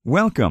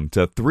Welcome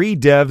to Three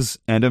Devs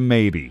and a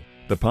Maybe,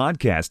 the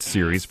podcast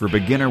series for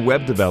beginner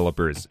web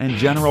developers and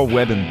general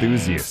web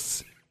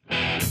enthusiasts.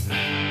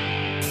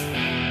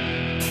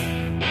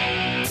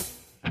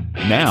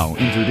 Now,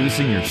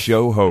 introducing your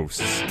show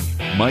hosts,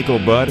 Michael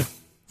Budd,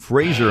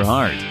 Fraser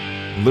Hart,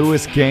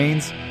 Lewis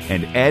Caines,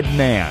 and Ed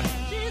Mann.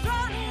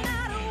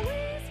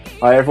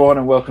 Hi everyone,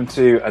 and welcome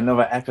to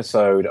another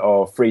episode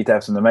of Three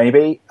Devs and a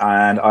Maybe.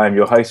 And I'm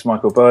your host,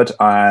 Michael Budd,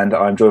 and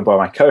I'm joined by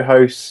my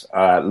co-host,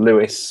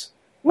 Lewis.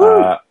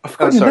 I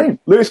forgot your name.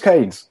 Lewis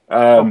Caines.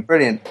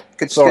 Brilliant.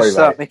 Good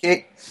start,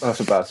 Mickey. That's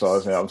a bad start,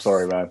 isn't it? I'm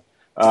sorry, man.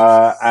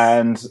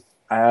 And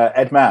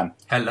Ed Mann.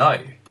 Hello.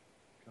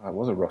 That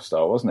was a rough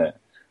start, wasn't it?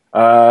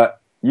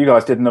 You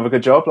guys did another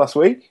good job last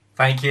week.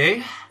 Thank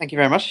you. Thank you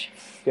very much.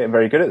 Getting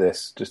very good at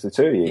this, just the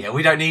two of you. Yeah,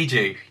 we don't need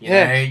you. You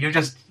know, you're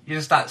just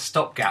that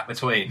stopgap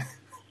between.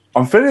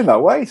 I'm feeling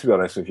that way, to be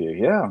honest with you.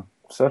 Yeah,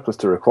 surplus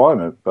to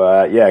requirement.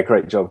 But yeah,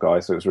 great job,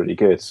 guys. It was really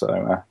good.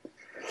 So,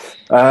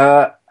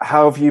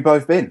 how have you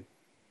both been?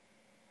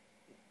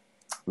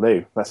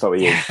 Lou, let's start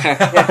with you.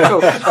 Yeah,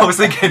 cool. I was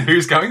thinking,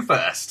 who's going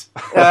first?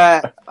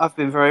 I've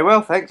been very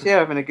well, thanks. Yeah,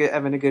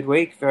 having a good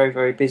week. Very,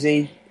 very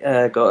busy.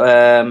 Got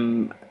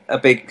a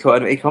big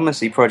kind of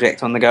e-commerce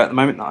project on the go at the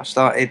moment that I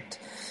started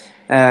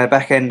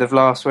back end of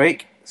last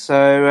week.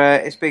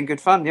 So it's been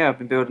good fun. Yeah, I've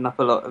been building up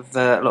a lot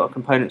of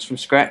components from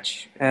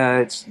scratch.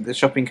 It's the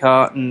shopping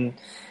cart and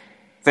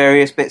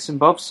various bits and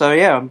bobs. So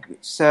yeah,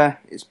 it's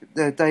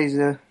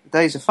the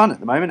days are fun at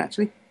the moment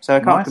actually. So I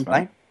can't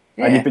complain.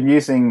 Yeah. And you've been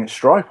using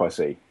Stripe, I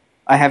see.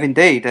 I have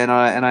indeed, and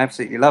I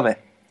absolutely love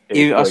it.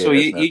 I saw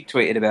you it?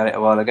 tweeted about it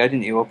a while ago,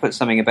 didn't you? Or put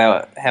something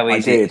about how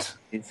easy I did.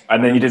 it is.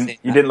 And then you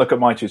didn't look at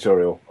my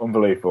tutorial.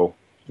 Unbelievable.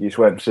 You just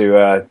went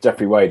to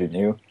Jeffrey Way, didn't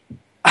you?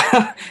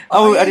 I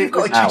didn't. You've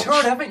got a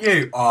tutorial, haven't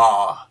you?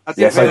 Oh,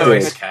 yes, I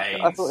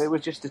did. I thought it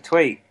was just a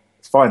tweet.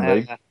 It's fine,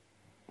 Lee.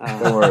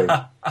 Don't worry.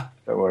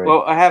 Don't worry.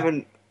 Well, I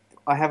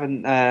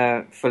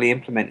haven't fully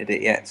implemented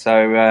it yet.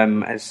 So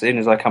as soon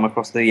as I come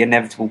across the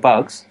inevitable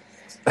bugs,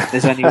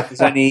 there's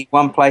only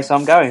one place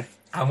I'm going.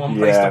 And one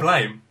place to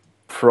blame.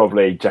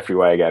 Probably Jeffrey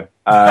Way again.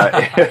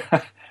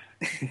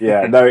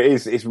 Yeah, no,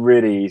 it's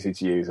really easy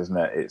to use, isn't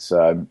it?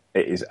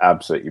 It is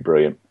absolutely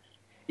brilliant.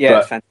 Yeah,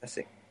 it's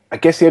fantastic. I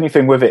guess the only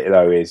thing with it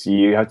though is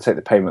you have to take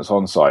the payments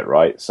on site,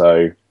 right?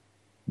 So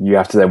you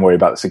have to then worry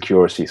about the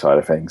security side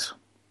of things.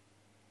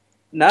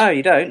 No,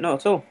 you don't.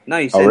 Not at all. No,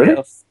 you send it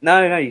off.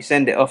 No, you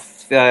send it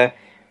off.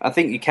 I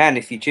think you can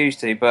if you choose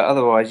to, but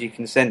otherwise you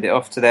can send it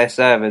off to their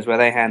servers where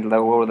they handle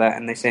all of that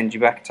and they send you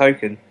back a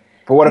token.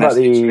 But what about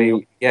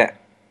the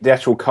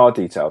actual card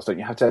details? Don't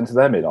you have to enter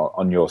them in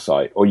on your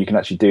site, or you can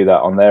actually do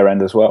that on their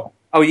end as well?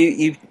 Oh,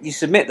 you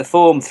submit the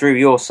form through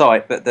your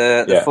site, but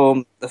the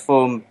form,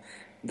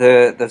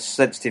 the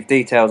sensitive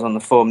details on the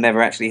form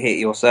never actually hit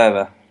your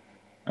server.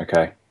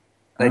 Okay.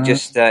 They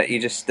you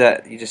just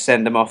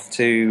send them off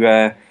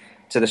to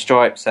the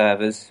Stripe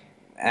servers.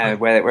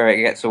 Where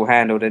it gets all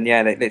handled, and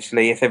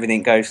literally, if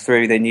everything goes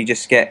through, then you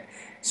just get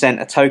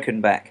sent a token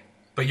back.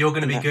 But you're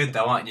going to be good,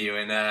 though, aren't you?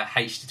 In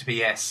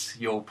HTTPS,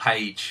 your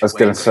page. I was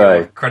going to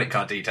say credit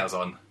card details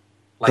on.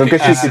 Like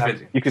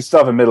you could still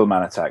have a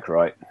middleman attack,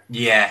 right?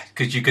 Yeah,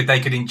 because they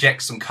could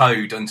inject some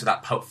code onto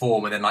that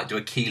form and then do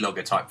a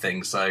keylogger type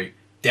thing. So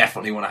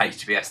definitely want to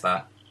HTTPS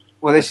that.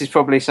 Well, this is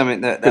probably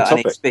something that I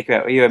need to speak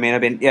about with you. I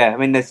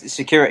mean, the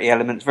security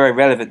element's very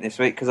relevant this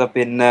week because I've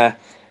been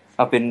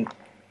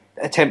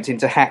attempting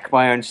to hack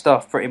my own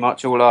stuff pretty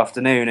much all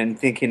afternoon and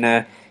thinking,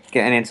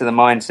 getting into the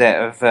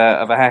mindset of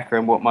a hacker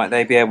and what might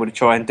they be able to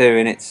try and do.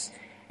 And it's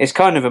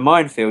kind of a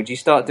minefield. You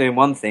start doing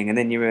one thing and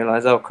then you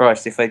realise, oh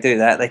Christ, if they do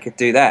that, they could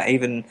do that.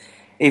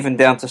 Even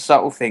down to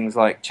subtle things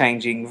like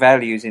changing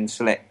values in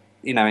select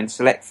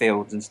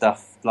fields and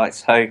stuff. Like,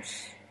 so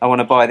I want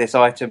to buy this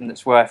item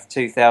that's worth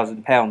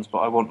 £2,000, but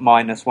I want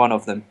 -1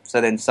 of them.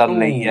 So then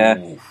suddenly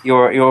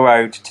you're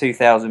owed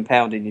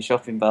 £2,000 in your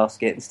shopping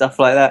basket and stuff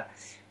like that.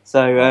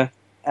 So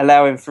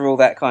allowing for all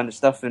that kind of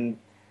stuff and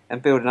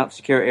building up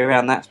security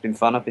around that's been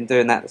fun. I've been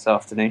doing that this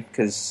afternoon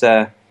because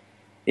I'm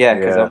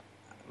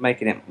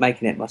making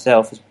it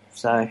myself.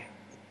 So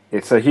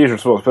it's a huge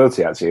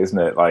responsibility, actually, isn't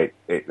it? Like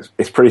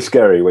it's pretty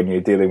scary when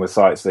you're dealing with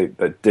sites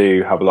that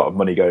do have a lot of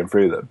money going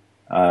through them.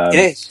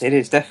 It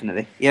is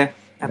definitely, yeah,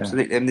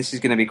 absolutely. And this is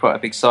going to be quite a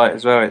big site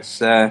as well.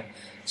 It's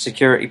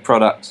security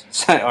product,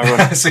 so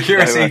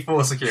security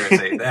for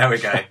security. There we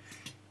go.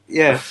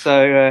 Yeah,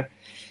 so.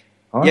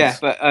 Nice. Yeah,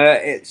 but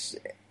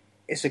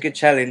it's a good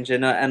challenge,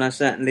 and I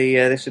certainly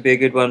this would be a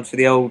good one for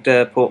the old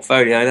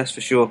portfolio, that's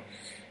for sure.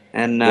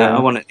 And I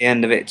want at the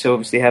end of it to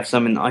obviously have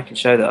something that I can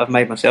show that I've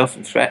made myself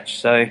from scratch.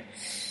 So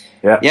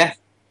yeah.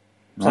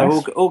 So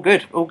Nice. all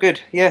good.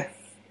 Yeah.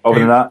 Other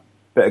than that,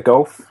 bit of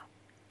golf.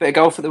 Bit of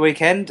golf at the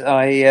weekend.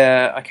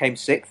 I came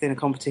 6th in a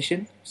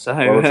competition. So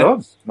Well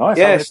done. Nice.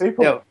 yeah, How many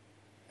people?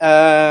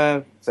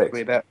 6.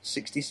 Probably about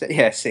 60.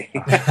 Yeah, 6.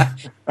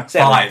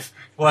 5.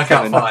 Work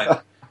out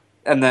 5.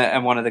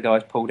 And one of the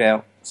guys pulled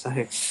out. So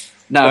came 6th.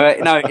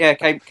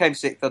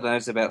 I don't know,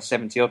 there's about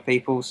 70 odd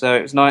people. So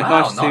it was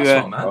nice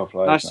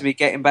to be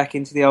getting back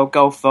into the old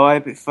golf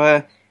vibe.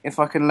 if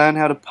I can learn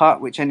how to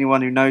putt, which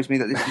anyone who knows me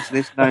that listens to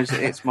this knows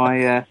that it's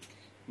my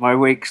my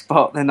weak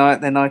spot, then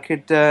I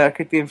could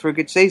be in for a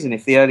good season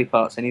if the early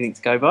part's anything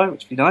to go by,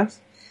 which would be nice.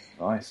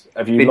 Nice.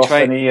 Have you lost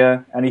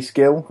any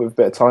skill with a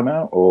bit of time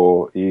out,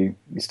 or are you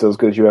still as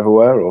good as you ever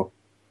were? Or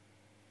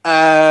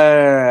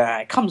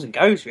it comes and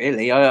goes,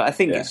 really. I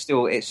think it's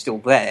still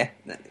there.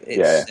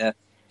 It's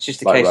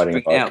just a case of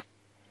bringing it out.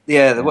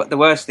 Yeah, the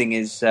worst thing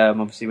is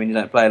obviously when you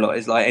don't play a lot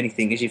is like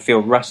anything is you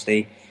feel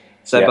rusty.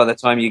 So by the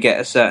time you get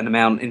a certain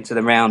amount into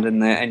the round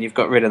and you've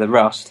got rid of the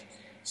rust,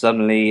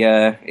 suddenly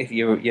if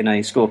your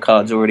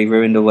scorecard's already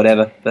ruined or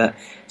whatever. But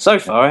so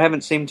far I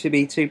haven't seemed to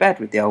be too bad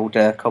with the old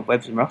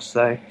cobwebs and rust.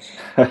 So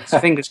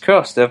fingers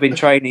crossed. I've been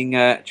training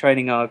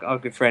our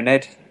good friend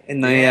Ed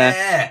in the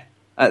at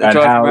the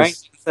driving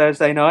range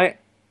Thursday night.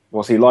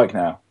 What's he like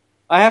now?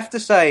 I have to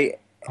say,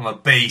 I'm a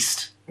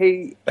beast.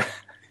 It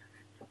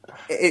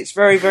was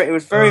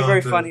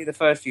very funny the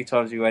first few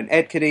times we went.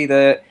 Ed did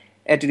either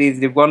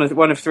do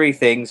one of three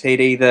things.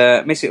 He'd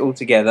either miss it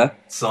altogether.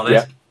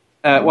 Solid.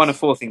 One of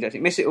four things,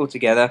 actually. Miss it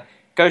altogether,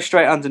 go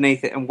straight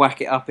underneath it and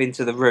whack it up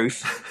into the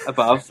roof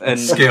above and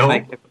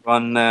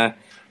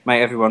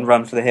make everyone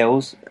run for the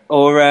hills.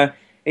 Or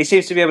he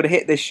seems to be able to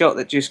hit this shot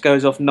that just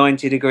goes off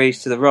 90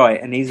 degrees to the right,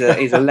 and he's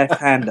a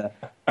left-hander.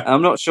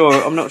 I'm not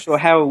sure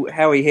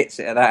how he hits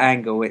it at that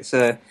angle. It's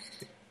a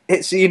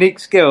unique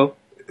skill.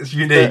 It's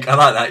unique. I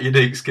like that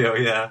unique skill.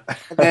 Yeah.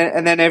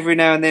 And then every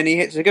now and then he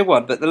hits a good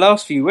one. But the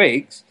last few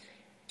weeks,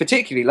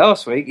 particularly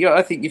last week,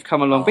 I think you've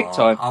come along big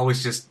time. I want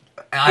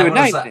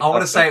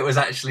to say it was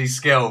actually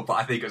skill, but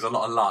I think it was a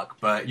lot of luck.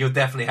 But you're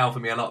definitely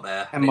helping me a lot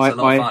there, and it's a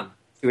lot of fun.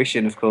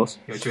 Tuition, of course.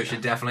 Your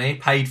tuition definitely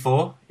paid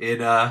for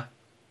in. I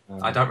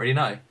don't really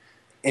know.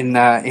 In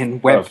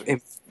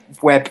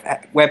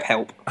web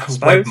help.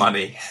 Web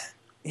money.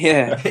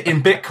 Yeah.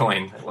 In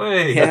Bitcoin.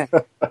 Yeah.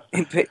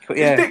 In Bitcoin.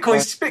 Yeah.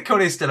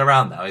 Bitcoin is still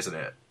around though, isn't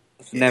it?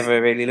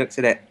 Never really looked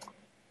at it.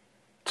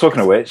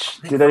 Talking of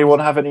which, did anyone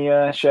have any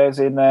shares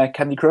in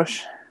Candy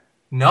Crush?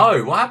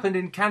 No. What happened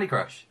in Candy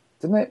Crush?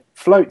 Didn't it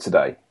float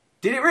today?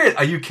 Did it really?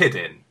 Are you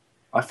kidding?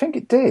 I think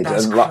it did.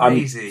 That's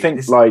crazy. I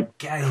think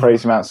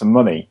crazy amounts of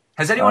money.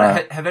 Has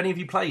anyone? Have any of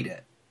you played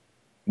it?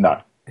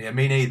 No. Yeah,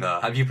 me neither.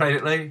 Have you played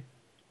it, Lou?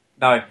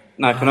 No.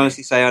 I can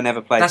honestly say I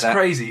never played that. That's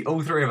crazy.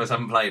 All three of us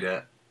haven't played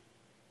it.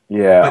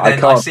 Yeah, but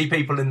then I see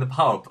people in the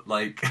pub,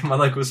 like my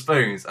local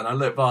spoons, and I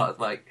look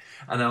back,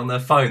 and on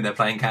their phone they're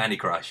playing Candy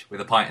Crush with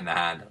a pint in their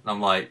hand, and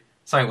I'm like,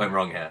 something went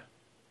wrong here.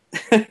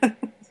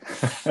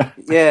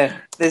 Yeah,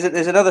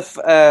 there's another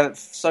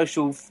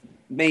social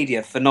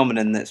media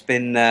phenomenon that's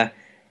been that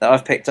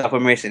I've picked up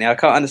on recently. I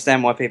can't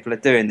understand why people are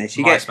doing this.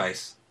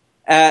 MySpace.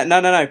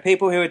 No.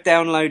 People who are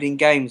downloading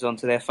games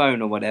onto their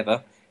phone or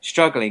whatever,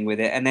 struggling with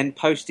it, and then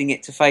posting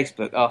it to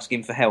Facebook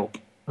asking for help.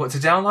 What, to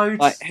download?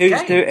 Like,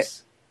 who's doing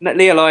it? No,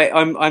 Leo,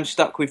 I'm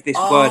stuck with this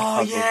word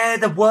puzzle. Oh, yeah,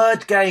 the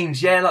word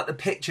games. Yeah, like the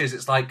pictures.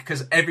 It's like,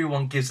 because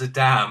everyone gives a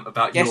damn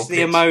about your picture.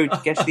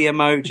 Guess the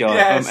emoji.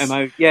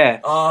 Yes. Yeah.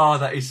 Oh,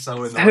 that is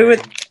so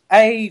annoying.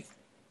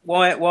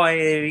 Why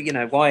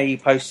are you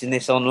posting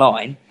this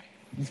online?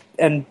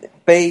 And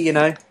B,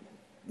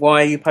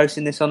 why are you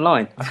posting this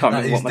online? I can't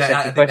remember what my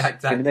second question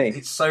is going to be.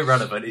 It's so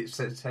relevant. It's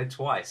said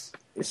twice.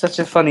 It's such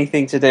a funny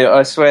thing to do.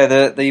 I swear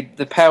that the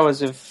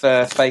powers of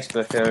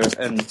Facebook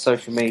and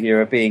social media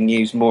are being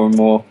used more and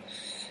more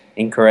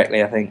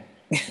incorrectly, I think.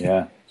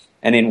 Yeah.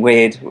 And in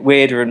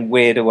weirder and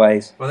weirder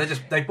ways. Well,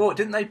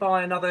 didn't they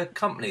buy another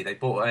company? They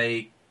bought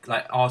a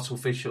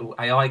artificial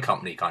AI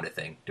company kind of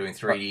thing, doing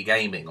 3D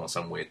gaming or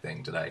some weird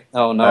thing today.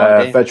 Oh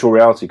no! Virtual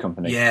reality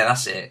company. Yeah,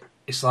 that's it.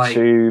 It's like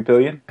 2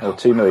 billion or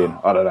 2 million.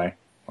 I don't know.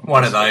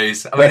 One of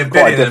those. I mean, a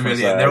billion and a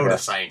million. They're all the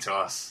same to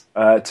us.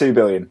 2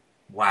 billion.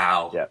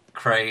 Wow. Yep.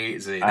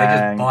 Crazy.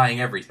 They're just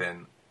buying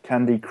everything.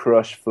 Candy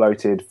Crush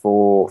floated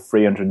for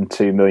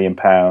 £302 million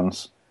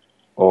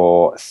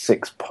or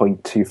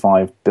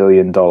 $6.25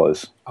 billion.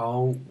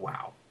 Oh,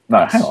 wow.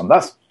 No, hang on.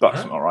 That's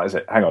not right, is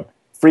it? Hang on.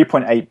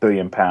 £3.8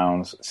 billion,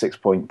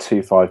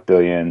 $6.25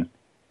 billion.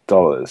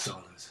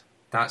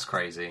 That's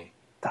crazy.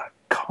 That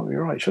can't be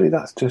right. Surely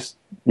that's just...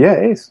 Yeah,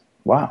 it is.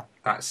 Wow.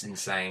 That's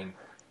insane.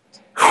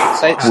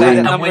 Say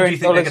the number when do you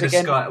think in dollars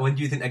again? When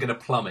do you think they're going to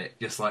plummet,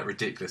 just like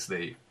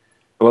ridiculously?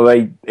 Well,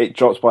 it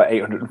drops by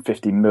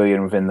 850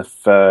 million within the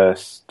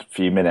first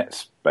few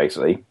minutes,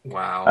 basically.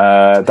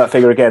 Wow. That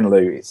figure again,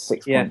 Lou, it's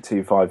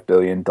 $6.25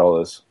 billion.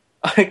 Do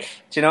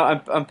you know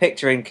what I'm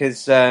picturing?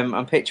 Because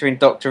I'm picturing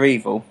Dr.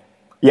 Evil.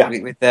 Yeah.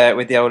 With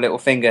the old little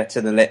finger to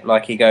the lip,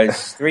 like he goes,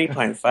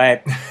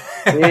 $3.5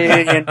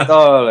 billion.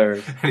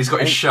 And he's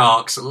got his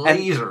sharks,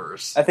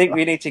 lasers. I think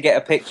we need to get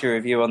a picture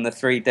of you on the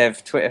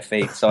 3Dev Twitter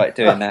feed site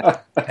doing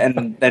that,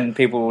 and then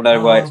people will know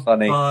why it's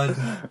funny.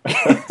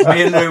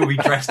 Me and Lou will be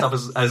dressed up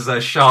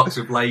as sharks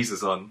with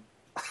lasers on.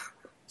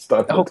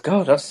 Oh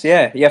God,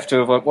 you have to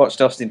have watched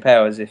Austin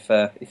Powers if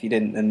you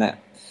didn't, then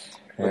that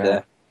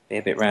would be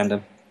a bit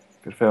random.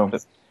 Good film.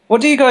 But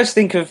what do you guys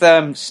think of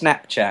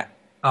Snapchat?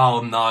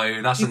 Oh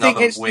no, that's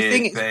another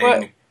weird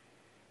thing.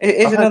 It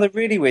is another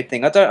really weird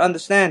thing. I don't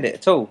understand it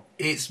at all.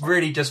 It's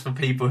really just for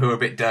people who are a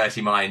bit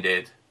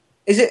dirty-minded.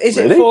 Is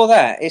it for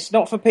that? It's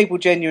not for people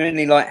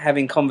genuinely like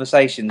having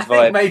conversations. I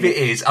think maybe it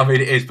is. I mean,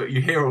 it is, but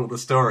you hear all the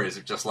stories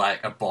of just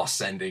like a boss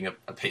sending a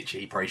picture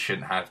he probably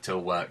shouldn't have to a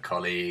work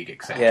colleague,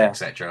 etc.,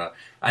 etc.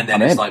 And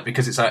then it's like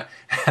because it's like,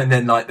 and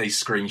then like they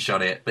screenshot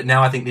it. But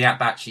now I think the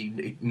app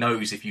actually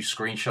knows if you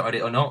screenshotted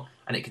it or not,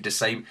 and it can just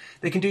say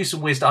they can do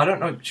some weird stuff. I don't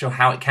know sure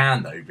how it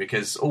can though,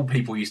 because all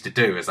people used to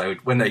do is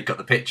when they got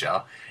the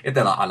picture, if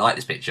they're like, I like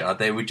this picture,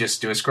 they would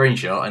just do a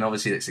screenshot, and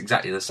obviously it's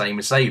exactly the same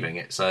as saving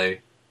it. So.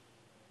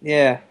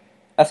 Yeah,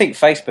 I think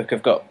Facebook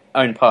have got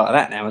own part of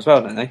that now as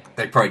well, don't they?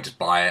 They probably just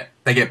buy it.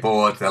 They get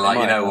bored. They're like,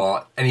 you know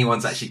what?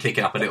 Anyone's actually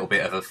kicking up a little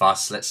bit of a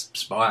fuss.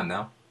 Let's buy them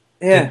now.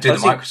 Yeah, do the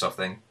Microsoft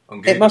thing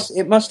on Google.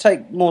 It must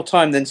take more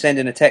time than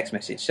sending a text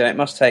message, so it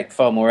must take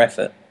far more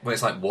effort. Well,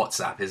 it's like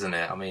WhatsApp, isn't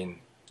it? I mean,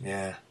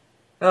 yeah.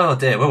 Oh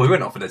dear. Well, we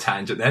went off on a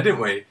tangent there, didn't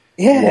we?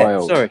 Yeah.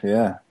 Wild. Sorry.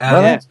 Yeah.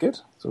 Well, that's good.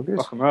 It's all good.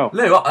 Rock and roll.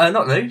 Lou,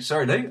 not Lou.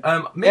 Sorry, Lou.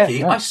 Mickey,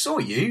 yeah. I saw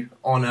you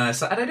on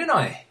Saturday, didn't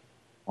I?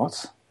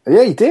 What?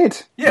 Yeah, you did.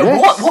 Yeah,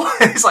 yes.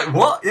 What? It's like,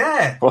 what?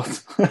 Yeah.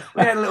 What? We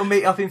had a little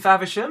meet up in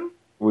Faversham.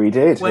 We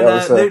did. When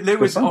Lou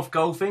was off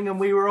golfing and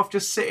we were off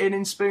just sitting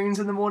in Spoons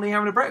in the morning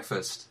having a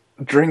breakfast.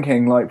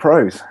 Drinking like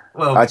pros.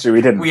 Well, actually,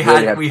 we didn't. We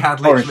had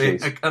literally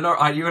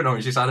you and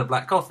orange juice, I had a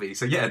black coffee.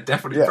 So yeah,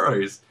 definitely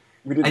pros.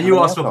 And you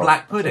asked for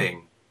black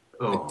pudding.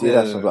 Oh. I did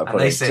ask for black pudding.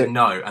 And they said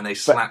no, and they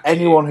slapped you.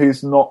 Anyone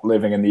who's not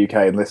living in the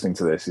UK and listening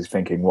to this is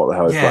thinking, what the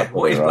hell is black pudding?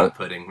 What is black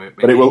pudding? Maybe.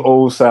 But it will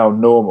all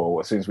sound normal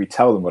as soon as we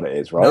tell them what it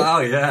is, right? Oh,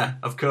 yeah,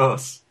 of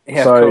course.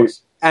 Yeah, of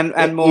course.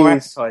 And more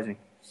advertising.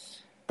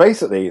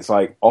 Basically, it's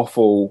like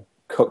offal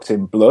cooked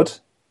in blood.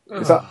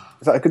 Is that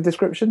a good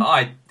description?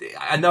 I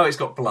know it's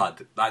got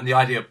blood. And the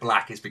idea of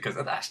black is because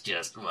that's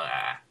just...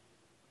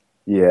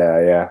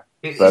 Yeah.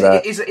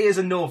 It is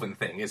a northern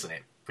thing, isn't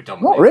it?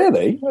 Not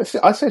really.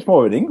 I'd say it's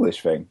more of an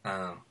English thing.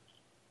 Oh.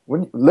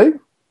 Lou,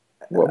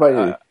 what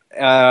about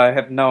you? I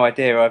have no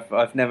idea.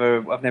 I've never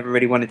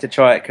really wanted to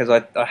try it because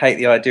I hate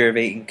the idea of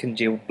eating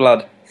congealed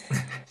blood.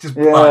 Just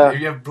blood.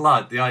 If you have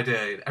blood, the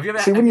idea. Have you ever?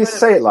 See, when you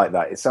say it like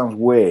that, it sounds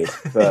weird.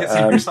 But,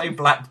 so you say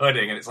black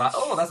pudding, and it's like,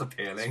 oh, that's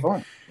appealing. It's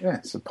fine. Yeah,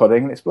 it's a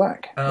pudding and it's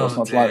black. It's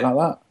not like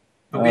that.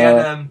 But we had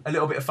a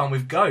little bit of fun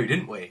with Go,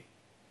 didn't we?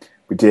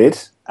 We did,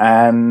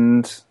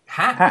 and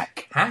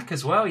Hack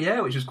as well,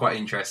 yeah, which was quite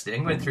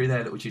interesting. Went through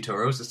their little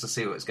tutorials just to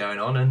see what's going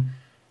on, and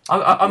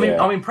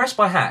I'm impressed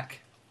by Hack.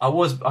 I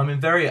love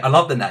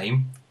the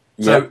name.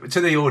 So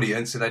to the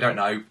audience, if they don't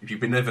know, if you've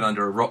been living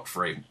under a rock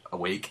for a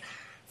week,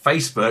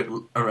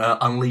 Facebook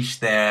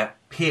unleashed their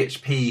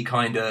PHP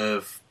kind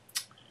of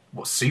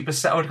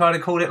superset, I would kind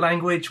of call it,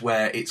 language,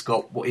 where it's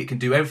got what it can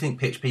do, everything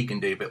PHP can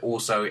do, but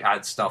also it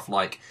adds stuff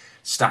like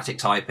static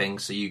typing,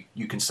 so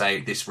you can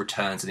say this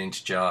returns an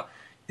integer.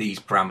 These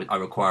parameters, I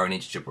require an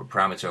integer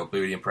parameter or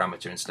Boolean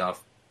parameter and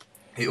stuff.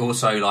 It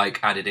also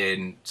added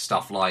in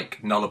stuff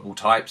like nullable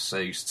types,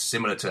 so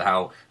similar to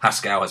how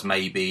Haskell has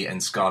maybe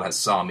and Scala has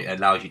some. It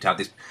allows you to have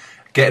this,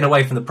 getting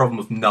away from the problem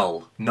of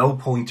null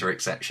pointer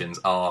exceptions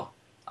are.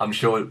 I'm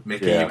sure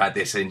Mickey, you had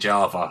this in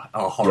Java.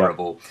 Are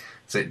horrible. Yeah.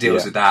 So it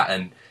deals with that,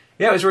 and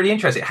it was really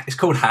interesting. It's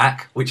called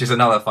Hack, which is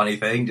another funny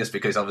thing, just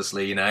because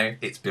obviously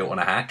it's built on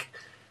a hack.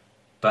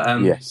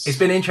 But it's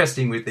been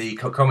interesting with the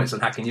comments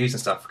on Hacker News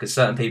and stuff, because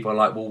certain people are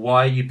like, well,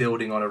 why are you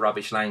building on a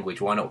rubbish language?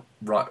 Why not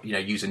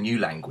use a new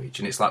language?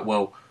 And it's like,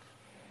 well,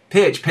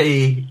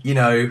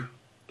 PHP,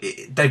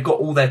 they've got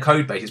all their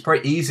code base. It's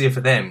probably easier for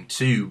them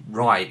to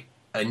write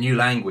a new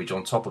language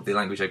on top of the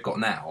language they've got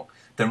now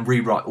than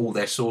rewrite all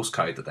their source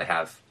code that they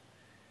have.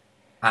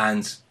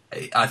 And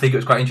I think it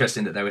was quite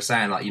interesting that they were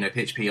saying,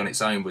 PHP on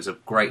its own was a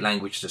great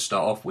language to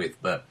start off with,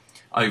 but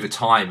over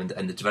time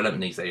and the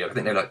development needs, I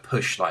think they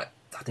push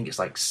I think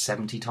it's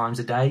 70 times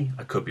a day.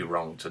 I could be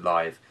wrong to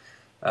live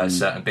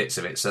certain bits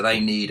of it. So they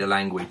need a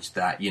language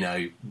that,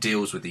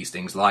 deals with these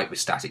things with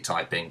static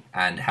typing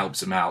and helps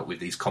them out with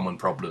these common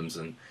problems.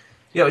 And,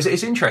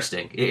 it's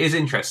interesting. It is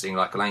interesting,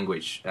 like a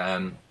language.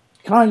 Can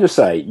I just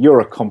say,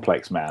 you're a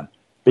complex man.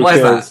 Why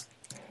is that?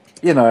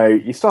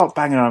 You start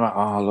banging on about,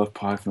 I love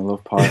Python.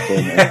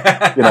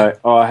 And,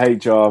 I hate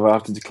Java, I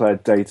have to declare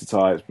data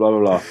types, blah, blah,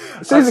 blah.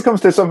 As soon as it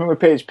comes to something with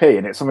PHP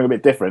and it's something a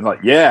bit different,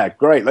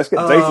 great, let's get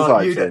data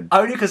types in.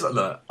 Only because,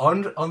 look,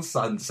 on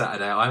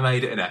Saturday, I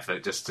made it an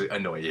effort just to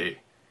annoy you.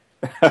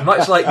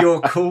 Much like your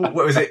cool,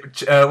 what is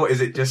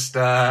it, just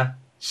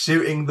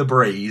shooting the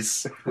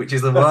breeze, which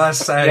is the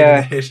worst saying in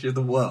the history of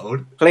the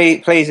world.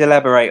 Please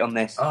elaborate on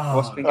this.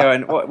 What's been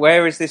going,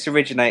 where has this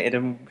originated,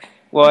 and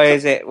why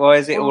is it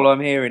all I'm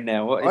hearing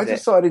now? I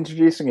just started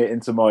introducing it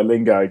into my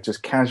lingo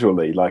just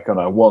casually, on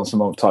a once a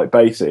month type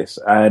basis,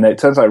 and it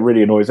turns out it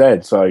really annoys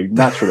Ed, so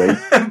naturally.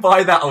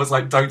 By that I was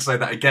like, don't say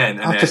that again.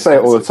 And I just say it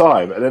all the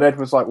time, and then Ed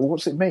was like, well,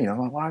 what's it mean? I'm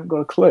like, well, I haven't got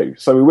a clue.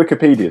 So we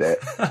Wikipedia'd it,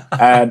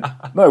 and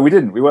no, we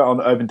didn't. We went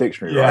on Urban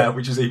Dictionary, right?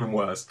 Which is even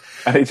worse.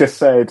 And it just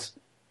said,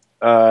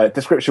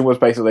 description was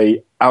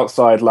basically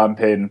outside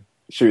lamping,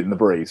 shooting the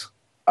breeze.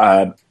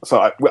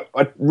 So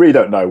I really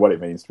don't know what it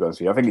means, to be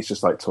honest with you. I think it's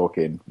just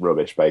talking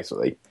rubbish,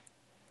 basically.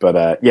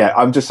 But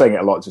I'm just saying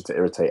it a lot just to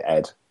irritate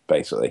Ed.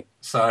 basically.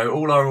 So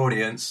all our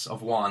audience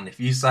of one, if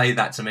you say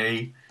that to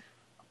me,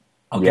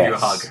 I'll give you a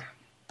hug.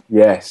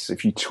 Yes,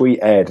 if you tweet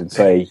Ed and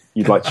say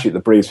you'd like to shoot the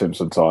breeze with him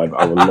sometime,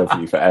 I will love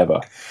you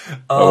forever.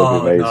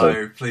 Oh,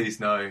 no, please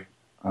no.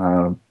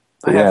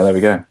 There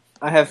we go.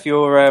 I have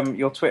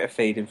your Twitter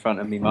feed in front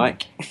of me,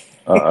 Mike.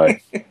 Uh-oh.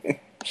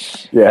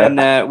 Yeah.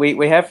 And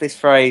we have this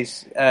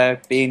phrase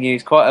being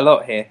used quite a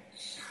lot here.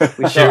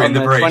 We shot on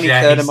the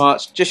 23rd of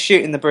March, just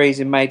shooting the breeze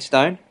in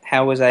Maidstone.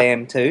 How was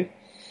AM2?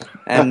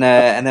 And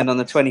then on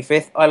the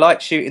 25th, I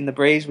like shooting the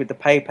breeze with the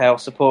PayPal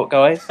support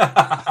guys.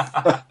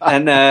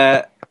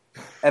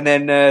 And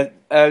then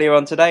earlier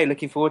on today,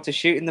 looking forward to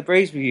shooting the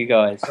breeze with you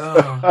guys.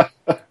 So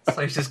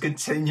he's just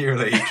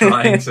continually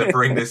trying to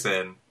bring this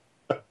in.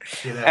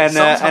 You know, and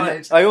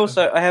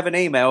I have an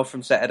email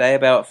from Saturday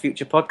about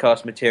future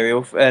podcast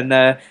material,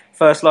 and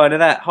first line of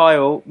that: "Hi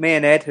all, me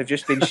and Ed have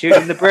just been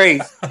shooting the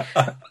breeze."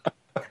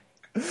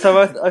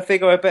 So I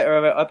figure I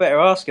better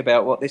ask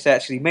about what this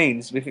actually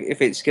means,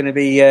 if it's going to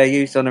be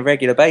used on a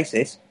regular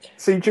basis.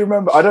 See, do you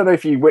remember? I don't know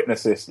if you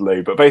witnessed this,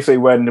 Lou, but basically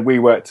when we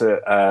worked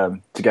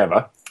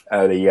together,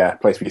 the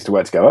place we used to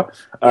work together,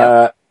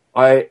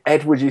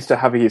 Edward used to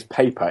have his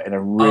paper in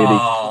a really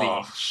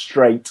clean,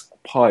 straight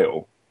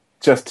pile,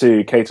 just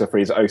to cater for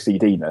his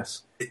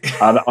OCD-ness.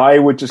 And I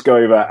would just go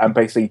over and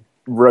basically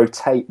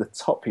rotate the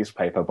top piece of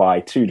paper by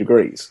 2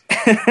 degrees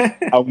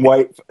and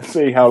wait to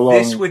see how long.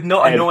 This would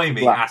not annoy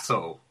me at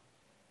all.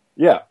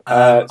 Yeah.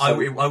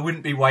 I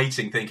wouldn't be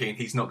waiting thinking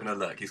he's not going to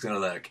look, he's going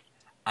to look.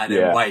 And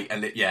then wait,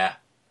 and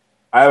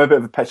I am a bit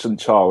of a petulant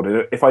child.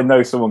 If I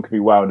know someone can be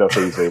wound up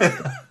easy,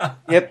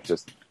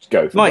 just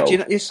go for Mike,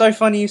 it's so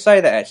funny you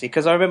say that, actually,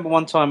 because I remember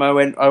one time I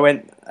went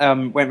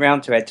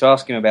round to Ed to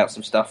ask him about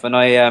some stuff, and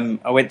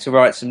I went to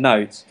write some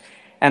notes,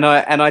 and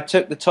I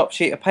took the top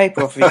sheet of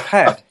paper off his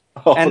pad,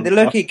 and the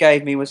look he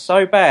gave me was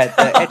so bad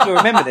that Ed, you'll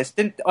remember this.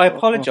 I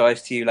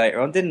apologised to you later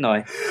on, didn't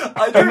I?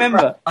 I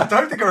remember. I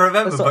don't think I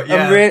remember, but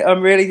yeah.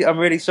 I'm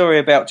really sorry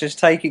about just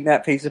taking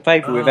that piece of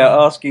paper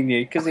without asking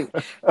you, because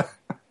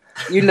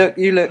you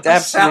looked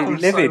absolutely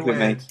livid with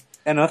me,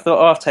 and I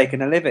thought, I've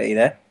taken a liberty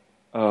there.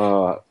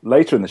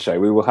 Later in the show,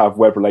 we will have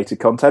web-related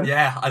content.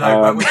 Yeah, I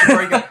know.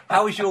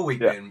 How was your week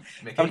been,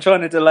 Mickey? I'm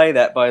trying to delay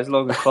that by as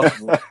long as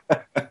possible.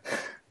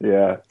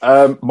 Yeah.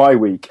 My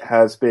week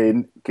has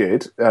been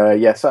good.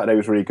 Saturday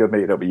was really good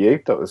meeting up with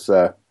you. That was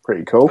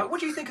pretty cool. What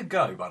do you think of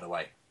Go, by the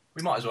way?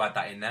 We might as well add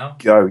that in now.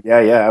 Go,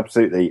 yeah,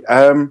 absolutely.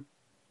 I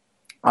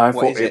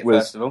thought it was...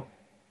 First of all?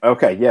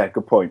 Okay, yeah,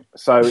 good point.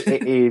 So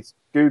it is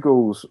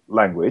Google's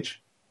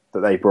language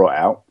that they brought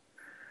out.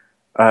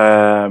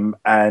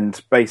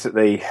 And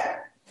basically,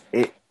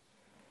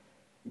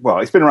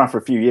 it's been around for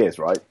a few years,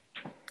 right?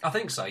 I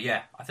think so,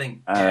 yeah. I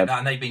think,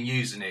 and they've been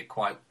using it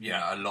quite,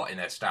 a lot in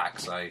their stack,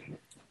 so...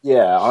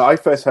 Yeah, I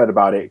first heard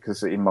about it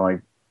because in my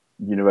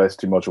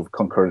university module for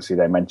concurrency,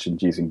 they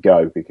mentioned using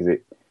Go because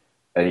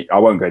I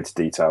won't go into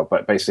detail,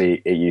 but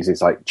basically it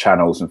uses like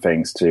channels and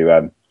things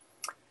to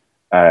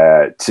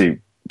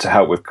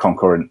help with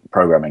concurrent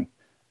programming.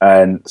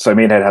 And so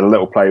me and Ed had a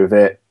little play with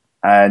it.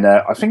 And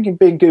I was thinking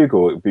being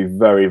Google, it would be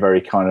very,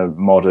 very kind of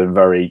modern,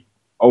 very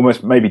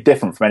almost maybe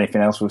different from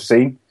anything else we've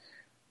seen.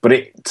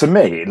 But to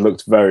me, it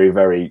looked very,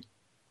 very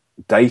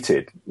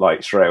dated,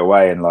 like straight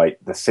away. And like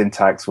the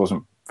syntax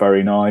wasn't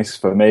very nice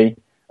for me.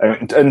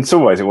 And in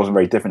some ways, it wasn't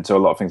very different to a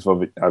lot of things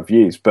I've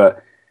used.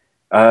 But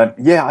I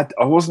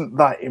wasn't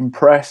that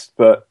impressed.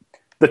 But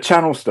the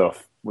channel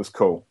stuff was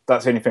cool.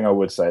 That's the only thing I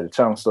would say. The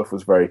channel stuff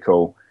was very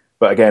cool.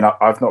 But again,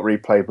 I've not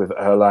replayed with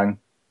Erlang.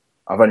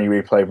 I've only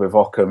replayed with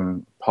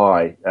Occam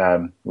Pi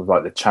with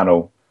like the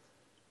channel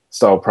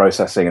style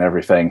processing and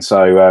everything.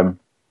 So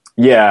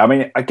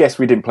I guess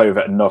we didn't play with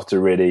it enough to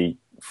really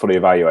fully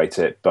evaluate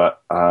it.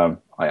 But I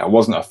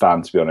wasn't a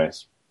fan, to be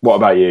honest. What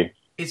about you?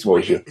 It's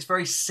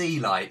very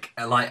C-like.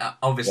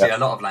 Obviously a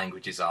lot of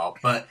languages are,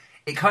 but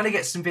it kind of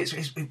gets some bits.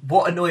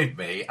 What annoyed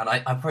me, and I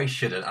probably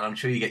shouldn't, and I'm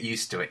sure you get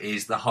used to it,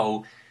 is the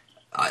whole.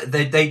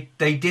 They did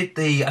I think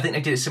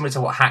they did it similar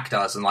to what Hack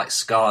does and like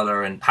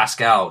Scala and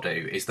Pascal do,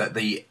 is that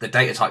the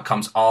data type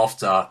comes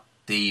after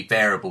the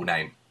variable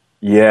name.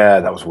 Yeah,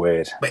 that was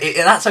weird. But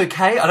that's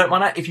okay. I don't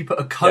mind that if you put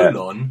a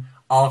colon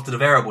after the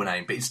variable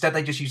name, but instead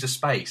they just use a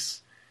space.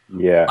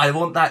 Yeah. I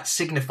want that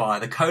signifier.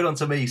 The colon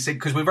to me,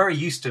 because we're very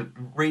used to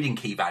reading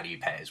key value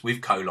pairs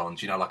with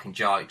colons, like in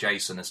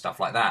JSON and stuff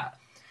like that.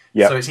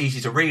 Yeah. So it's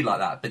easy to read like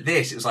that. But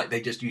it was like they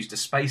just used a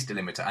space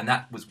delimiter, and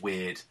that was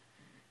weird.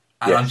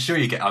 And I'm sure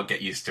I'll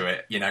get used to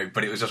it,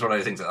 but it was just one of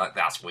those things that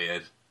that's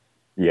weird.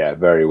 Yeah,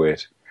 very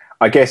weird.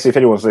 I guess if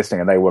anyone's listening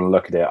and they want to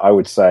look at it, I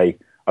would say,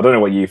 I don't know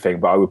what you think,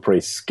 but I would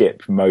probably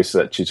skip most of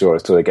that tutorial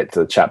until they get to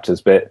the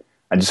chapters bit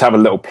and just have a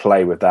little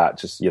play with that,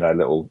 just, a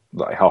little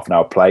like half an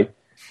hour play.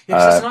 Yeah,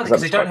 that's nice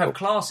because they don't have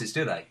classes,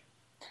 do they?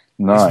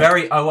 No.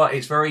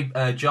 It's very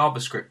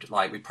JavaScript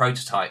like with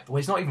prototype. Well,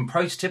 it's not even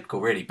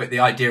prototypical really, but the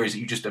idea is that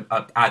you just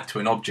add to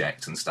an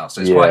object and stuff.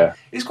 So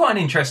it's quite an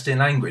interesting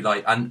language.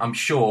 Like, and I'm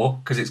sure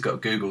because it's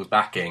got Google's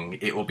backing,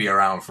 it will be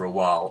around for a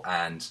while.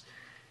 And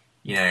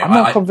I'm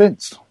not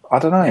convinced. I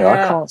don't know.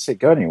 Yeah. I can't see it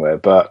go anywhere,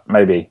 but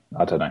maybe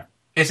I don't know.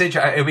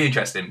 It'll be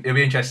interesting. It'll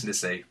be interesting to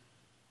see.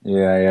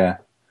 Yeah.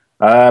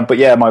 But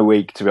yeah, my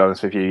week, to be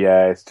honest with you,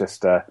 it's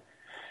just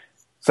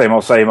same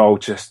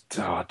old. Just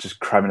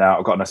cramming out.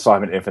 I've got an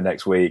assignment in for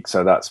next week,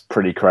 so that's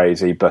pretty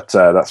crazy. But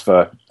that's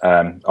for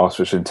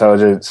artificial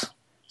intelligence.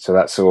 So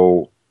that's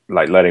all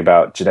like learning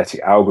about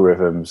genetic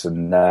algorithms,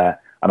 and I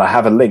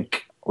have a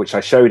link which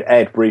I showed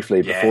Ed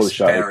briefly before the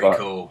show. Very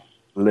cool.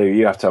 Lou,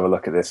 you have to have a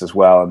look at this as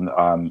well,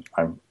 and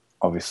I'm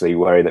obviously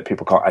worried that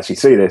people can't actually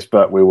see this,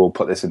 but we will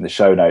put this in the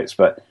show notes.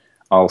 But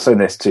I'll send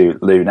this to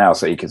Lou now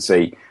so you can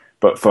see.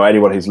 But for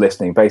anyone who's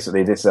listening,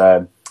 basically this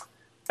a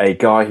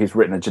guy who's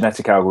written a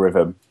genetic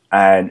algorithm,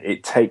 and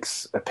it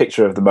takes a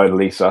picture of the Mona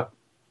Lisa,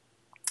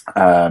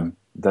 and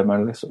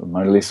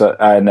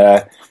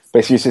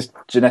basically uses this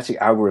genetic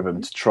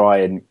algorithm to try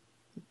and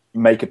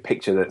make a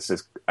picture that's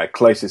as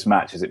closest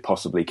match as it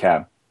possibly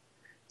can.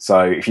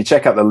 So if you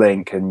check out the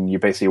link and you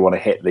basically want to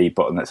hit the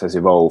button that says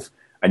evolve,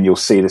 and you'll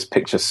see this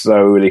picture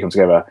slowly come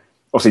together.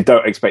 Obviously,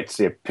 don't expect to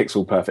see a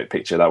pixel perfect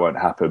picture. That won't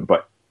happen.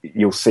 But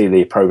you'll see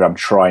the program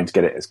trying to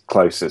get it as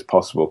close as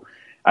possible.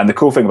 And the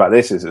cool thing about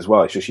this is, as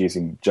well, it's just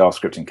using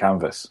JavaScript and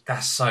Canvas.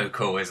 That's so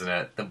cool, isn't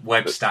it? The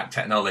web stack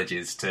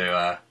technologies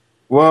to...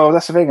 Well,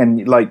 that's the thing.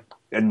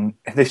 And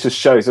this just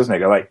shows, doesn't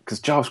it? Like, because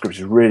JavaScript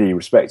is really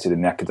respected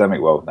in the academic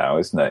world now,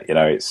 isn't it? You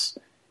know,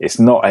 it's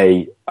not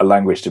a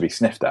language to be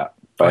sniffed at.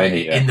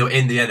 In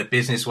the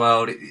business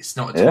world, it's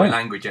not a toy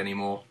language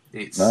anymore.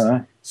 It's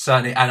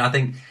certainly, and I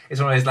think it's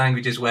one of those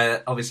languages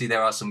where obviously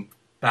there are some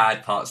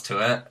bad parts to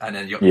it, and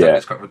then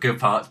there's quite the good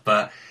parts.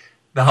 But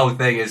the whole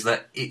thing is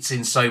that it's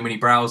in so many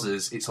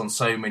browsers, it's on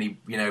so many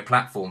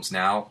platforms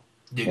now.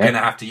 You're going to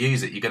have to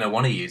use it. You're going to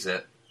want to use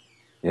it.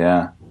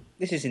 Yeah,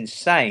 this is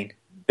insane.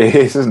 It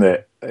is, isn't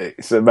it?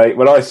 So, mate,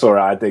 when I saw it,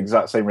 I had the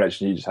exact same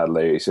reaction you just had,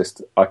 Lou. It's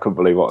just I couldn't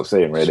believe what I was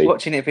seeing. Really, just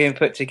watching it being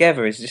put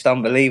together is just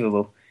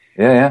unbelievable.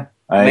 Yeah.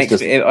 I've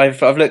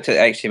looked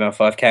at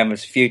HTML5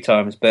 Canvas a few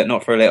times, but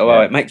not for a little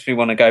while. It makes me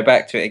want to go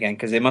back to it again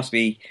because there must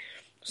be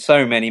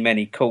so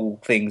many cool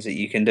things that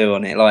you can do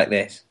on it like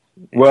this.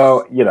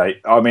 Well, I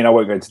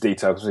won't go into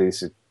detail because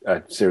this is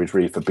a series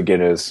really for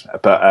beginners.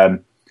 But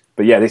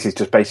yeah, this is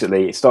just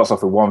basically it starts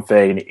off with one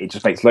thing, and it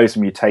just makes loads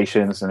of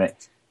mutations, and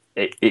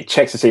it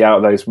checks to see out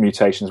of those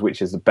mutations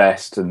which is the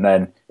best, and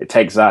then it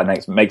takes that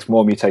and makes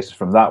more mutations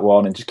from that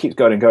one, and just keeps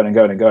going and going and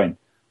going and going.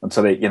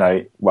 Until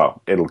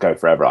it'll go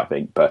forever, I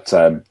think. But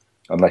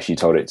unless you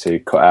told it to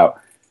cut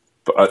out,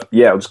 but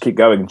it'll just keep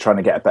going and trying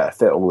to get a better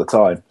fit all the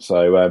time.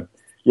 So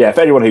if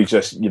anyone who's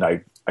just they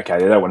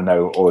don't want to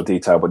know all the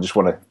detail, but just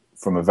want to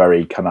from a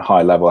very kind of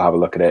high level have a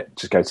look at it,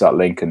 just go to that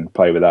link and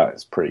play with that.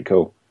 It's pretty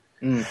cool.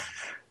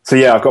 So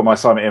yeah, I've got my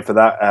assignment in for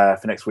that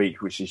for next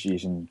week, which is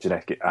using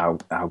genetic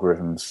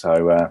algorithms.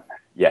 So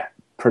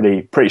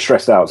pretty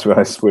stressed out, to be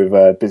honest,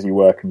 with busy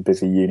work and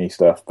busy uni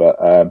stuff. But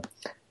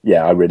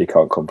I really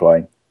can't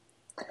complain.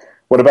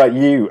 What about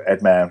you,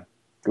 Edman?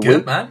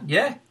 Good man,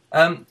 yeah.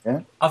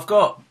 I've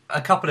got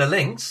a couple of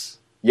links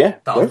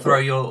that I'll throw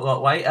your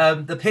way.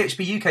 The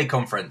PHP UK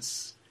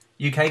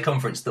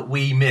conference that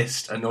we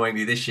missed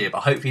annoyingly this year,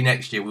 but hopefully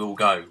next year we will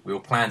go. We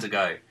will plan to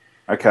go.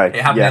 Okay. It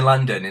happened in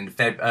London in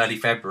early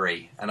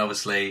February, and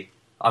obviously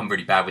I'm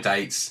really bad with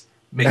dates.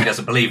 Mickey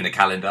doesn't believe in a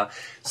calendar,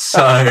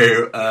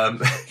 so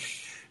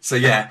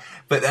yeah.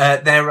 But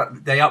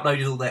they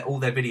uploaded all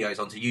their videos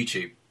onto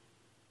YouTube.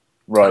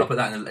 Right. I'll put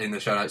that in the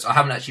show notes. I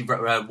haven't actually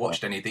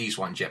watched any of these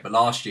ones yet, but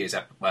last year's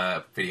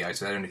videos,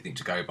 so the only thing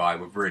to go by,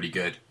 were really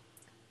good.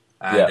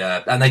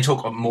 And they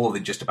talk more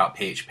than just about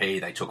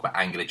PHP. They talk about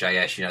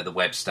AngularJS, the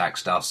web stack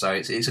stuff. So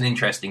it's an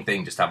interesting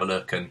thing just to have a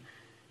look. And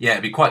yeah,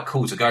 it'd be quite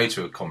cool to go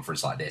to a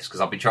conference like this because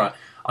I'm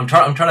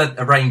trying to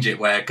arrange it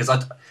because I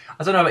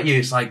don't know about you.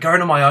 It's like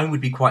going on my own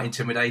would be quite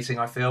intimidating,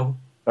 I feel.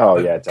 Oh,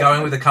 yeah, definitely.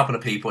 Going with a couple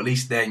of people, at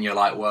least then you're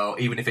like, well,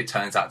 even if it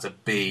turns out to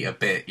be a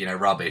bit,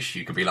 rubbish,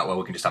 you could be like, well,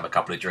 we can just have a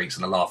couple of drinks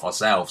and a laugh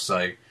ourselves.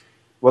 So,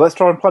 well, let's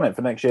try and plan it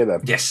for next year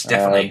then. Yes,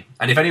 definitely.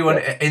 And if anyone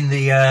in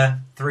the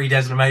 3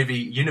 Desert Maybe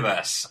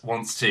universe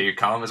wants to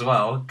come as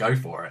well, go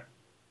for it.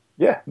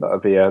 Yeah,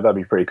 that'd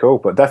be pretty cool.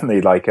 But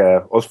definitely, like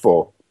us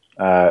four.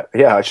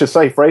 I should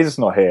say Fraser's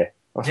not here.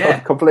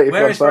 Completely.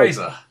 Where is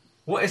Fraser?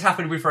 What is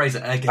happening with Fraser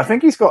again? I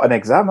think he's got an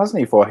exam, hasn't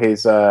he, for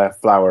his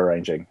flower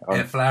arranging?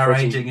 Flower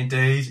arranging,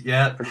 indeed.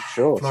 Yeah, pretty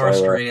sure.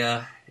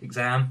 Floristry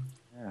exam.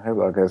 Yeah, I hope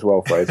that goes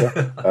well,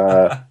 Fraser.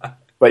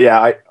 But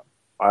yeah,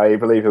 I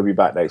believe he'll be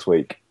back next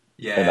week.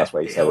 Yeah, and that's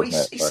what he said.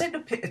 He sent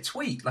a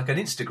tweet, like an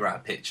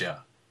Instagram picture.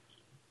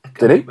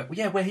 Did he?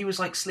 Yeah, where he was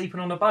like sleeping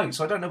on a boat.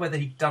 So I don't know whether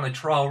he'd done a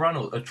trial run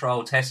or a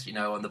trial test,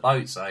 on the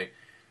boat. So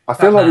I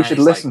feel like we should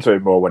listen to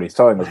him more when he's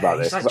telling us about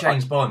this. It's like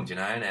James Bond, isn't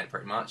it?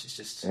 Pretty much. It's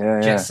just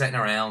sitting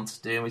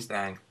around doing his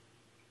thing.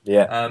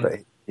 Yeah, but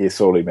he is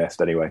sorely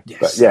missed anyway. Yes,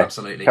 but yeah,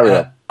 absolutely. Carry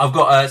on. I've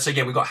got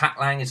we've got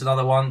Hacklang is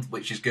another one,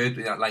 which is good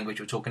with that language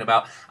we're talking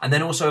about, and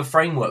then also a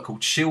framework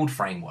called Shield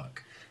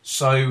Framework.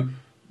 So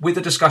with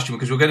the discussion,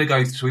 because we're going to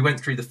go, so we went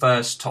through the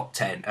first top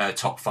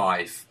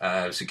 5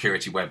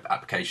 security web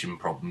application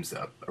problems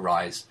that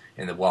arise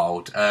in the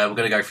wild. We're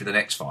going to go through the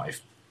next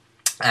 5,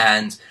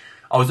 and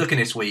I was looking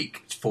this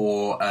week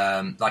for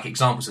like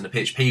examples in the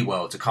PHP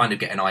world to kind of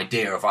get an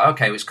idea of like,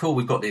 okay, it's cool,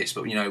 we've got this,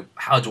 but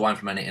how do I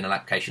implement it in an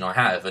application I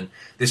have? And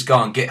this guy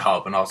on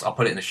GitHub, and I'll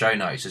put it in the show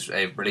notes, has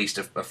released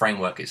a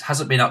framework. It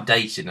hasn't been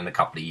updated in a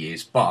couple of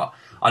years, but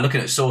I'm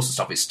looking at source and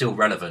stuff, it's still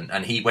relevant.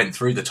 And he went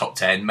through the top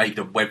 10, made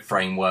a web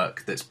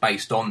framework that's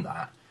based on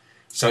that.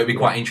 So it'd be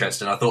quite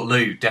interesting. I thought,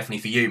 Lou, definitely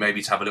for you,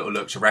 maybe to have a little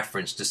look to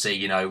reference to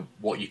see,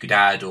 what you could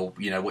add or,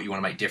 what you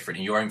want to make different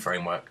in your own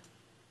framework.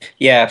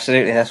 Yeah,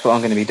 absolutely. That's what I'm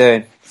going to be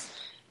doing.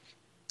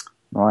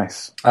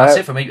 Nice. That's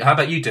it for me. How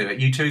about you do it?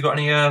 You two got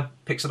any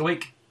picks of the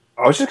week?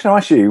 I was just going to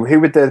ask you, who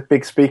were the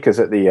big speakers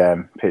at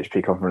the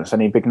PHP conference?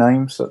 Any big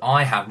names?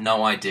 I have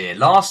no idea.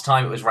 Last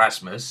time it was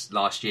Rasmus,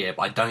 last year,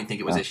 but I don't think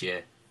it was this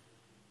year.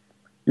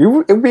 It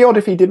would be odd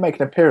if he did make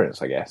an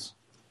appearance, I guess.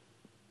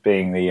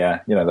 Being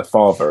the the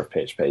father of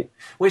PHP,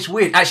 which is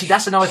weird. Actually,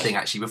 that's another thing.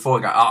 Actually, before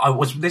I go, I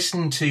was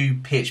listening to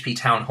PHP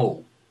Town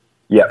Hall.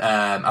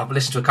 Yeah, I've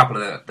listened to a couple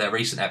of their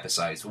recent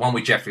episodes. The one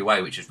with Jeffrey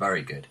Way, which is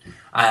very good,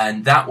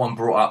 and that one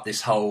brought up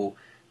this whole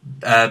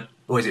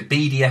what is it,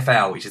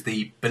 BDFL, which is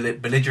the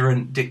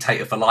belligerent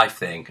dictator for life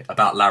thing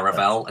about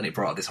Laravel, and it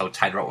brought up this whole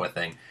Ted Rotwer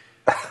thing.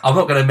 I'm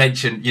not going to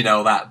mention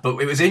that, but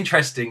it was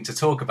interesting to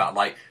talk about,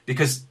 like,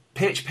 because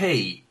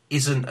PHP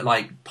isn't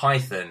like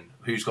Python,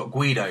 who's got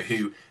Guido,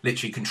 who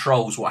literally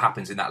controls what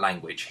happens in that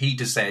language. He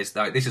just says,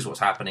 like, this is what's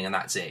happening and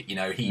that's it.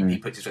 He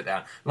puts his foot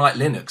down. Like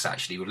Linux,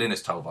 actually, with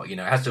Linux Toolbar, it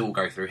has to all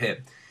go through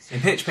him. In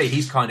PHP,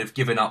 he's kind of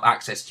given up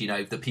access to,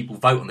 that people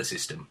vote on the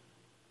system.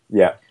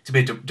 Yeah. To be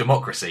a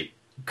democracy.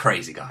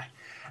 Crazy guy.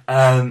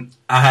 So,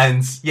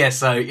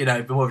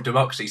 more of a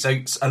democracy.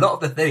 So a lot of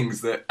the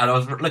things that, and I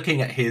was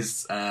looking at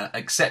his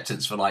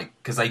acceptance for, like,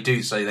 because they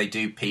do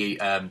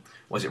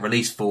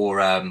release for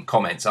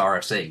comments,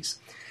 RFCs.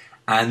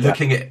 And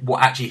looking at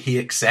what actually he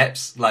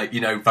accepts, like,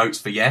 votes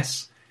for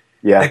yes,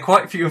 they're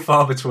quite few and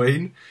far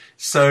between.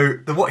 So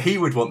what he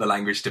would want the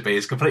language to be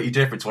is completely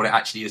different to what it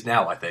actually is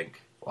now, I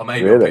think. Or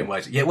maybe really?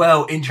 Words. Yeah,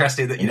 well,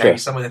 interesting that,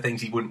 some of the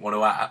things he wouldn't want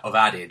to have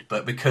added,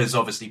 but because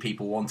obviously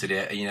people wanted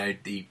it,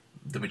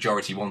 the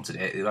majority wanted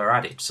it, they're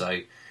added. So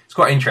it's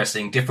quite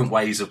interesting, different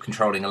ways of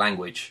controlling a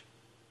language.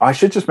 I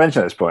should just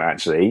mention at this point,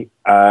 actually,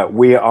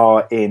 we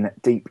are in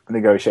deep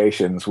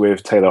negotiations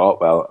with Taylor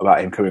Otwell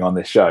about him coming on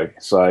this show.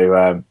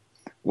 So...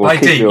 By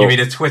deep, you mean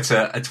a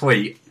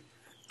tweet?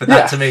 But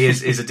that to me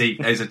is a deep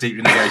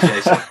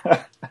negotiation.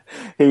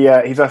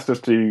 He's asked us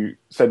to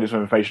send us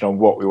some information on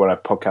what we want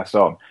to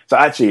podcast on. So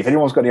actually, if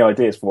anyone's got any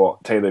ideas for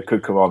what Taylor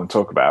could come on and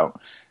talk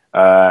about,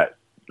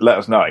 let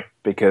us know,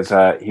 because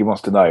he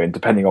wants to know, and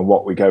depending on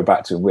what we go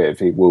back to him with,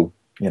 he will,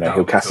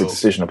 he'll cast his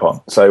decision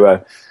upon.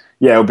 So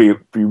it'll be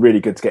really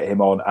good to get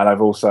him on. And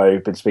I've also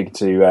been speaking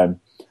to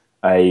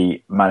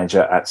a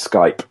manager at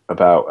Skype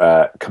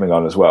about coming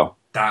on as well.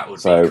 That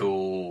would be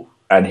cool.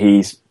 And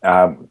he's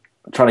trying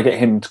to get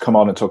him to come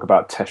on and talk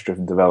about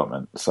test-driven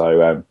development.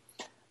 So,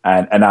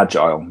 and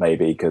Agile,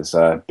 maybe, because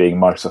being a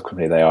Microsoft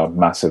company, they are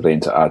massively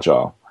into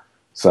Agile.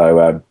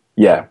 So,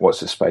 watch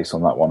the space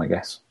on that one, I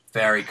guess.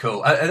 Very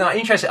cool. And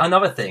interesting,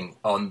 another thing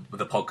on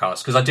the podcast,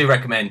 because I do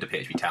recommend the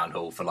PHP Town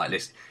Hall for, like,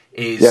 this,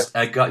 is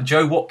a guy,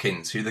 Joe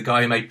Watkins, the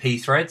guy who made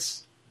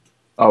P-Threads.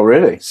 Oh,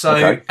 really? So,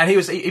 okay. And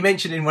he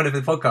mentioned in one of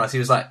the podcasts, he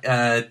was like,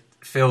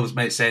 Phil's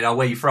mate said,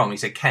 where are you from? He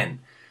said,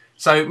 Kent.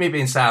 So, me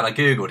being sad, I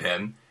Googled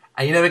him,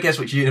 and you never guess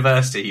which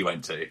university he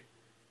went to?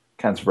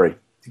 Canterbury.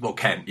 Well,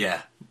 Kent,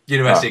 yeah.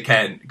 University of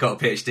Kent, got a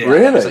PhD.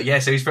 Really? So,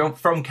 so he's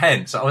from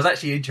Kent. So I was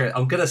actually interested.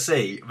 I'm going to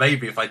see,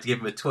 maybe if I give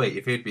him a tweet,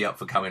 if he'd be up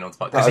for coming on the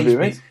podcast.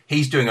 Because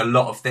he's doing a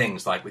lot of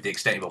things, like with the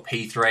extendable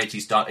P-Threads.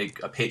 He's done a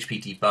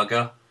PHP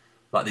debugger.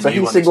 Like the so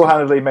new he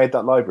single-handedly made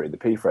that library, the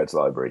P-Threads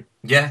library?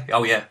 Yeah.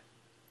 Oh, yeah.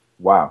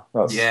 Wow.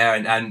 Yeah,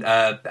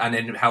 and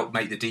then helped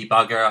make the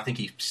debugger. I think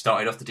he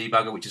started off the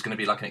debugger, which is going to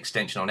be like an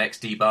extension on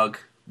Xdebug.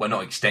 Well,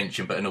 not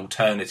extension, but an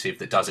alternative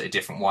that does it a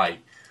different way.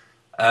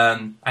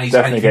 And he's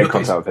definitely get in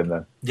contact with him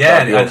then.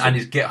 Yeah, and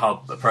his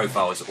GitHub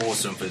profile is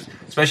awesome,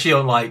 especially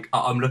on, like,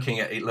 I'm looking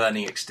at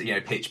learning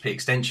PHP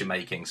extension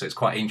making, so it's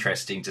quite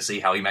interesting to see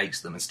how he makes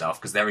them and stuff,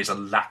 because there is a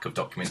lack of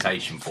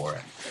documentation for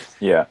it.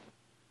 Yeah.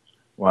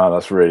 Wow,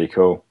 that's really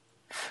cool.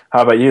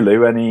 How about you,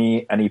 Lou?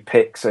 Any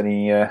picks?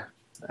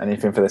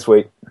 Anything for this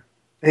week?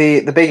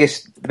 The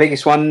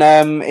biggest one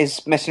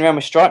is messing around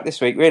with Stripe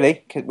this week,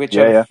 really. Which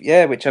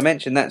I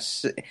mentioned.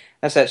 That's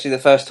actually the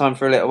first time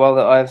for a little while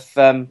that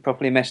I've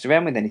properly messed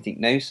around with anything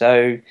new.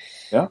 So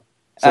yeah,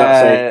 so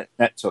that's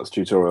a NetTalks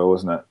tutorial,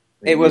 wasn't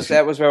it?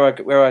 That was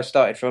where I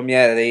started from.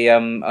 Yeah, it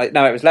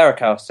was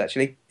Laracast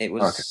actually. It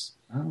was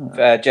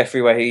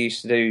Jeffrey Way, who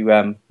used to do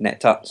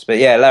NetTuts, but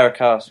yeah,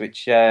 Laracast,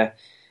 which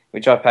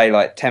I pay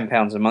like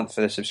 £10 a month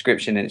for the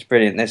subscription, and it's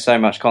brilliant. There's so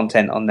much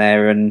content on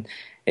there, and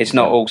it's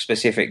not all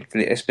specific to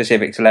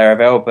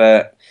Laravel,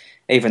 but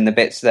even the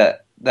bits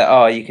that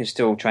are, you can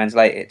still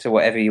translate it to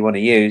whatever you want to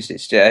use.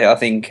 It's just, I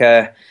think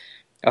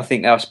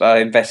I'll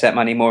invest that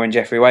money more in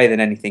Jeffrey Way than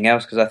anything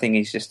else, because I think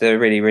he's just a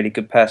really, really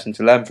good person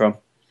to learn from.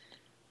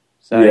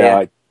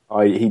 So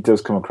he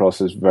does come across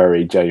as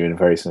very genuine and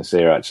very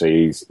sincere.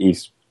 Actually,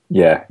 he's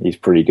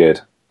pretty good.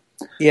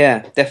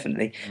 Yeah,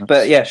 definitely.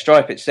 But yeah,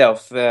 Stripe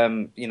itself,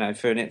 you know,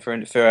 for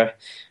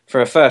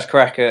a first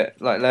crack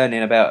at like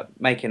learning about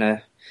making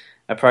a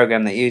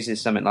program that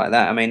uses something like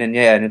that. I mean, and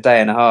yeah, in a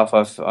day and a half,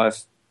 I've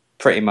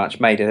pretty much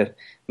made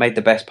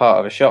the best part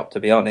of a shop, to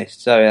be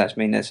honest. So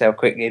that's how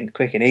quick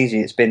and easy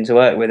it's been to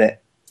work with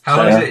it. How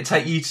long did it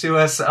take you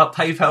to set up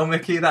PayPal,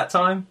 Mickey, that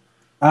time?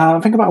 I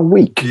think about a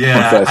week.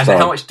 Yeah, and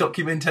how much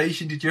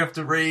documentation did you have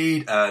to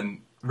read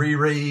and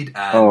reread?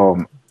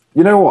 And...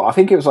 you know what? I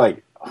think it was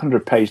like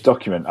 100-page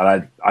document,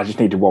 and I just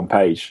needed one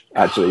page,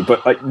 actually.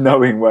 But like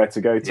knowing where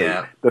to go to.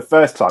 Yeah. The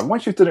first time,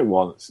 once you've done it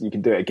once, you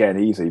can do it again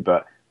easy.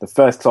 But the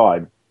first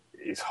time,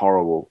 it's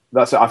horrible.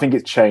 I think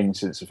it's changed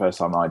since the first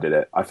time I did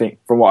it. I think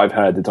from what I've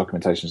heard, the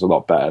documentation is a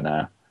lot better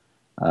now.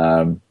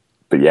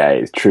 But yeah,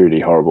 it's truly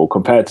horrible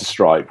compared to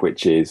Stripe,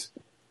 which is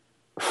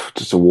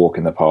just a walk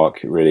in the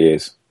park. It really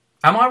is.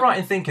 Am I right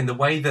in thinking the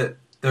way that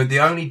the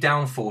only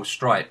downfall of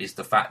Stripe is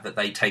the fact that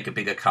they take a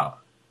bigger cut?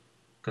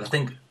 Because I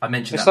think I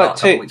mentioned it's that like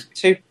about a couple weeks.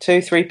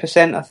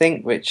 2-3%, I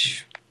think,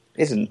 which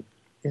isn't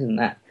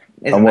that.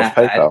 And what's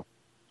PayPal?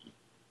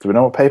 Do we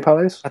know what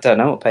PayPal is? I don't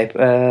know what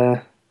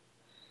PayPal.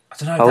 I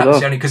don't know if that's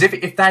the only, because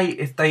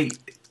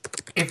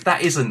if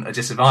that isn't a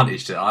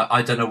disadvantage to it,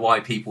 I don't know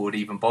why people would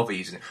even bother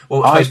using it.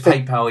 Well, I suppose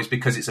PayPal is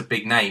because it's a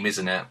big name,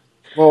 isn't it?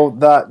 Well,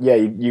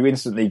 you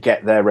instantly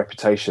get their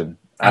reputation.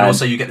 And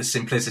also you get the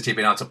simplicity of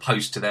being able to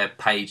post to their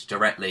page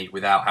directly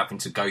without having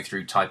to go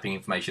through typing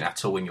information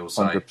at all in your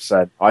site.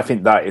 100%. I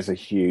think that is a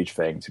huge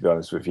thing, to be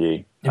honest with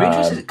you.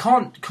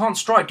 Can't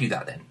Stripe do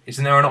that then?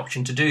 Isn't there an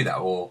option to do that?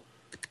 Or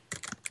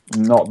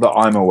not that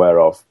I'm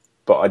aware of,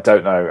 but I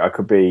don't know. I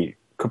could be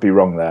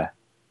wrong there.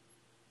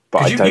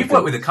 Because you've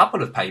worked with a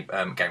couple of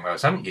game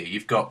rails, haven't you?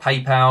 You've got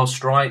PayPal,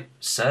 Stripe,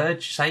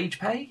 Surge,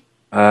 SagePay?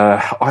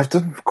 I've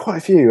done quite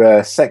a few.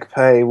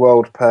 SecPay,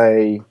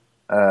 WorldPay.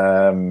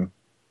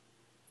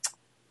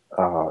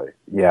 I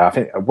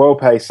think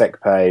WorldPay,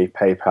 SecPay,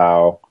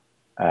 PayPal,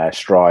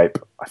 Stripe.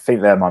 I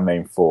think they're my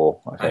main four.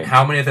 And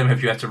how many of them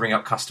have you had to ring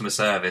up customer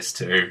service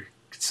to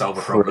solve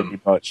a problem?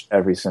 Pretty much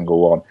every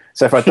single one.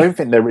 So I don't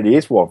think there really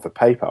is one for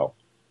PayPal.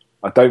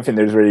 I don't think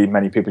there's really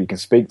many people you can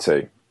speak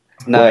to.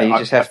 No, you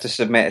just have to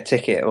submit a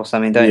ticket or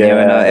something, don't you?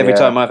 And every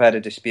time I've had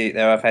a dispute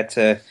there, I've had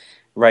to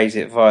raise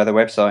it via the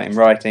website in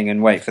writing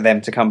and wait for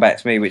them to come back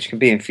to me, which can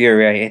be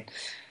infuriating.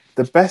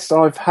 The best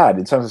I've had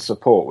in terms of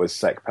support was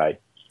SecPay.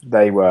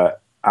 They were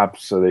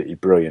absolutely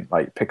brilliant.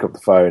 Like, pick up the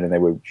phone and they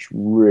were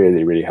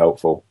really, really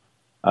helpful.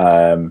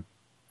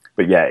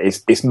 But yeah,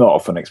 it's not a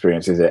fun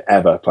experience, is it?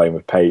 Ever playing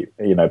with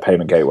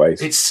payment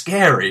gateways? It's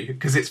scary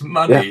because it's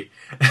money.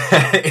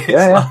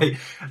 I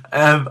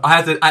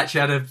had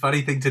a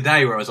funny thing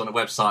today where I was on a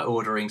website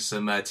ordering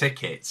some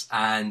tickets,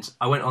 and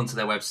I went onto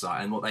their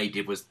website, and what they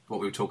did was what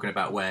we were talking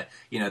about, where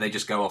they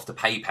just go off to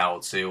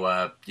PayPal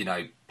to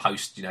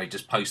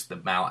post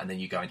them out, and then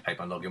you go into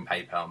PayPal, log in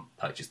PayPal, and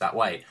purchase that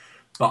way.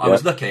 But I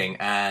was looking,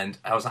 and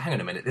I was like, hang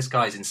on a minute, this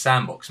guy's in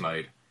sandbox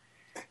mode.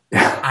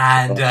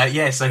 And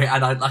I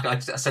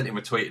sent him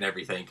a tweet and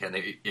everything, and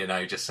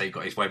just so he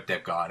got his web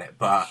dev guy on it.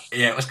 But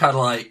yeah, it was kind of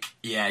like,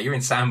 you're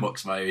in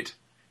sandbox mode.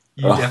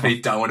 You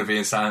definitely don't want to be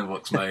in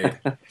sandbox mode.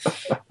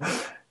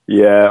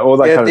 Yeah, all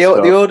that kind of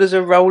stuff. The orders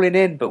are rolling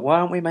in, but why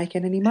aren't we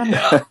making any money?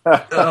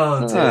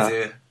 Oh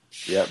dear.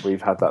 Yeah,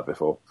 we've had that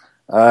before.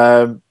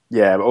 But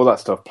all that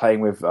stuff,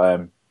 playing with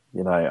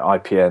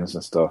IPNs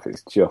and stuff,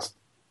 it's just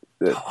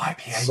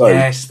IPN.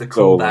 Yes, the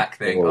callback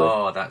thing.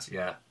 Oh, that's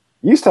You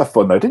used to have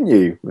fun though, didn't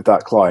you, with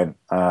that client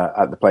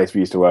at the place we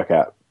used to work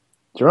at?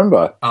 Do you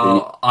remember?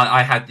 Oh,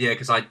 I had,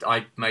 because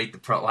I made the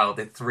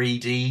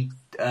 3D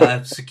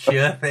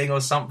secure thing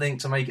or something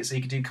to make it so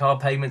you could do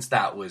card payments.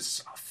 That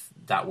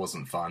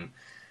wasn't fun.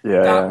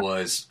 That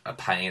was a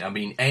pain. I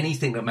mean,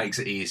 anything that makes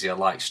it easier,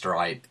 like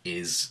Stripe,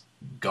 is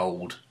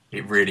gold.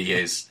 It really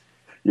is.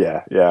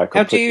 Yeah.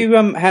 How do you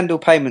handle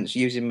payments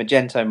using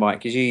Magento, Mike?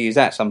 Because you use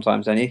that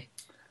sometimes, don't you?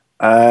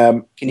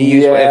 Can you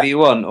use whatever you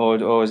want,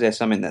 or is there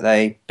something that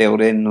they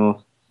build in?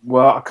 Or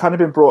well, I've kind of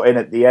been brought in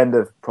at the end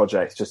of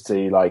projects just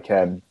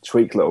to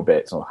tweak little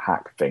bits or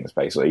hack things,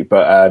 basically.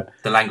 But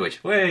the language,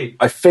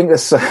 I think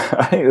there's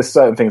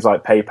certain things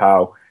like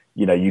PayPal.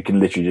 You can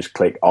literally just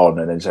click on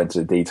and then just enter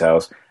the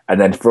details.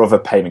 And then for other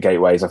payment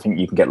gateways, I think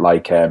you can get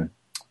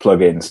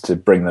plugins to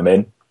bring them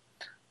in.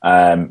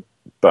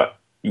 But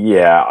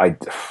yeah,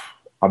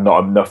 I'm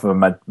not enough of a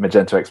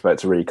Magento expert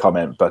to really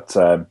comment, but.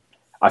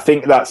 I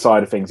think that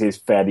side of things is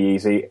fairly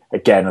easy,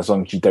 again, as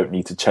long as you don't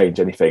need to change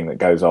anything that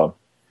goes on.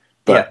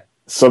 But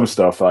some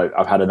stuff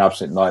I've had an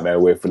absolute nightmare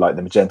with like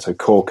the Magento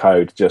core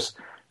code, just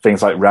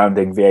things like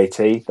rounding VAT,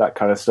 that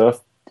kind of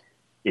stuff,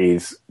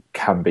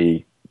 can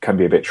be a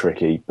bit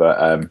tricky. But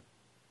I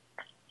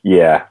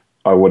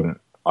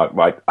wouldn't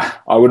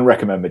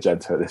recommend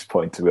Magento at this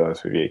point, to be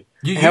honest with you.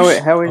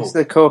 How is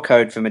the core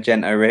code for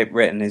Magento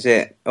written? Is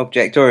it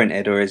object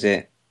oriented or is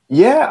it?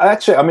 Yeah,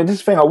 actually, I mean, this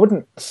is the thing, I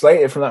wouldn't slate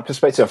it from that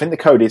perspective. I think the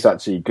code is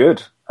actually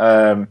good.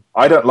 I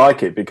don't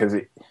like it because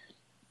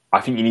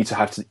I think you need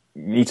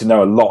to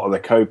know a lot of the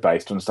code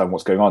base to understand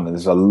what's going on, and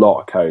there's a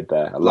lot of code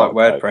there. Like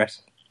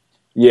WordPress.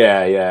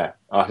 Yeah.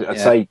 I'd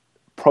say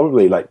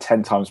probably like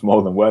 10 times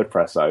more than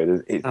WordPress,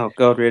 though. Oh,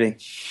 God, really?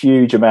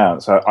 Huge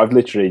amount. So I've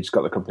literally just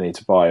got the company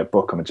to buy a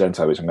book on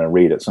Magento, which I'm going to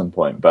read at some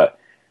point. But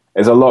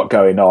there's a lot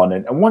going on.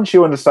 And once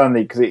you understand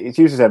because it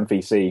uses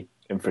MVC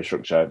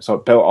infrastructure, so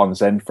it's built on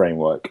Zen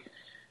framework.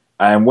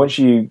 And once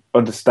you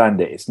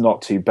understand it, it's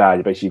not too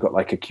bad. Basically, you've got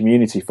like a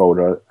community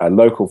folder, a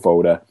local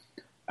folder,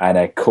 and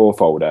a core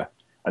folder.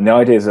 And the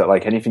idea is that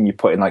like anything you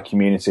put in like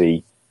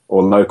community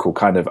or local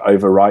kind of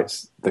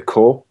overwrites the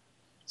core.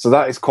 So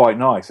that is quite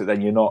nice. That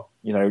then you're not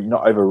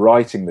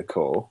overwriting the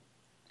core.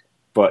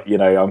 But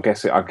I'm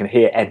guessing I can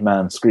hear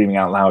Edman screaming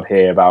out loud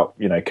here about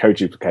code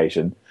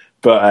duplication.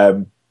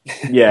 But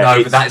yeah,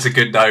 no, but that is a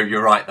good no.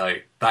 You're right though.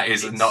 That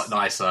is not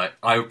nice. Though.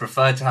 I would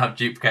prefer to have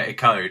duplicated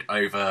code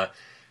over.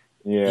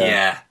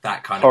 Yeah,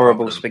 that kind of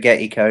horrible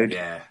spaghetti code.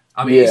 Yeah,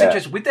 I mean, it's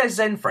interesting with their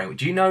Zen framework.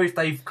 Do you know if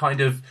they've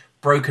kind of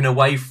broken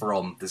away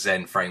from the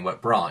Zen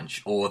framework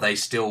branch, or they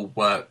still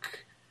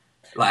work?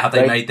 Like, have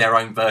they made their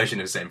own version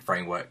of Zen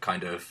framework?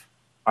 Kind of.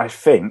 I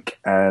think,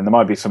 and there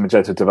might be some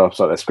Magento developers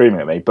like they're screaming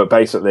at me, but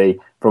basically,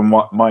 from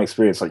my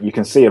experience, like you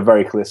can see a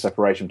very clear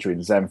separation between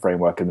the Zen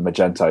framework and the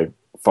Magento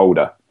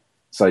folder.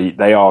 So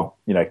they are,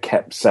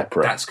 kept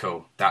separate. That's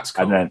cool.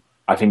 And then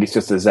I think it's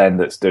just the Zen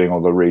that's doing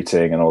all the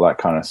routing and all that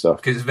kind of stuff.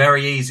 Because it's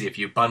very easy if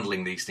you're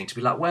bundling these things to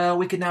be like, well,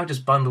 we can now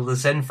just bundle the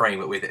Zen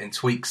framework with it and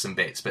tweak some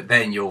bits, but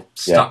then you're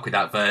stuck with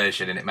that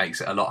version and it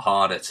makes it a lot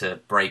harder to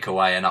break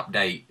away and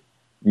update.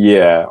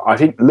 Yeah, I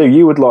think, Lou,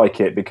 you would like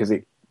it because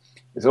it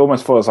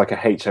almost follows like a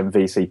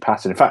HMVC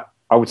pattern. In fact,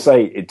 I would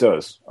say it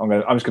does. I'm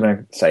just going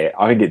to say it.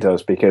 I think it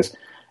does because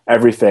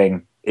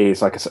everything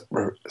is like a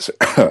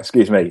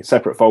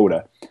separate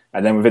folder.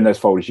 And then within those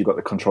folders, you've got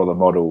the controller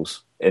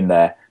models in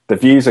there. The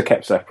views are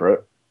kept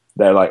separate.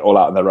 They're like all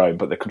out on their own,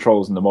 but the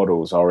controls and the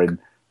models are in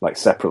like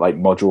separate like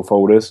module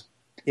folders.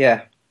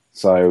 Yeah.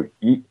 So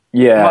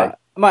yeah,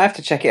 I might have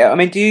to check it out. I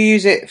mean, do you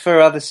use it for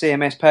other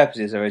CMS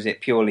purposes, or is it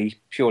purely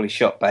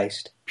shot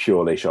based?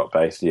 Purely shot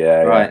based.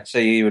 Yeah. Right. Yeah. So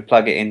you would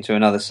plug it into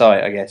another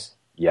site, I guess.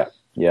 Yeah.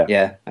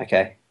 Yeah.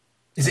 Okay.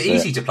 Is it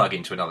easy to plug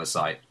into another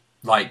site?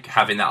 Like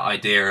having that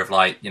idea of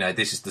like,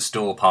 this is the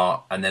store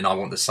part, and then I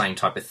want the same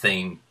type of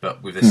theme,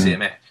 but with a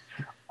CMS.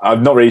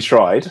 I've not really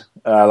tried.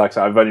 Like I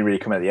said, I've only really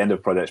come at the end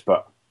of projects,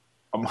 but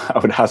I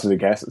would hazard a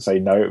guess and say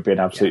no, it would be an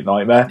absolute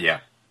nightmare.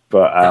 Yeah,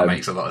 but that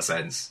makes a lot of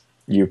sense.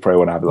 You probably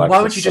want to have like.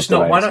 Why would you just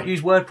not? Why not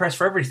use WordPress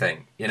for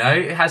everything? It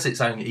has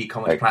its own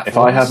e-commerce platform. If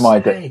I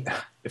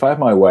had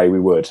my way, we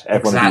would.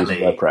 Everyone would use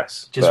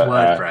WordPress. Just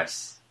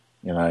WordPress.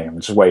 I'm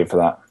just waiting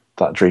for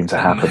that dream to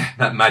happen.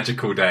 That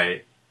magical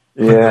day.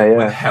 Yeah.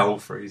 When hell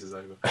freezes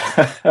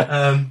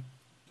over.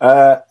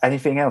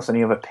 Anything else?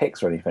 Any other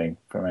picks or anything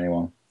from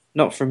anyone?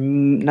 Not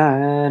from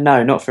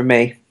not from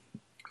me.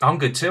 I'm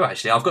good too,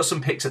 actually. I've got some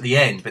picks at the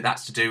end, but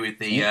that's to do with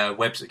the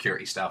web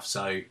security stuff.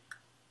 So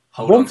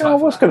hold on. One thing I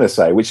was going to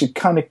say, which is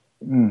kind of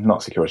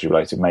not security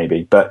related,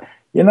 maybe, but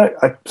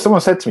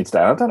someone said to me today,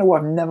 I don't know why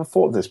I've never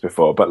thought of this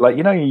before, but like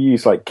you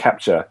use like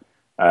capture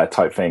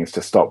type things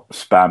to stop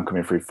spam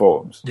coming through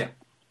forms. Yeah.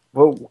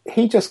 Well,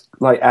 he just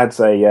like adds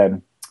a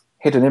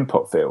hidden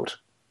input field,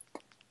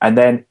 and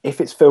then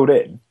if it's filled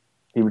in,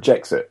 he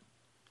rejects it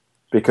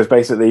because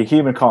basically a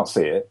human can't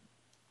see it,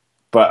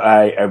 but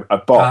a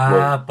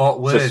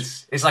bot would.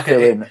 It's like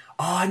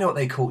I know what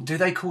they call. Do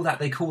they call that?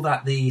 They call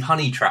that the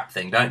honey trap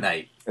thing, don't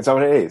they? Is that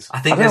what it is? I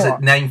think there's a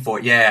name for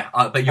it. Yeah,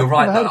 but you're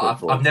right.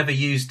 I've never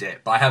used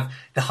it, but I have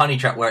the honey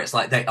trap where it's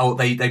like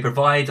they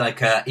provide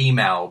like a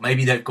email.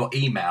 Maybe they've got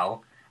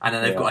email, and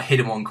then they've got a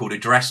hidden one called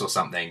address or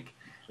something.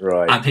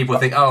 Right. And people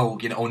think,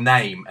 or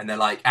name, and they're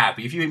like, but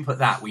if you input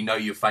that, we know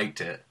you faked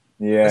it.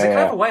 Yeah. There's a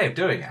clever way of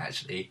doing it,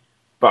 actually.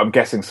 But I'm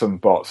guessing some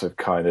bots have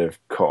kind of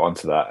caught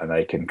onto that, and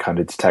they can kind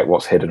of detect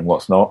what's hidden and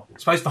what's not. I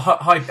suppose for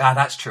high,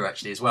 that's true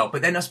actually as well.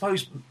 But then I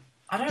suppose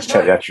I don't know.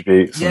 Check the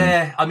attributes.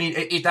 Yeah, I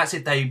mean, that's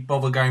if they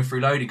bother going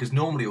through loading, because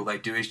normally all they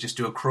do is just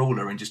do a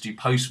crawler and just do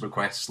post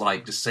requests,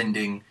 like just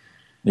sending.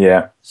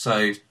 Yeah.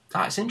 So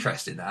it's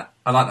interesting that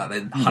I like that.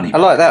 Then honey. I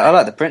like that. I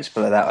like the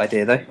principle of that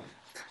idea, though.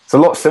 It's a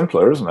lot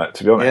simpler, isn't it?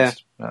 To be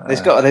honest. Yeah.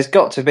 There's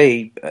got to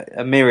be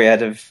a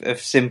myriad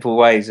of simple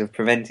ways of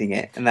preventing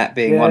it, and that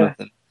being one of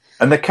them.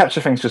 And the capture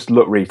things just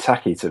look really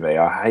tacky to me.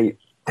 I hate.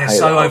 They're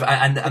so over,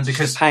 and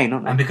because pain,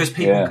 aren't they? And because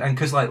people, and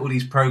because like all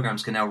these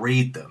programs can now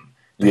read them,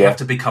 they have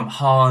to become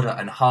harder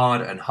and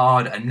harder and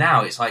harder. And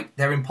now it's like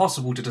they're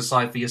impossible to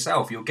decide for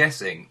yourself. You're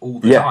guessing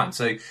all the time.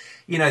 So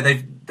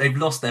they've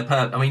lost their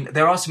purpose. I mean,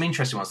 there are some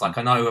interesting ones. Like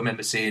I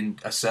remember seeing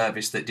a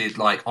service that did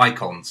like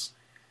icons.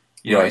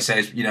 It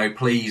says,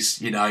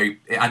 please,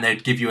 and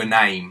they'd give you a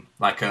name,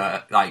 like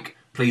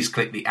please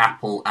click the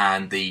apple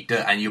and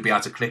and you'll be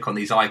able to click on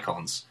these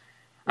icons.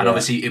 And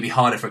obviously it'd be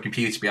harder for a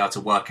computer to be able to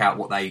work out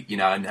what they,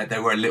 and they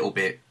were a little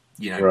bit,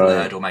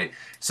 blurred or made.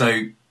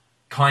 So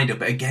kind of,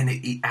 but again,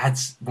 it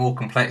adds more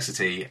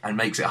complexity and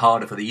makes it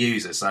harder for the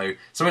user. So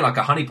something like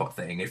a honeypot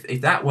thing,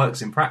 if that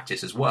works in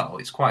practice as well,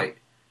 it's quite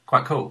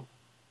cool.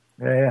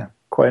 Yeah,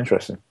 quite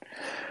interesting.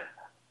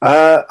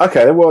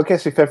 Okay, well, I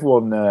guess if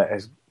everyone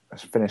has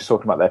finish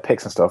talking about their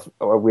picks and stuff,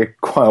 we're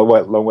quite a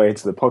long way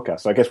into the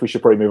podcast. So I guess we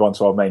should probably move on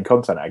to our main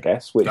content, I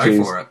guess, which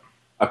is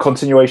a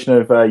continuation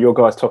of your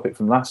guys' topic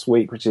from last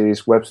week, which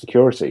is web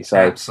security. So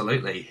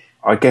absolutely.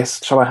 I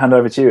guess, shall I hand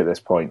over to you at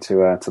this point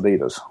to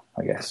lead us,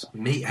 I guess?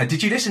 Me?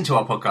 Did you listen to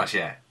our podcast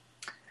yet?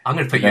 I'm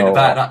going to put you in the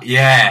bad...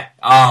 Yeah.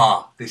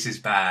 This is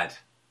bad.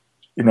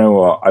 You know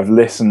what? I've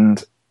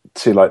listened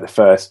to like the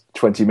first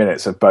 20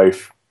 minutes of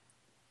both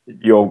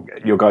your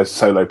guys'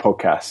 solo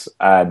podcasts,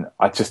 and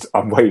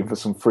I'm waiting for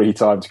some free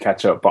time to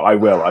catch up, but I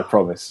will, I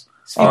promise.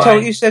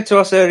 You said to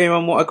us earlier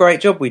on what a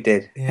great job we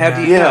did. Yeah.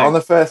 How do you know? On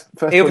the first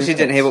he obviously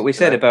didn't hear what we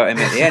said about him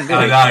at the end, did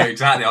he? I know,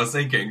 exactly. I was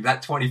thinking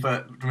that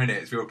 21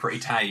 minutes we were pretty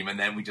tame, and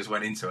then we just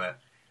went into it.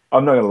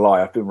 I'm not going to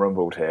lie, I've been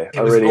rumbled here. I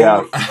really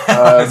have.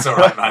 It's all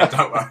right, man.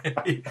 Don't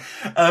worry.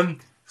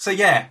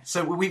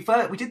 So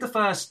we did the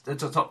first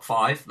top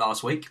 5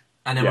 last week,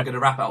 and then we're going to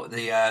wrap out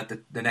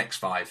the next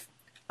 5.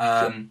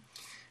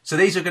 So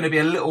these are going to be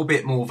a little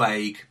bit more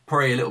vague,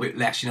 probably a little bit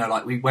less.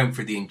 Like we went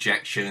through the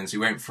injections, we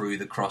went through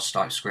the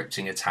cross-site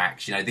scripting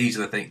attacks. These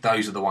are the things;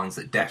 those are the ones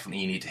that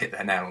definitely you need to hit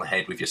the nail on the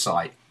head with your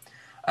site.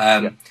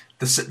 The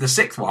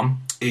 6th one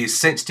is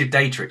sensitive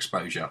data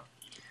exposure,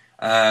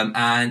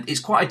 and it's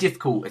quite a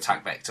difficult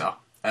attack vector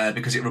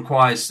because it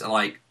requires a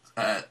lot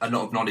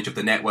of knowledge of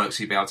the network,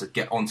 so you'll be able to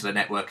get onto the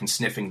network and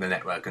sniffing the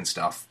network and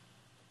stuff.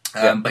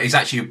 But it's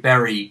actually a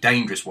very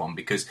dangerous one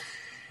because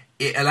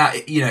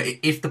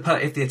if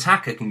the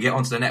attacker can get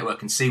onto the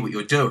network and see what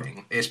you're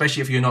doing, especially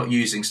if you're not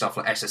using stuff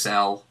like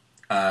SSL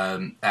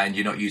and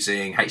you're not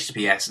using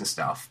HTTPS and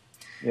stuff,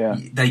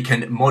 they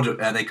can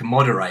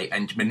moderate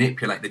and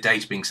manipulate the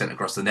data being sent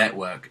across the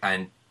network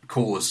and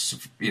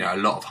cause a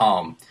lot of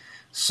harm.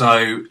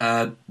 So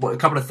a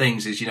couple of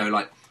things is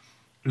like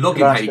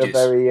login pages.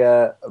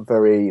 A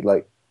very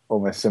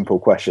almost simple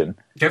question.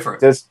 Go for it.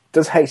 Does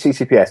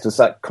HTTPS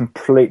that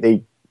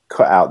completely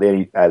cut out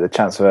the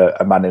chance of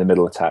a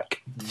man-in-the-middle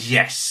attack?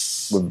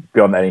 Yes.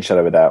 Beyond any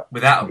shadow of a doubt.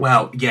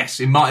 Yes.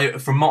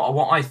 From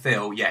what I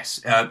feel, yes.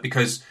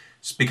 Because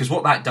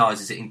what that does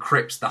is it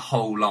encrypts the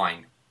whole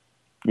line.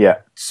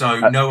 Yeah. So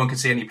no one can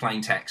see any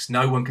plain text.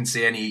 No one can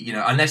see any,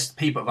 unless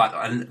people...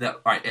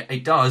 Right,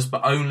 it does,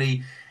 but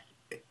only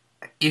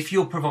if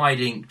you're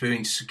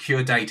doing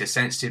secure data,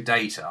 sensitive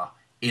data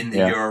in the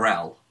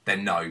URL,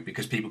 then no,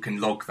 because people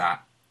can log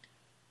that.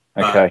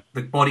 Okay.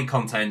 But the body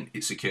content,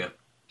 it's secure.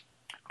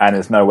 And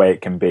there's no way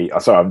it can be...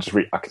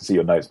 sorry, I can see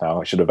your notes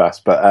now. I should have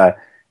asked. But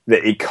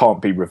that it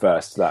can't be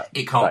reversed.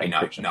 It can't be,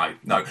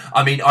 no.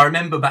 I mean, I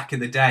remember back in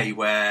the day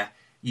where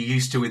you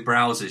used to, with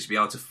browsers, be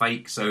able to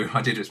fake... So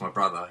I did it with my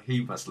brother.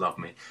 He must love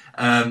me.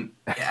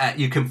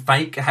 You can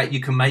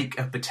make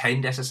a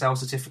pretend SSL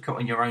certificate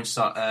on your own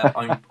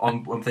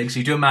on things. So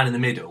you do a man in the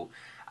middle...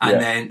 And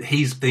then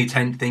he's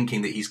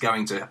thinking that he's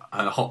going to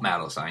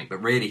Hotmail or something,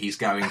 but really he's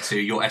going to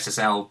your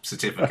SSL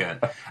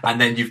certificate,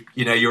 and then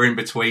you're in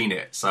between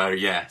it. So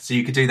so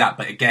you could do that,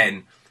 but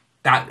again,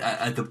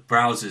 that the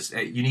browsers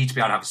you need to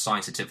be able to have a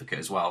signed certificate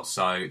as well.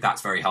 So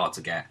that's very hard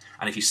to get.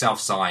 And if you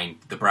self-sign,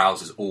 the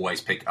browsers always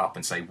pick it up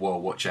and say, "Whoa,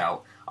 watch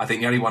out." I think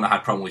the only one I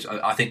had problem with,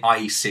 I think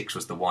IE6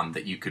 was the one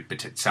that you could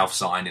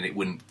self-sign and it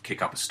wouldn't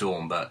kick up a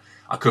storm. But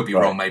I could be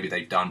wrong. Maybe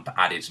they've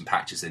added some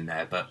patches in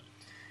there. But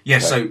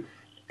so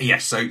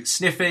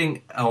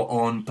sniffing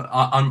on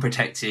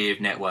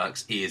unprotected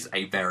networks is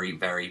a very,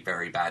 very,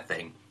 very bad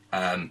thing.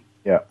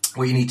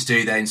 What you need to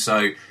do then,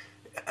 so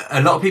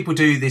a lot of people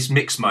do this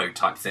mixed mode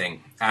type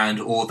thing,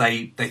 or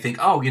they think,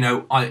 what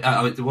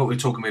we're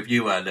talking with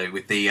you, Lou,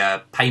 with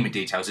the payment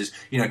details is,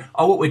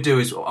 what we do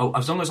is,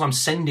 as long as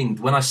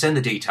when I send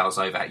the details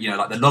over,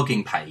 like the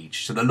login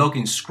page, so the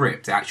login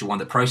script, the actual one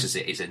that processes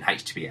it is in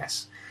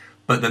HTTPS,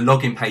 but the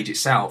login page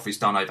itself is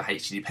done over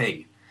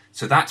HTTP.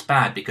 So that's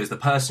bad because the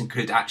person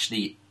could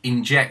actually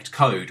inject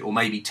code or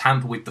maybe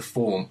tamper with the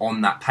form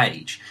on that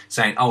page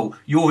saying,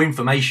 your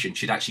information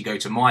should actually go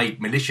to my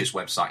malicious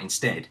website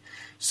instead.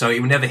 So it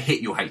will never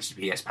hit your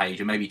HTTPS page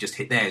and maybe just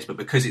hit theirs, but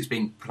because it's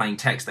been plain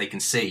text, they can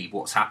see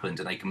what's happened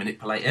and they can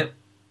manipulate it.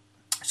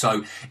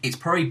 So it's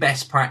probably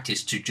best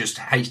practice to just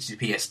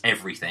HTTPS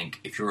everything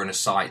if you're on a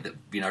site that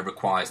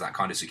requires that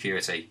kind of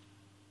security.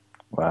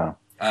 Wow.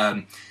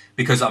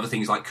 Because other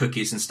things like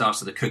cookies and stuff,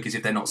 so the cookies,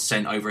 if they're not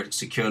sent over a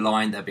secure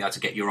line, they'll be able to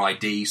get your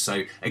ID.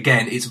 So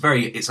again, it's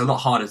a lot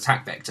harder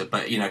attack vector.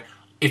 But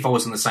if I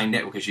was on the same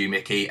network as you,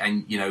 Mickey,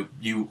 and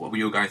you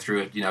were going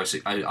through an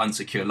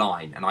unsecure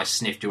line, and I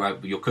sniffed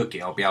your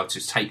cookie, I'll be able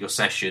to take your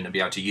session and be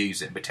able to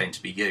use it and pretend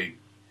to be you.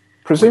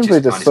 Presumably,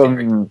 there's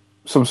some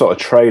sort of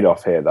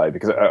trade-off here, though,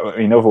 because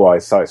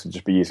otherwise sites would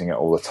just be using it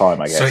all the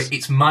time. I guess. So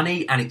it's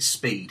money and it's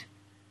speed.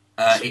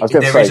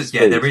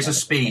 There is a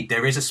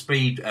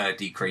speed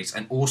decrease,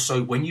 and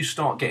also when you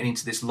start getting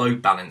into this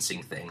load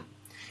balancing thing,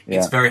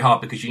 it's very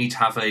hard because you need to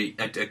have a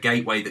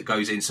gateway that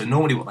goes in. So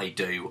normally what they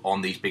do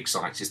on these big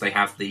sites is they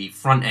have the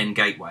front end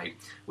gateway,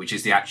 which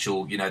is the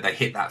actual, they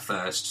hit that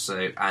first,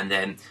 so and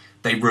then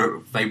they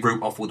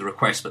route off all the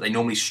requests, but they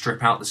normally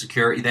strip out the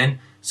security then.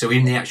 So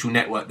in the actual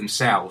network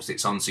themselves,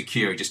 it's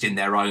unsecure, just in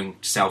their own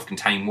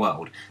self-contained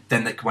world.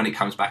 Then when it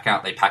comes back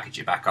out, they package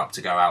it back up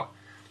to go out.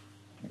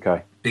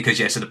 Okay.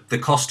 Because so the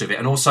cost of it,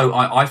 and also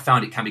I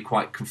found it can be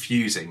quite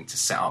confusing to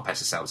set up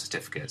SSL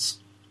certificates.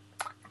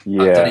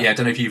 Yeah. I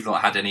don't know if you've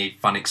had any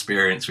fun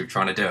experience with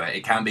trying to do it.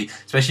 It can be,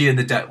 especially in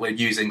the we're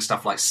using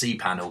stuff like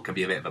cPanel, can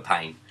be a bit of a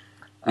pain.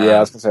 Yeah, I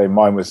was going to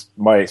say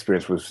my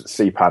experience was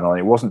cPanel, and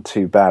it wasn't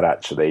too bad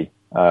actually.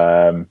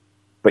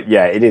 But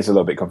yeah, it is a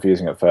little bit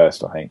confusing at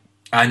first, I think.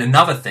 And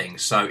another thing,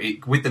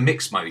 with the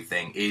mix mode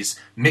thing, is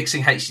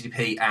mixing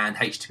HTTP and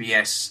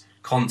HTTPS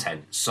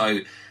content. So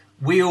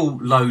we'll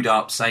load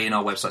up, say in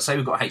our website, say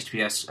we've got a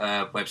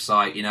HTTPS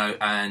website,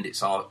 and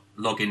it's our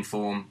login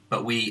form,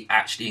 but we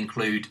actually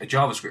include a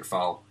JavaScript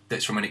file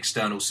that's from an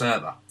external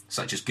server,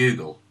 such as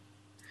Google.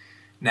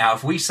 Now,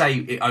 if we say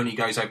it only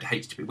goes over to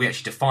HTTP, we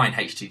actually define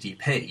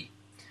HTTP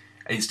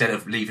instead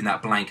of leaving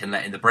that blank and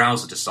letting the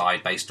browser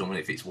decide based on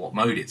if it's what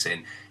mode it's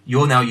in.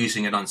 You're now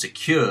using an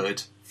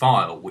unsecured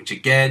file, which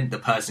again, the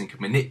person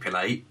can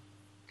manipulate,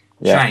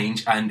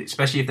 change, and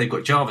especially if they've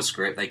got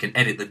JavaScript, they can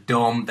edit the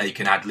DOM, they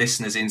can add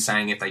listeners in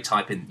saying if they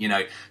type in,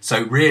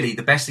 So really,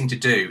 the best thing to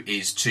do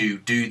is to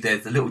do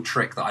the little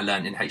trick that I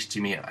learned in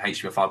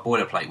HTML5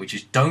 boilerplate, which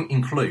is don't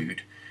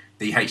include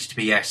the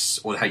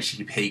HTTPS or the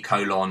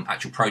HTTP :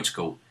 actual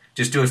protocol.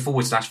 Just do a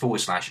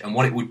 // and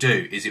what it will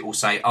do is it will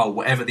say,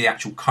 whatever the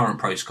actual current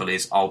protocol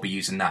is, I'll be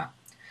using that.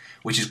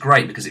 Which is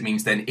great because it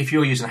means then if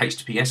you're using a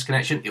HTTPS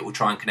connection, it will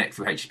try and connect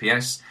through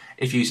HTTPS.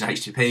 If you're using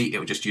HTTP, it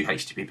will just use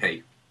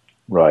HTTP.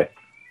 Right.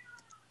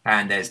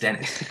 And there's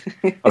Dennis.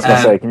 I was going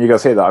to say, can you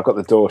guys hear that? I've got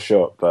the door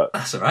shut, but...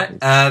 That's all right.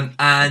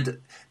 And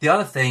the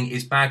other thing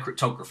is bad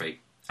cryptography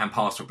and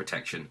password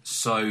protection.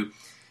 So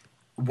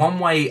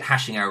one-way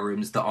hashing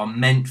algorithms that are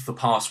meant for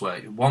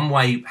password,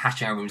 one-way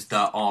hashing algorithms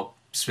that are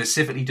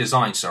specifically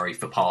designed,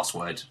 for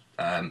password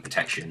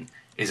protection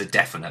is a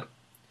definite.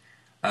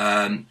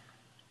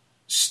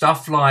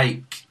 Stuff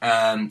like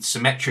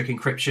symmetric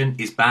encryption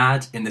is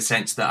bad in the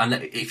sense that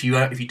if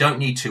you don't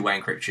need two-way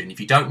encryption, if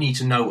you don't need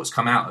to know what's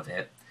come out of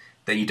it,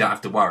 then you don't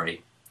have to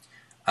worry.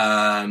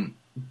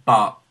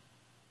 But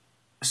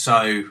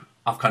so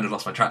I've kind of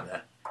lost my track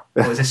there.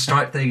 What was this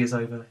Stripe thing is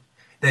over?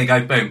 There you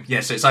go, boom.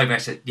 Yeah, so it's over.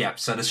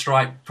 So the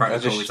Stripe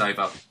protocol is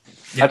over.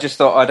 Yep. I just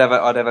thought I'd have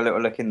a little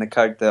look in the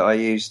code that I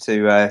use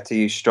to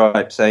use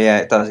Stripe. So yeah,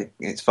 it does.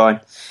 It's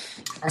fine.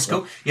 That's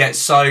cool. Yeah.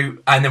 So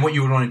and then what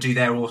you would want to do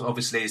there,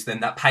 obviously, is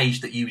then that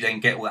page that you then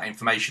get all that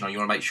information on. You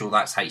want to make sure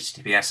that's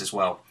HTTPS as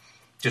well,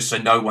 just so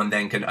no one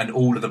then can. And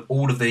all of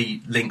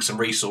the links and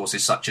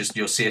resources, such as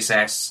your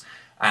CSS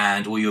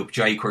and all your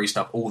jQuery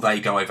stuff, all they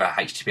go over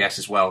HTTPS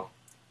as well,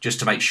 just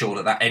to make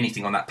sure that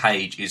anything on that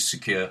page is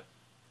secure.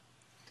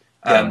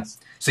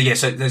 So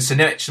the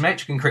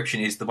symmetric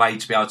encryption is the way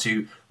to be able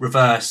to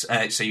reverse.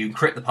 So you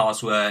encrypt the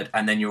password,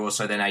 and then you're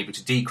also then able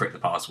to decrypt the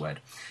password.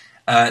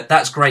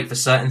 That's great for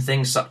certain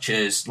things, such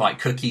as like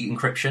cookie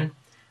encryption.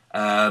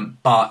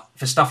 But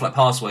for stuff like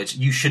passwords,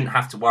 you shouldn't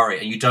have to worry,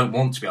 and you don't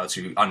want to be able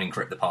to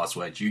unencrypt the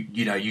password.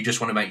 You just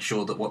want to make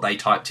sure that what they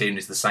typed in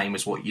is the same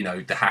as what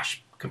the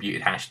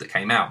computed hash that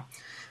came out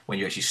when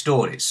you actually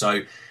stored it.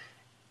 So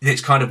it's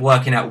kind of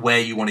working out where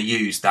you want to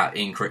use that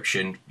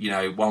encryption,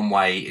 one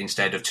way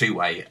instead of two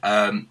way.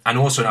 And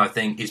also another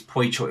thing is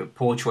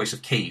poor choice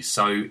of keys.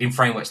 So in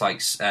frameworks like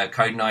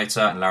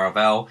CodeIgniter and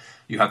Laravel,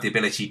 you have the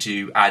ability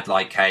to add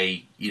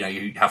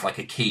you have like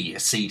a key,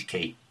 a seed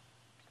key.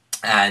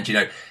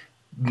 And,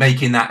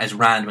 making that as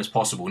random as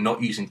possible,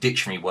 not using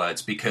dictionary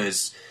words,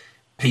 because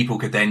people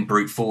could then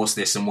brute force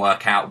this and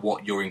work out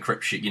what your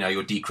encryption,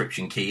 your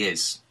decryption key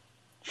is.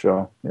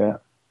 Sure, yeah.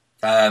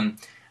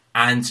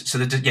 And so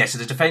the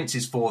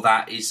defenses for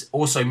that is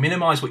also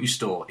minimize what you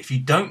store. If you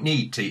don't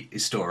need to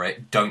store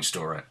it, don't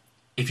store it.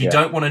 If you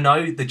don't want to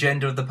know the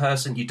gender of the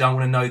person, you don't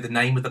want to know the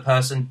name of the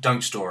person,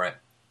 don't store it.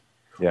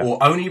 Yeah.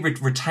 Or only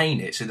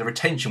retain it. So the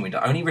retention window,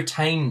 only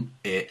retain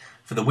it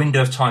for the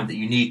window of time that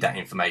you need that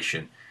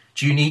information.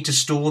 Do you need to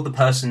store the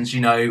person's,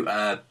 maybe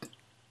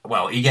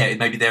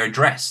their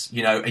address,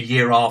 a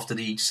year after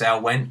the sale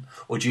went?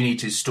 Or do you need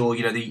to store,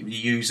 the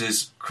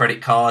user's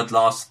credit card,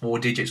 last 4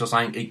 digits or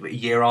something a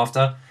year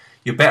after?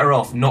 You're better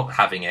off not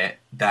having it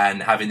than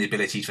having the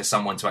ability for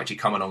someone to actually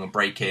come along and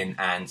break in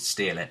and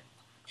steal it.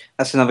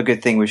 That's another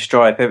good thing with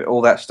Stripe.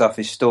 All that stuff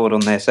is stored on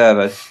their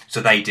server.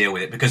 So they deal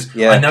with it. Because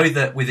I know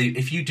that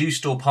if you do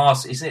store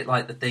isn't it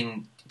like the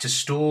thing to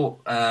store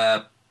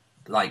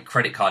like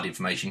credit card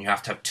information, you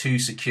have to have 2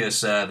 secure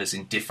servers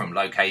in different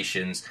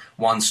locations.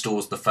 One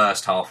stores the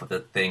first half of the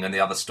thing and the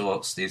other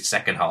stores the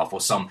second half,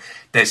 or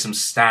there's some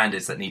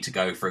standards that need to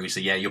go through. So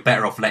you're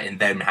better off letting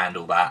them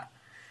handle that.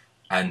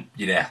 And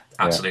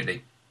absolutely.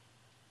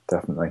 Yeah,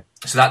 definitely.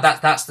 So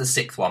that's the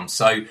 6th one.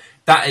 So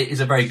that is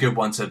a very good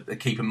one to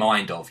keep in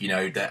mind of,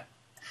 that.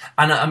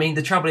 And I mean,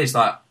 the trouble is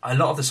that a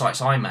lot of the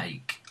sites I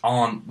make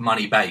aren't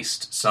money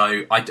based.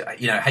 So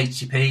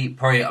HTTP,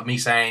 probably me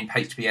saying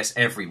HTTPS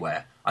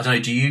everywhere. I don't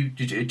know.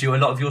 Do a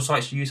lot of your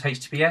sites use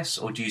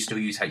HTTPS, or do you still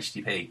use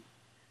HTTP?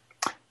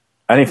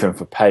 Anything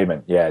for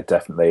payment, yeah,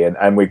 definitely.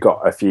 And we've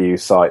got a few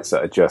sites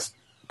that are just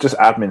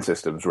admin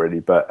systems, really.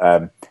 But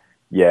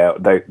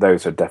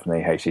those are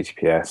definitely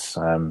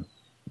HTTPS.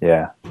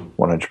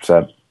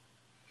 100%.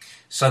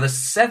 So the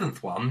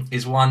 7th one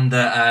is one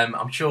that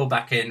I'm sure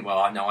back in, well,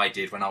 I know I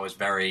did when I was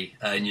very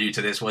new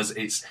to this,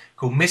 it's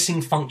called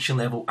Missing Function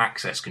Level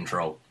Access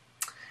Control.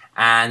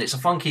 And it's a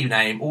funky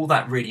name. All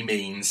that really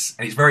means,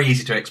 and it's very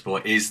easy to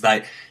exploit, is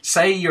that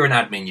say you're an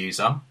admin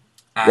user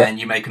and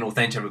you make an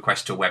authentic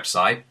request to a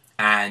website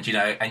and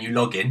you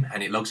log in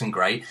and it logs in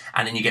great,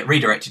 and then you get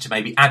redirected to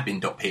maybe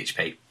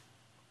admin.php.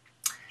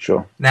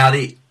 Sure. Now,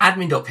 the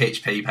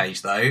admin.php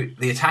page, though,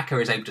 the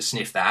attacker is able to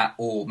sniff that,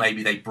 or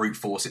maybe they brute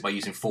force it by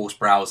using forced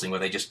browsing,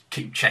 where they just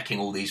keep checking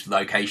all these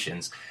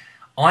locations.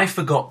 I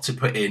forgot to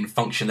put in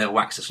function level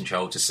access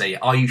control to say,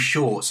 are you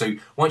sure? So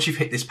once you've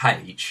hit this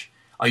page,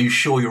 are you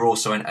sure you're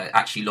also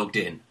actually logged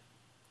in?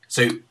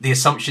 So the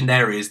assumption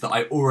there is that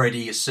I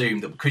already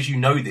assume that because you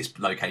know this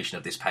location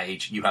of this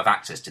page, you have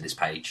access to this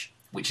page,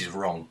 which is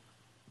wrong.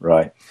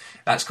 Right.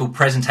 That's called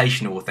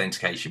presentational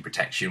authentication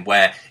protection,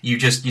 where you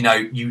just,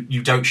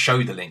 you don't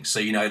show the links. So,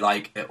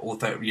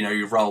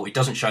 your role, it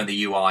doesn't show in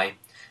the UI.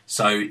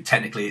 So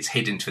technically it's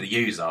hidden to the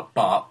user.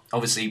 But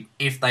obviously,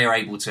 if they are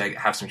able to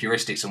have some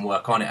heuristics and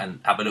work on it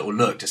and have a little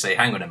look to say,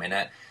 hang on a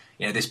minute,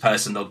 this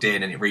person logged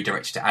in and it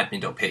redirected to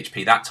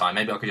admin.php that time,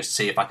 maybe I could just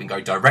see if I can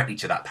go directly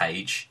to that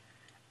page.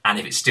 And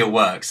if it still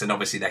works, then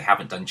obviously they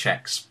haven't done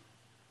checks.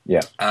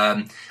 Yeah.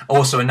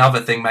 Also, another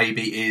thing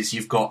maybe is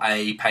you've got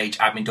a page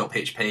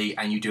admin.php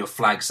and you do a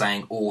flag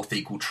saying auth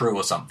equal true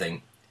or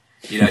something.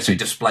 So it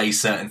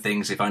displays certain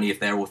things if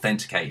they're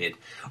authenticated.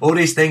 All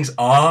these things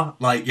are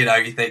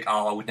you think,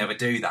 I would never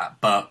do that,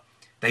 but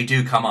they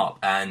do come up,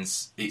 and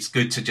it's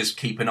good to just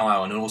keep an eye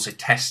on and also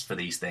test for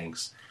these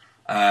things.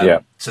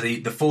 So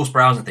the forced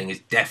browsing thing is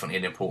definitely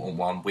an important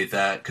one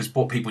because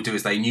what people do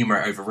is they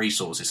enumerate over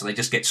resources. So they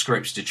just get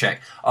scripts to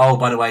check,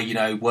 by the way,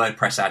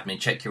 WordPress admin,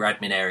 check your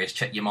admin areas,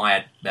 check your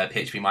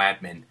PHP My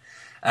Admin,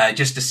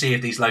 just to see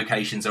if these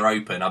locations are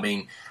open. I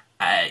mean,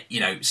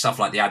 stuff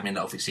like the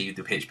admin, obviously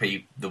the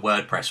PHP, the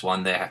WordPress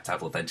one, they have to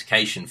have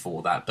authentication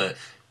for that. But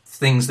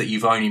things that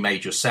you've only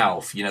made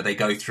yourself, they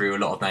go through a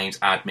lot of names,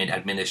 admin,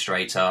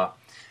 administrator,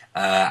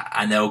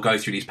 and they'll go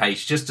through these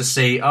pages just to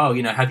see,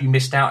 have you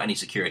missed out any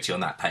security on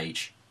that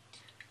page?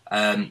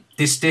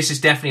 This is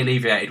definitely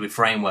alleviated with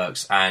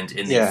frameworks and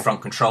in the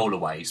front controller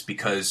ways,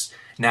 because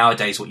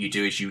nowadays what you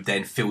do is you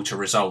then filter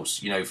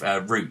results,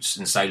 routes,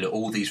 and say, look,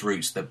 all these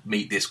routes that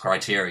meet this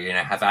criteria,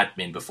 have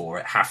admin before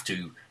it, have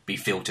to be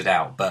filtered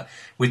out. But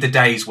with the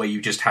days where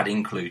you just had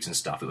includes and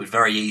stuff, it was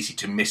very easy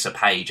to miss a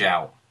page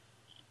out.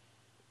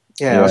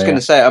 Yeah, I was going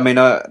to say, I mean,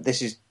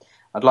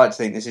 I'd like to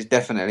think this is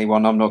definitely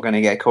one I'm not going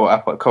to get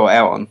caught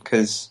out on,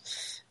 because,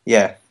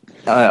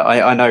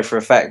 I know for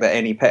a fact that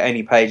any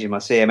page in my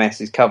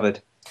CMS is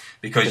covered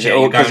because it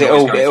all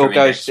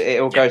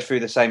goes through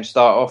the same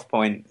start off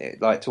point,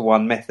 to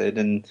one method,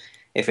 and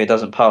if it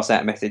doesn't pass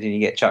that method, then you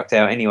get chucked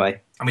out anyway.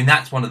 I mean,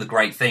 that's one of the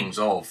great things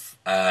of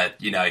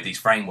these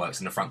frameworks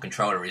in the front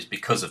controller is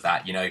because of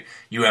that.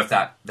 You have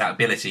that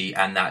ability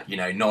and that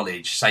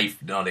knowledge,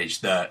 safe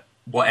knowledge that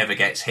whatever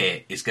gets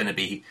hit is going to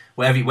be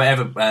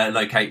whatever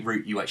locate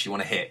route you actually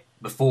want to hit.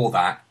 Before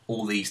that,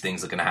 all these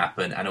things are going to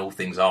happen, and all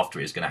things after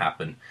it is going to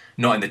happen.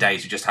 Not in the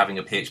days of just having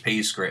a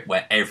PHP script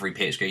where every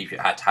PHP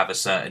had to have a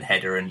certain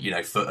header and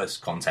footers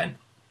content.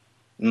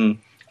 So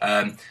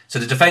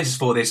the defenses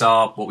for this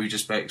are what we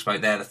just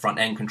spoke there, the front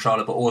end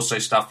controller, but also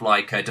stuff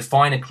like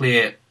define a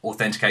clear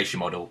authentication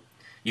model.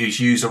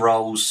 Use user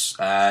roles,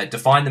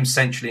 define them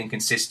centrally and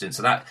consistent.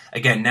 So that,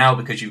 again, now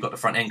because you've got the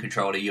front-end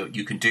controller,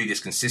 you can do this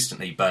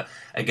consistently. But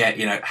again,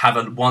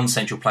 have one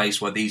central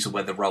place where these are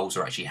where the roles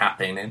are actually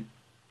happening in.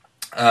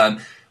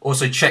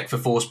 Also check for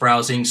forced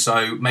browsing.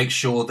 So make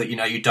sure that,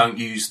 you don't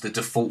use the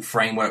default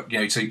framework,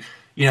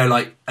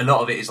 like a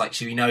lot of it is like,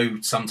 so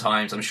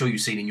sometimes, I'm sure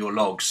you've seen in your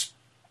logs,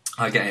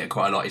 I get it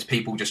quite a lot, is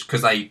people just,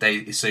 because they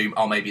assume,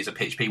 maybe it's a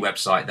PHP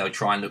website, they'll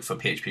try and look for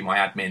PHP My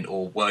Admin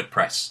or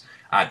WordPress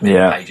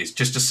admin pages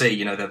just to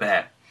see, they're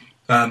there.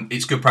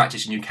 It's good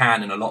practice, and you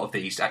can, in a lot of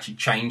these, actually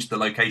change the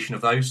location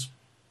of those.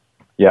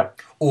 Yeah.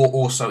 Or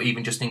also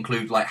even just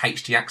include like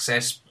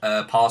htaccess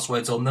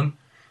passwords on them.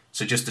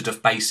 So just the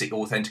basic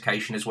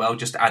authentication as well,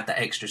 just to add that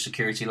extra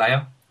security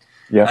layer.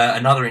 Yeah.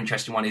 Another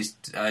interesting one is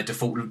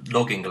default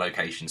logging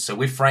locations. So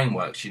with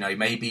frameworks,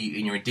 maybe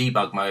in your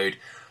debug mode,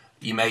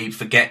 you may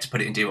forget to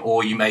put it in debug,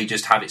 or you may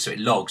just have it so it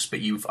logs,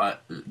 but you'd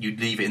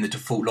leave it in the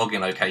default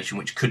logging location,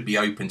 which could be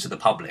open to the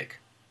public.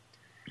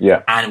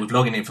 Yeah. And with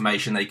login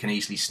information, they can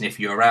easily sniff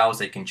URLs,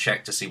 they can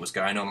check to see what's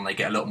going on, and they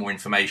get a lot more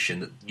information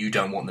that you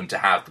don't want them to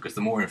have, because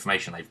the more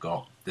information they've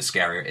got, the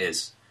scarier it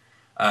is.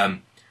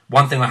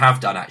 One thing I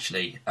have done,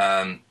 actually,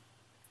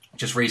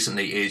 just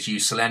recently, is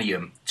use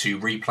Selenium to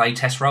replay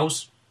test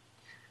roles.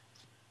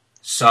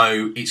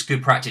 So it's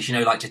good practice,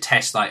 like to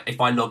test, like if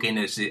I log in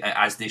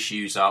as this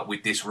user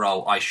with this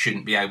role, I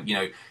shouldn't be able,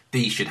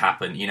 these should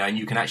happen, and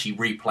you can actually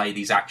replay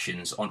these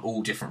actions on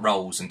all different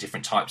roles and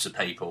different types of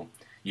people.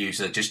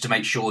 User, just to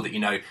make sure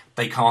that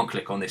they can't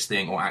click on this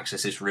thing or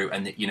access this route,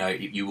 and that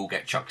you will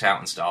get chucked out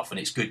and stuff. And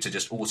it's good to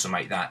just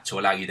automate that to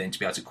allow you then to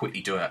be able to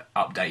quickly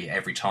update it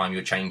every time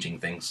you're changing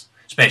things,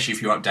 especially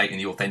if you're updating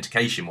the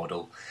authentication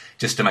model,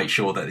 just to make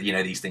sure that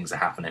these things are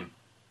happening.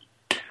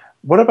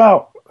 What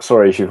about?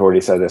 Sorry if you've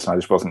already said this and I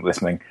just wasn't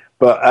listening.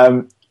 But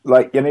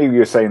you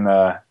were saying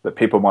that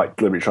people might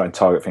deliberately try and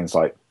target things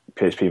like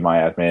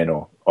PHPMyAdmin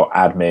or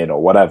admin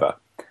or whatever.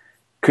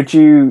 Could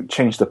you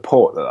change the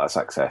port that's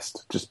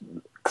accessed? Just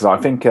because I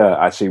think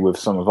actually with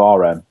some of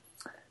our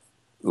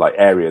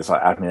areas,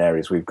 like admin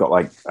areas, we've got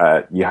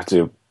you have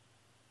to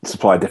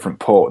supply a different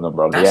port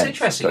number on the end. That's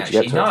interesting,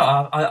 actually. No,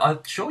 I'm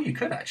sure you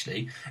could,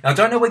 actually. Now, I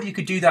don't know whether you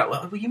could do that.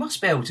 Well, you must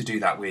be able to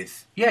do that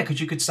with... Yeah, because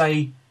you could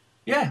say...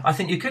 Yeah, I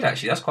think you could,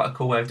 actually. That's quite a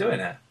cool way of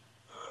doing it.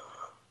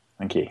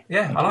 Thank you.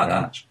 Yeah, I like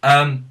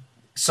that.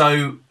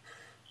 So,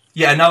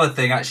 yeah, another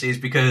thing, actually, is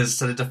because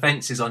the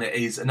defences on it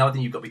is... Another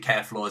thing you've got to be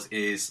careful of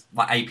is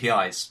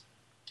APIs.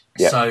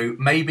 Yeah. So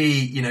maybe,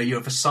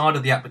 your facade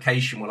of the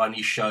application will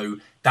only show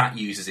that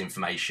user's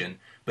information,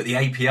 but the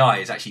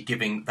API is actually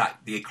giving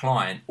the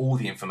client all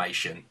the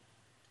information.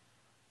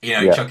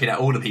 Chucking out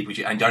all the people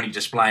and only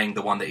displaying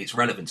the one that is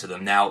relevant to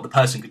them. Now, the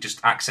person could just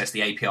access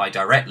the API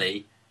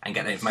directly and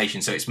get the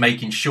information. So it's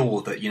making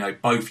sure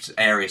that, both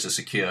areas are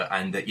secure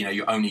and that,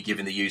 you're only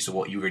giving the user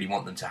what you really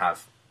want them to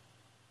have.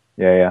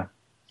 Yeah.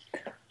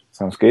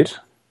 Sounds good.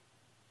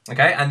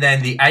 Okay, and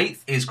then the 8th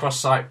is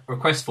cross-site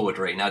request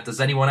forgery. Now,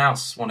 does anyone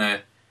else want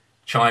to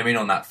chime in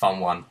on that fun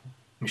one?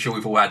 I'm sure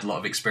we've all had a lot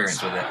of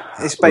experience with it.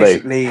 It's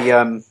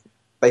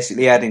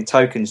basically adding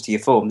tokens to your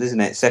forms, isn't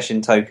it?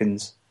 Session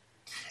tokens.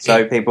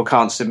 So people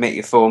can't submit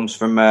your forms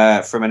from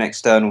an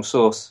external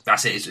source.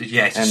 That's it.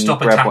 It's to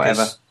stop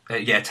attackers.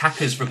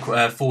 Attackers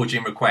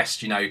forging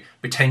requests.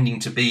 Pretending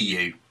to be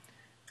you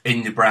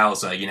in the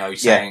browser.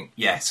 Saying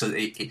So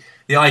the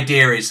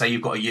idea is, say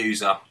you've got a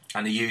user,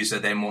 and the user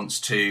then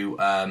wants to.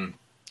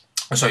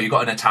 You've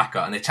got an attacker,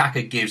 and the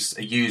attacker gives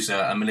a user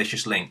a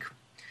malicious link.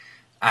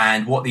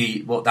 And what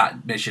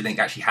that malicious link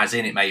actually has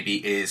in it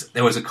maybe is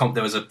there's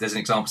an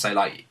example,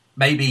 say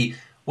maybe.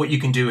 What you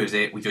can do with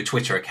your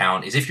Twitter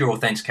account is if you're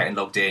authenticated and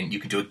logged in, you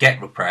can do a GET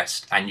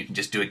request, and you can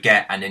just do a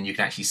GET, and then you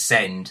can actually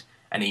send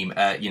an email,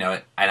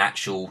 an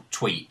actual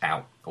tweet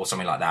out or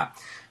something like that.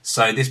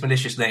 So this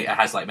malicious link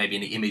has maybe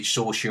an image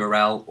source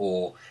URL,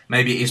 or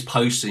maybe it is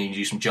posted and you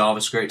do some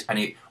JavaScript,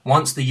 and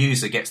once the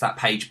user gets that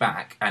page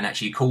back and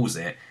actually calls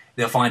it,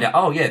 they'll find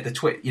out,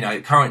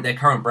 their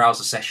current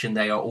browser session,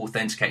 they are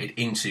authenticated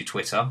into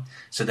Twitter.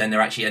 So then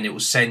and it will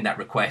send that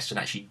request and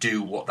actually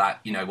do what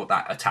that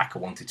attacker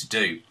wanted to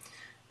do.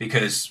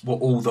 Because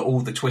what all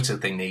the Twitter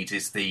thing needs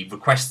is the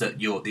request that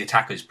the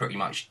attacker is pretty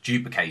much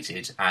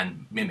duplicated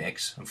and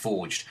mimics and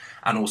forged,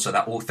 and also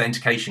that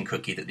authentication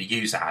cookie that the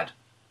user had.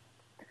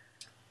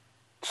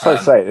 Just to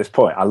say at this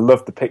point, I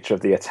love the picture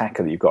of the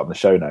attacker that you've got in the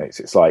show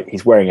notes. It's like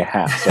he's wearing a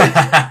hat, so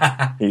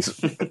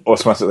he's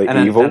automatically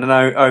evil. And an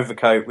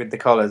overcoat with the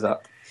collars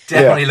up.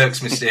 Definitely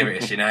looks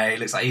mysterious, He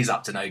looks like he's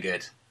up to no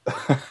good.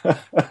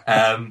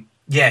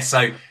 You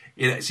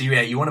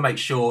want to make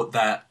sure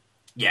that.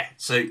 Yeah,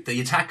 so the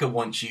attacker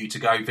wants you to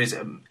go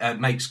visit,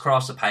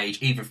 crafts a page,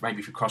 either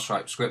maybe for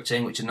cross-site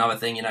scripting, which is another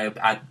thing,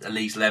 add at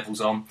least levels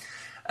on,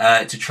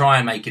 to try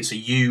and make it so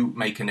you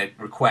making a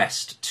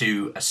request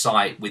to a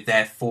site with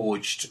their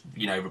forged,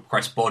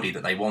 request body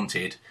that they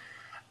wanted,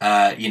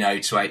 to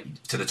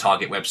the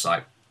target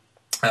website.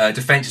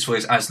 Defenses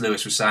was, as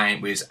Lewis was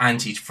saying, was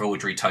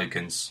anti-forgery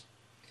tokens.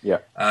 Yeah.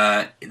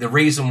 The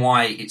reason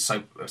why it's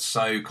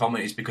so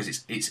common is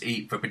because it's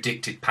for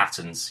predicted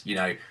patterns,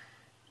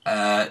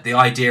 The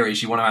idea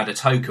is you want to add a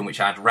token which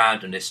adds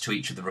randomness to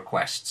each of the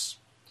requests.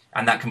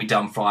 And that can be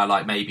done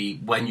via maybe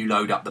when you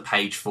load up the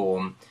page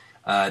form,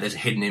 there's a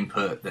hidden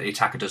input that the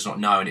attacker does not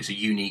know, and it's a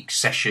unique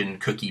session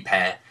cookie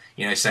pair,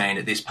 saying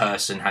that this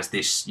person has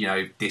this,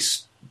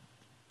 this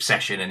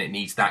session and it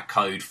needs that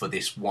code for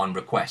this one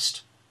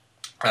request.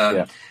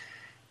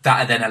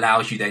 That then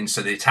allows you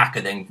so the attacker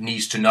then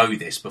needs to know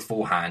this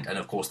beforehand, and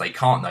of course they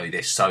can't know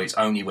this, so it's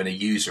only when a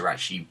user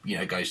actually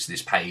goes to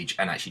this page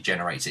and actually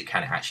generates it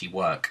can it actually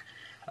work.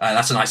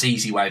 That's a nice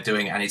easy way of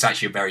doing it, and it's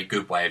actually a very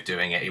good way of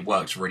doing it. It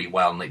works really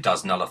well, and it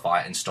does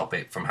nullify it and stop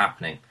it from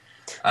happening.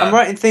 I'm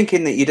right in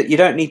thinking that you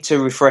don't need to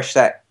refresh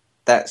that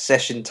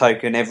session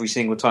token every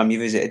single time you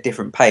visit a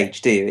different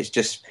page, do you? It's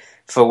just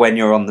for when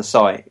you're on the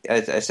site,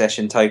 a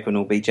session token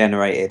will be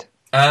generated.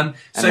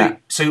 So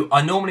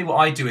I normally what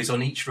I do is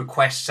on each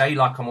request, say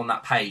I'm on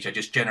that page, I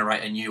just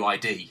generate a new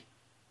ID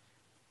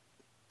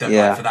for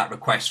that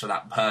request for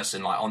that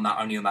person,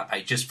 only on that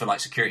page, just for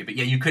security. But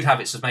you could have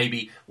it so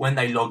maybe when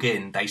they log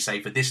in, they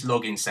say for this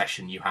login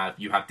session you have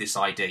this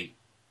ID.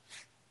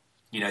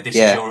 This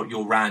is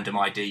your random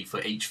ID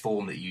for each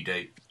form that you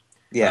do.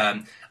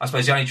 Yeah. I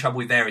suppose the only trouble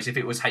with there is if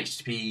it was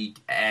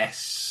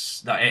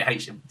HTTPS,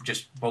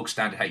 just bog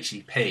standard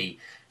HTTP.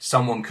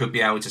 Someone could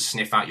be able to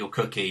sniff out your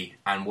cookie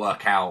and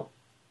work out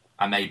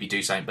and maybe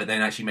do something, but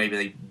then actually maybe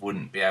they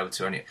wouldn't be able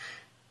to.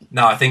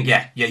 No, I think,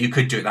 you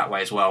could do it that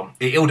way as well.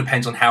 It all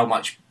depends on how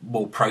much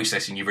more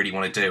processing you really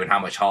want to do and how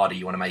much harder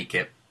you want to make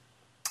it.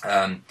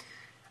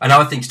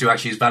 Another thing to do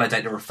actually is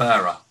validate the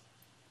referrer,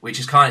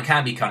 which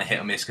can be kind of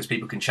hit or miss because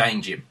people can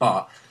change it,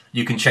 but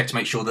you can check to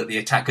make sure that the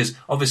attackers,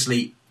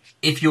 obviously,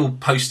 if you're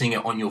posting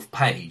it on your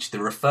page, the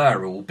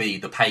referrer will be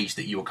the page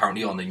that you're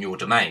currently on in your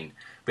domain.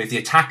 But if the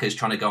attacker's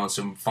trying to go on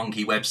some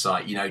funky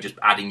website, just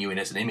adding you in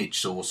as an image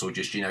source or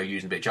just,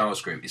 using a bit of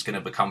JavaScript, it's going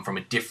to become from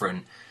a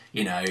different,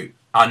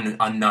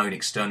 unknown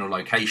external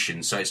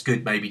location. So it's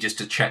good maybe just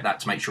to check that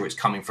to make sure it's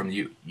coming from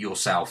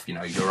yourself, your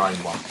own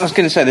one. I was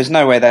going to say, there's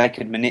no way they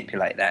could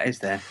manipulate that, is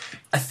there?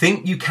 I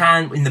think you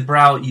can in the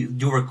browser.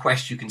 Your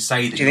request, you can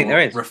say that. Do you think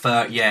there is?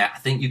 Yeah, I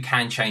think you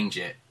can change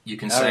it. You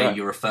can say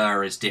your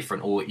referrer is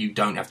different, or you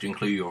don't have to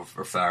include your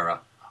referrer.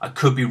 I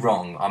could be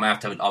wrong. I'll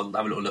have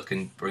a little look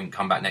and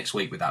come back next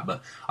week with that.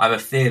 But I have a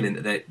feeling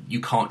that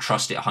you can't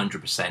trust it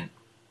 100%.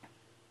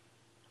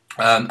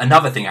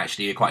 Another thing,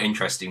 actually, a quite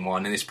interesting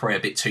one, and it's probably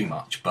a bit too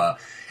much, but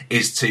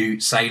is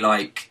to say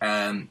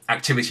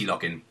activity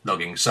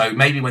logging. So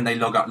maybe when they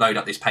load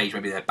up this page,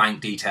 maybe their bank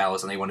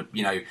details, and they want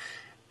to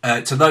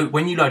load.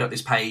 When you load up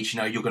this page,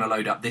 you're going to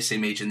load up this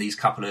image and these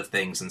couple of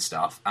things and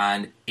stuff,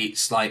 and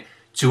it's like,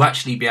 to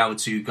actually be able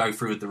to go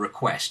through the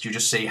request, you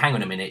just see, hang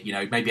on a minute,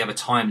 maybe have a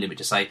time limit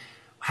to say,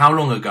 how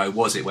long ago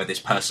was it where this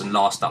person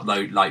last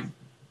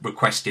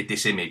requested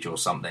this image or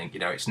something?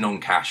 It's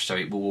non-cache, so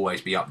it will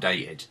always be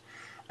updated.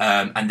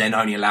 And then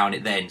only allowing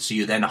it then. So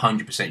you're then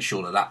 100%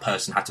 sure that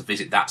person had to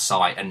visit that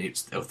site and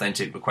it's an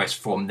authentic request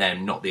from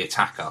them, not the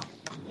attacker,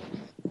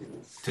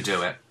 to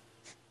do it.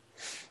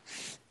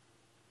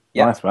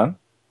 Yeah. Nice, man.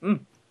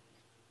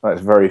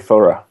 That's very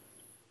thorough.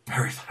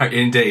 Very thorough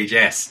indeed,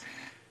 yes.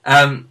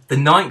 The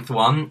 9th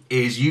one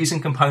is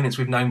using components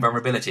with known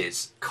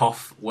vulnerabilities.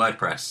 Cough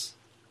WordPress.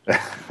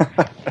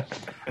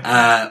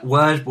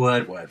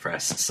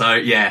 WordPress. So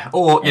yeah,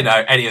 or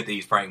any of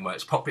these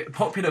frameworks.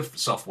 Popular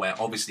software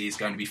obviously is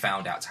going to be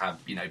found out to have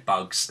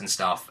bugs and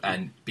stuff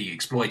and be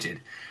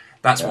exploited.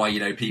 That's why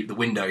the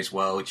Windows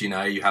world, you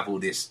have all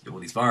these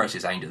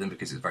viruses aimed at them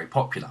because it's very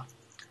popular.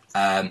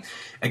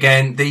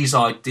 Again, these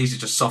are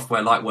just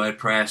software like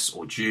WordPress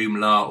or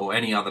Joomla or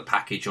any other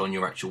package on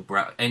your actual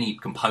any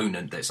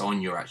component that's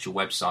on your actual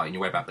website and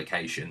your web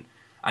application,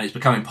 and it's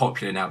becoming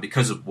popular now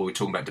because of what we're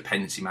talking about,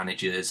 dependency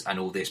managers and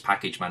all this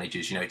package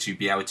managers. To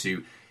be able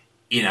to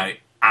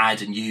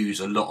add and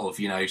use a lot of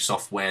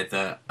software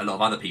that a lot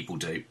of other people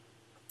do.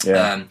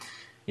 Yeah.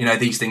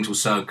 These things will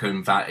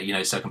circumvent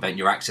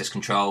your access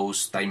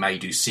controls. They may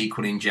do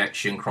SQL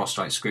injection,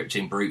 cross-site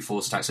scripting, brute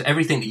force attacks. So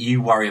everything that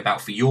you worry about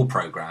for your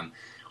program,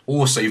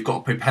 also you've got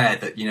to prepare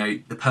that,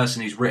 the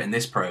person who's written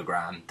this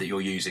program that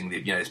you're using,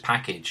 this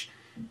package,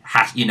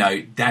 has,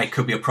 there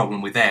could be a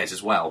problem with theirs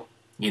as well.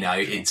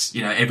 It's,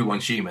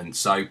 everyone's human.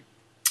 So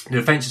the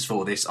defenses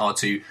for this are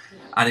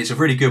and it's a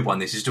really good one,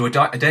 this is to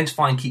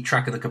identify and keep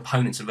track of the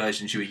components and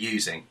versions you are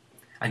using.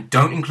 And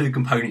don't include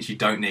components you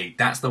don't need.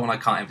 That's the one I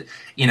can't.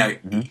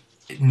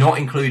 Not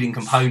including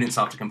components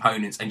after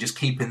components and just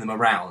keeping them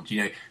around.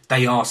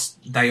 They are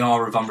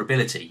a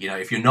vulnerability.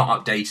 If you're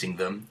not updating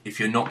them, if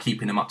you're not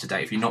keeping them up to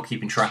date, if you're not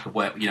keeping track of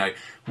where,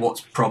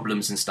 what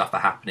problems and stuff are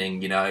happening.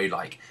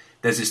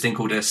 There's this thing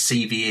called a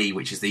CVE,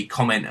 which is the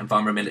comment and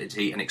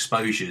vulnerability and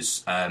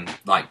exposures,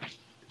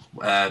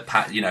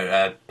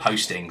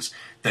 postings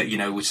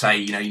that would say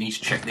you need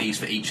to check these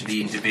for each of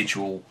the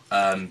individual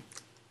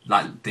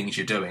things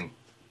you're doing.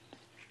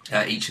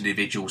 Each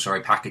individual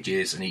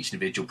packages and each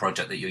individual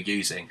project that you're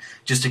using,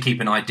 just to keep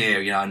an idea,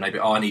 and maybe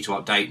I need to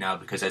update now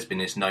because there's been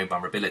this known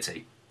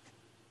vulnerability.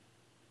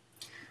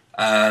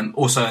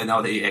 Also,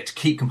 to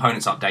keep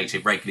components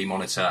updated, regularly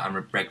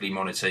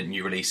monitor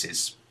new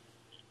releases.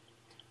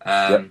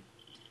 So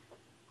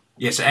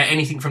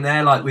anything from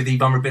there, like with the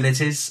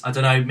vulnerabilities? I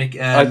don't know, Mick.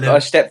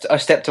 I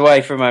stepped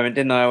away for a moment,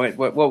 didn't I?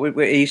 What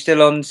are you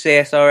still on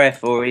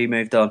CSRF or are you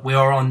moved on? We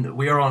are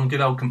on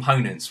good old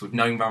components with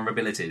known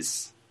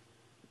vulnerabilities.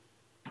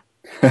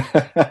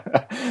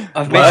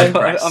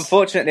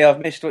 Unfortunately, I've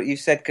missed what you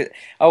said.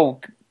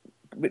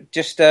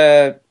 Just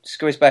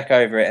squiz back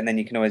over it, and then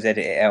you can always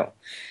edit it out.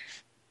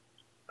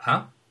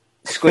 Huh?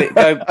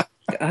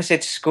 I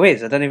said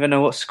squiz. I don't even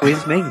know what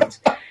squiz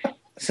means.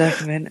 So,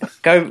 man,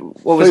 go.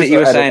 What was it you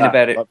were saying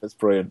about it? That's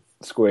brilliant.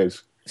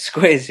 Squiz.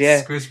 Squiz,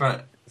 yeah. Squiz,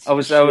 right.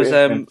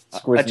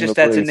 I just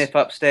had to nip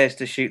upstairs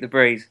to shoot the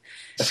breeze.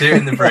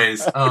 Shooting the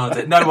breeze.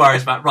 No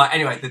worries, Matt. Right.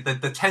 Anyway, the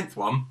 10th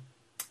one.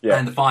 Yeah.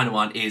 And the final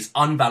one is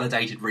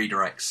unvalidated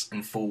redirects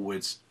and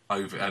forwards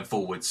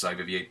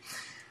overview.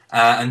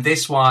 And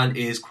this one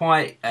is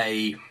quite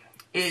a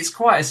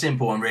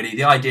simple one, really.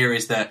 The idea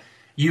is that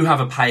you have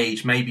a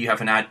page, maybe you have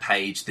an ad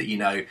page that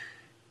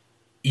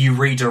you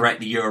redirect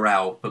the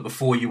URL, but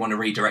before you want to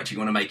redirect, you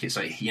want to make it so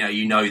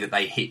that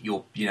they hit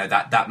your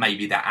that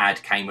maybe that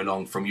ad came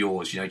along from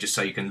yours, just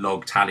so you can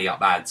tally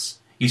up ads.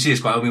 You see this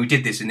quite. We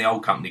did this in the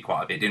old company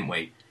quite a bit, didn't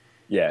we?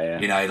 Yeah.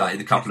 Like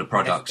a couple of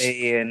products.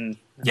 And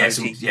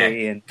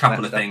a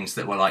couple of things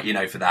that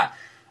were for that.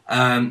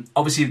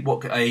 Obviously,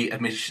 what a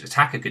malicious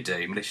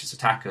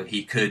attacker,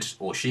 he could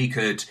or she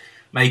could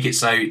make it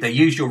so they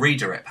use your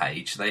redirect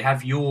page. They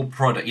have your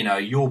product,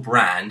 your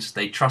brand,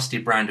 they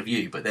trusted brand of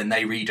you, but then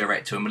they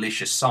redirect to a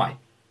malicious site.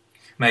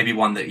 Maybe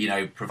one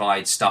that,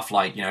 provides stuff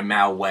like,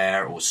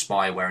 malware or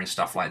spyware and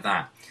stuff like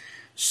that.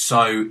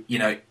 So,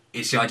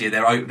 it's the idea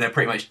they're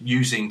pretty much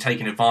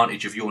taking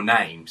advantage of your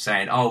name,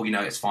 saying, oh,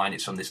 it's fine,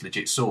 it's from this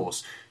legit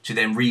source, to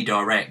then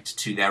redirect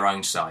to their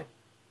own site.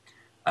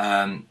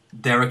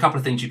 There are a couple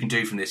of things you can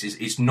do from this.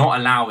 It's not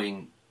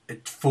allowing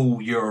full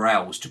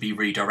URLs to be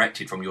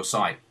redirected from your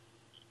site.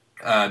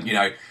 And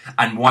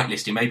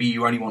whitelisting. Maybe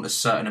you only want a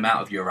certain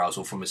amount of URLs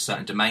or from a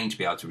certain domain to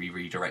be able to be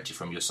redirected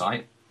from your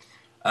site.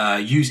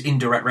 Use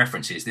indirect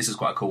references. This is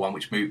quite a cool one,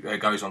 which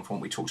goes on from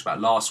what we talked about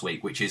last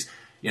week, which is,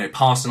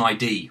 pass an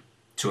ID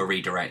to a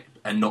redirect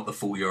and not the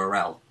full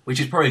URL,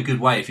 which is probably a good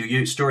way. If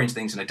you're storing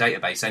things in a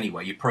database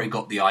anyway, you've probably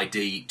got the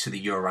ID to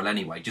the URL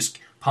anyway. Just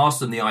pass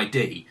them the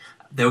ID.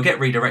 They'll get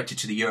redirected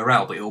to the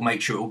URL, but it will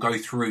make sure it will go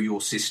through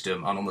your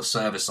system and on the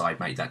server side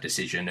make that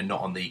decision and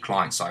not on the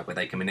client side where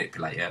they can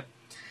manipulate it.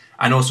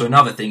 And also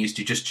another thing is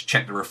to just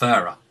check the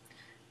referrer.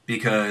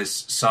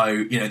 Because,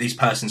 this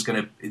person's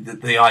going to...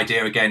 The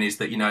idea, again, is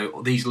that,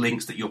 these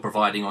links that you're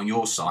providing on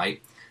your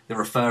site, the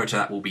referrer to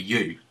that will be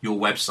your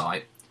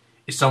website.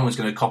 If someone's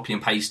going to copy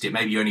and paste it,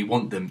 maybe you only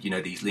want them,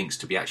 these links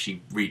to be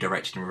actually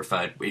redirected and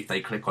referred if they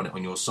click on it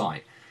on your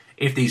site.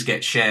 If these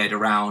get shared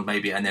around,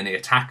 maybe, and then the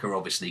attacker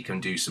obviously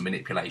can do some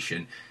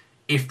manipulation.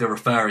 If the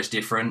referrer is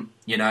different,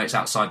 it's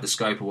outside the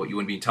scope of what you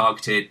want to be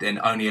targeted, then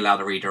only allow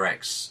the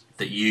redirects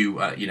that you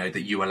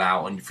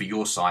allow for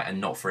your site and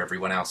not for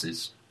everyone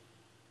else's.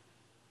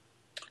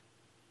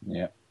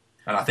 Yeah.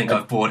 And I think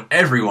I've bored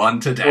everyone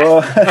to death.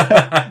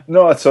 Well,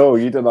 not at all.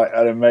 You did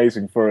an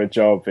amazing thorough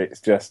job.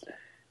 It's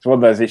one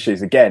of those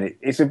issues. Again,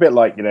 it's a bit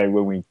like,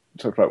 when we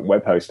talk about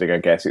web hosting, I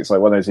guess. It's like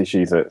one of those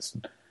issues that's...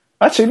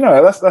 Actually,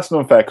 no, that's an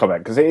unfair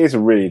comment, because it is a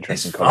really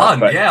interesting comment. It's fun,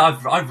 but, yeah.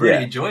 I've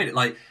really enjoyed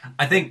it.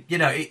 I think,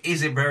 it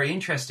is very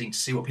interesting to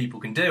see what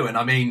people can do. And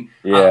I mean,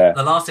 the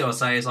last thing I'll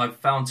say is I've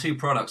found 2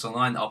 products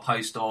online that I'll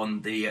post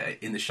on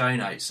in the show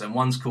notes. And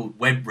one's called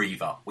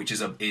WebReaver, which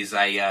is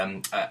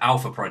a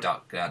alpha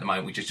product at the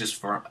moment, which is just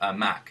for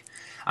Mac.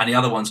 And the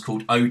other one's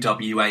called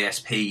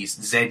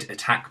OWASP's Z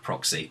Attack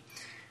Proxy.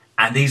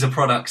 And these are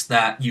products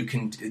that you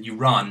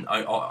run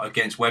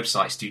against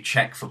websites to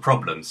check for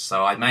problems.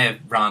 So I may have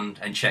run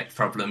and checked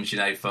problems,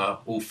 for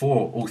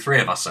all three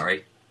of us.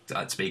 Sorry,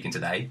 speaking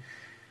today.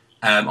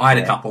 I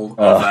had a couple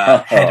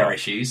of header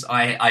issues.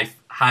 I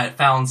had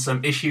found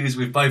some issues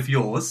with both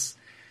yours.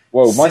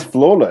 Whoa, mine's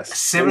flawless.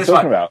 Similar. What are you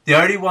talking about? The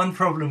only one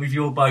problem with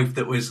your both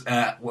that was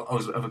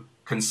of a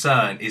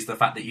concern is the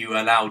fact that you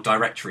allow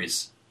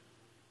directories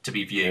to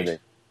be viewed.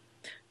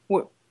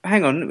 Really?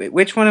 Hang on,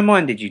 which one of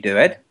mine did you do,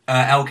 Ed?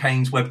 L.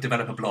 Kane's web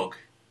developer blog.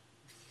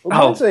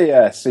 Well, mine's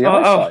a CI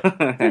site.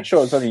 I'm pretty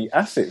sure it's only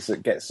assets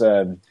that gets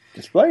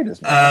displayed,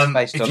 isn't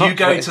it? If you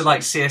go to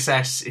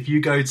CSS, if you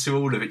go to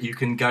all of it, you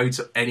can go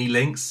to any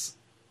links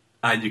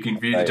and you can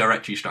view the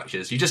directory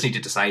structures. You just need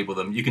to disable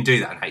them. You can do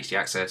that in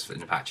htaccess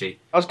in Apache.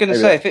 I was going to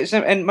say, if it's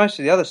and most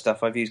of the other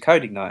stuff I've used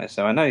CodeIgniter,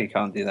 so I know you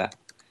can't do that.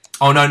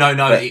 Oh no!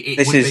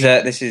 This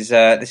is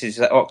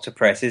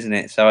Octopress, isn't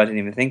it? So I didn't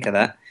even think of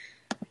that.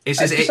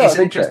 It's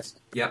interesting.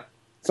 Yeah.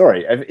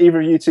 Sorry, have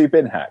either of you two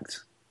been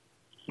hacked?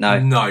 No,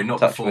 not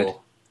before. Wood.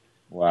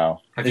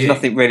 Wow. There's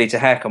nothing really to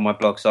hack on my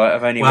blog site.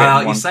 I've only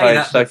written one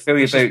post, so fill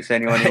your boots,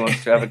 anyone who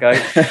wants to have a go.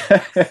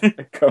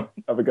 Come,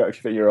 have a go if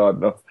you think you're hard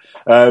enough.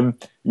 I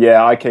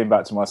came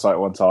back to my site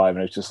one time and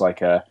it was just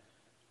like a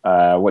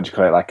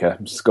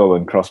skull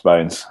and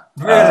crossbones.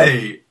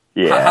 Really?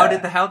 Yeah. How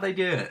did they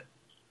do it?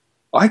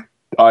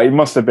 I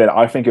must have been.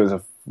 I think it was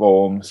a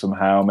form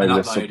somehow. Maybe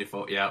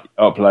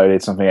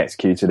uploaded something,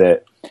 executed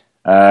it.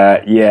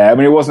 I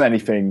mean, it wasn't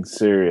anything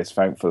serious,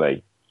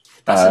 thankfully.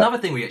 That's another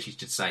thing we actually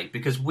should say,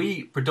 because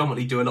we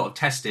predominantly do a lot of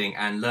testing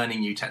and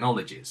learning new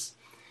technologies.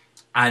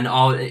 And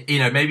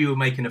maybe we're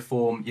making a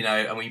form,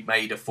 and we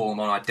made a form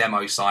on our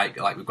demo site,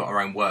 like we've got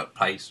our own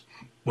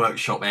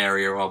workshop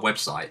area or our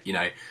website,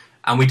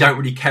 and we don't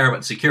really care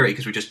about security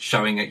because we're just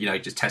showing it,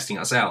 just testing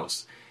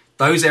ourselves.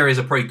 Those areas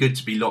are probably good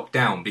to be locked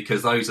down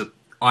because those are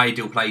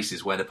ideal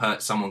places where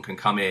someone can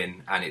come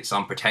in and it's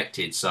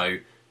unprotected. So,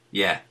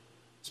 yeah.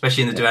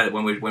 Especially in the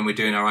development when we're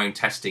doing our own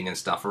testing and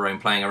stuff, our own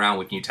playing around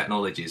with new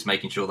technologies,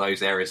 making sure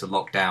those areas are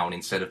locked down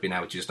instead of being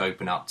able to just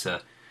open up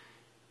to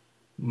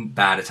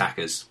bad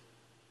attackers.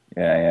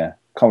 Yeah.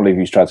 Can't believe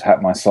you tried to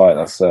hack my site.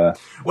 That's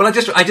Well, I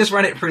just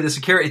ran it through the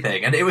security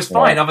thing, and it was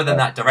fine, other than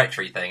that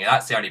directory thing.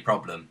 That's the only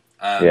problem.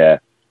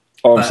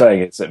 All I'm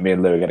saying is that me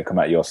and Lou are going to come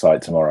at your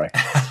site tomorrow.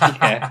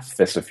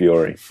 Fist of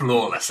fury.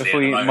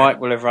 Flawlessly.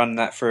 Mike will have run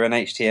that through an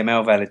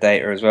HTML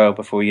validator as well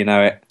before you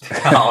know it.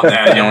 Oh, no,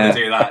 you don't want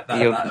to do that.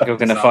 You're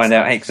going to find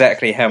out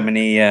exactly how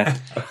many... Who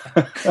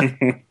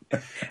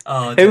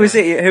was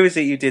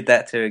it you did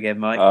that to again,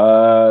 Mike?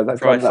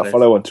 That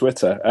follow on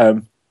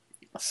Twitter.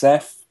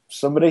 Seth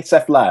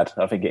Ladd,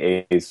 I think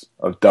it is,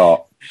 of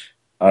Dart.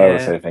 I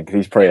also think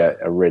he's probably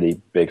a really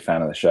big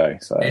fan of the show.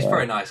 So he's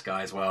probably a nice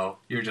guy as well.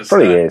 You're just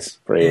pretty is.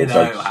 You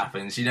know what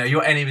happens.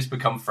 Your enemies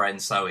become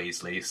friends so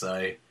easily.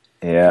 So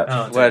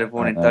yeah. Word of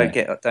warning: don't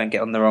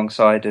get on the wrong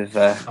side of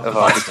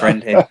our good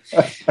friend here.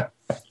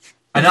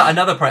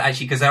 Another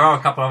actually, because there are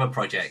a couple of other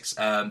projects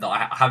that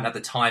I haven't had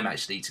the time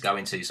actually to go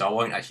into, so I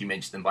won't actually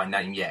mention them by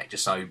name yet,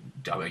 just so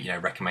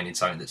recommending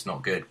something that's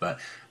not good. But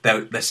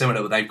they're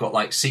similar. They've got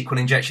like SQL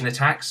injection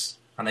attacks,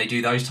 and they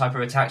do those type of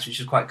attacks, which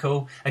is quite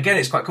cool. Again,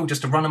 it's quite cool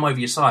just to run them over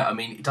your site. I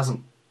mean, it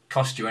doesn't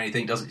cost you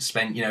anything, doesn't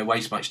spend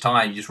waste much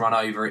time. You just run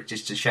over it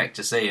just to check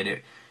to see, and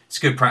it's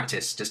good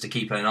practice just to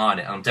keep an eye on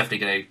it. And I'm definitely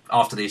going to,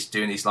 after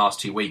doing these last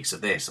 2 weeks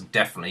of this, I'm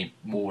definitely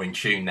more in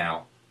tune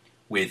now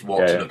with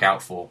what to look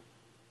out for.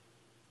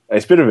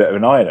 It's been a bit of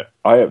an eye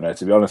opener,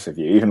 to be honest with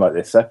you, even like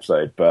this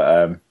episode.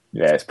 But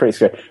it's pretty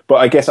scary. But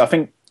I guess I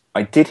think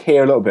I did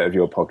hear a little bit of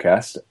your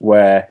podcast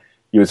where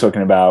you were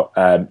talking about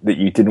that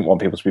you didn't want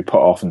people to be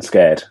put off and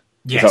scared.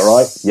 Yes. Is that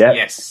right? Yeah.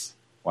 Yes.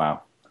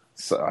 Wow.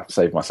 So I've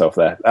saved myself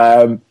there.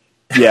 And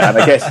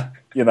I guess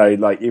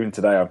like even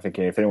today, I'm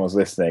thinking if anyone's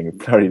listening,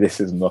 probably this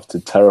is enough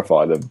to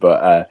terrify them.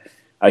 But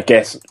I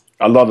guess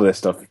a lot of this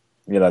stuff,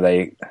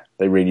 they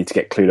really need to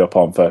get clued up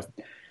on for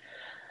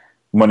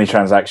money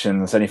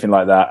transactions, anything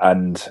like that,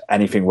 and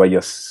anything where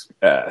you're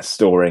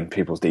storing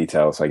people's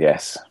details, I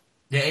guess.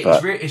 Yeah,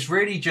 it's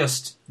really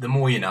just the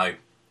more you know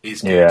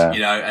is good,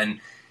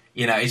 and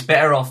it's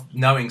better off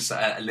knowing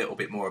a little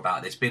bit more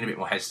about this, being a bit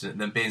more hesitant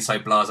than being so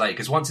blasé,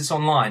 because once it's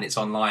online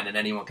and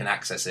anyone can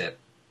access it.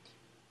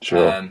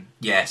 Sure.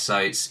 So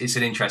it's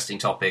an interesting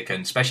topic,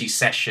 and especially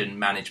session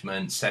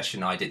management,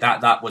 session ID.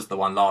 That was the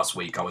one last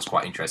week I was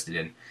quite interested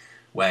in,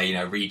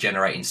 where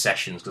regenerating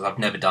sessions, because I've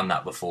never done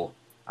that before.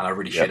 And I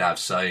really should have.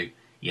 So,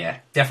 yeah,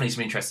 definitely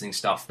some interesting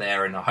stuff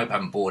there. And I hope I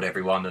haven't bored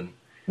everyone. And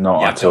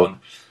not at all.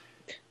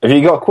 Have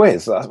you got a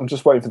quiz? I'm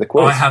just waiting for the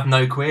quiz. I have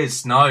no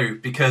quiz, no,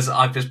 because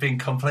I've just been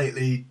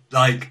completely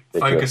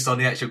focused on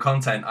the actual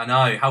content. I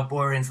know. How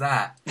boring is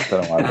that?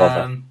 Don't know why I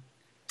bother. I'm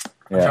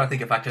trying to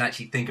think if I can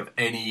actually think of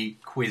any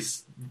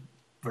quiz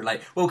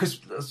related. Well, because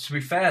to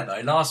be fair, though,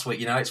 last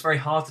week, it's very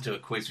hard to do a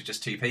quiz with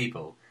just two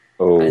people.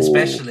 Oh.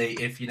 Especially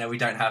if, we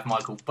don't have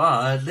Michael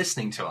Budd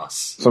listening to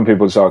us. Some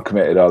people just aren't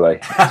committed, are they?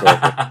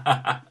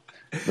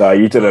 No,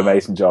 you did an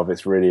amazing job.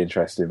 It's really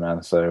interesting,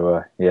 man.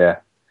 So,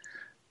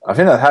 I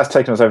think that has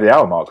taken us over the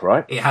hour mark,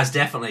 right? It has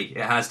definitely.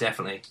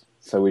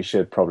 So we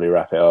should probably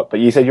wrap it up. But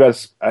you said you had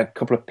a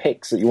couple of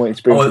picks that you wanted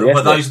to bring to the end.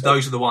 Well,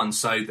 those are the ones.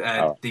 So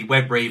the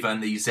WebReaver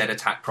and the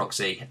Z-Attack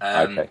proxy.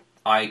 Okay.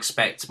 I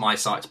expect my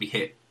site to be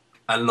hit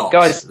a lot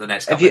the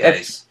next couple of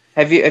days.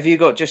 Have you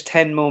got just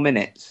 10 more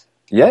minutes?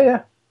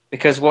 Yeah.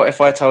 Because what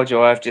if I told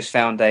you I've just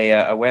found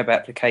a web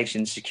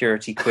application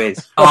security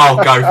quiz? Oh,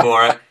 go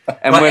for it!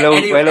 And we'll all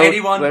do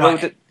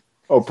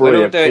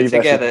it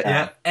together.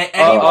 Yeah.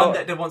 Anyone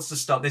that wants to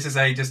stop, this is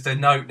just a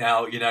note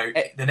now.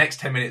 The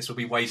next 10 minutes will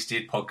be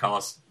wasted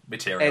podcast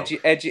material.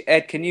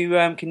 Ed, can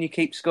you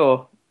keep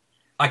score?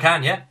 I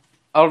can, yeah.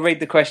 I'll read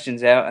the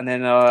questions out, and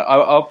then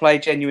I'll play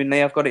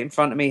genuinely. I've got it in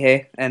front of me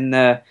here, and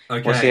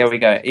we'll see how we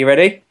go. Are you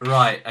ready?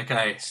 Right.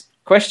 Okay.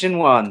 Question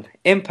 1.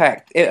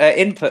 Input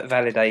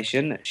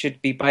validation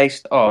should be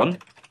based on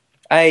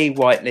A,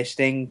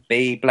 whitelisting,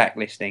 B,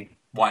 blacklisting.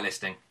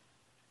 Whitelisting.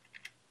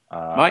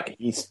 Mike?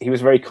 He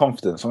was very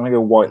confident, so I'm going to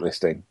go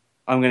whitelisting.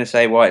 I'm going to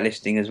say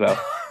whitelisting as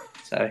well.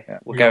 So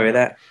we'll go with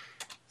that.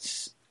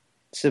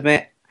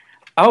 Submit.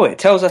 Oh, it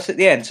tells us at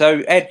the end.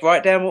 So, Ed,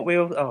 write down what we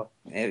all... Oh,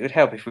 it would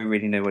help if we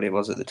really knew what it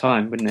was at the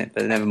time, wouldn't it?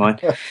 But never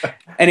mind.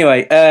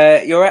 Anyway,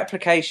 your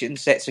application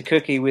sets a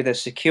cookie with a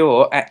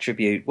secure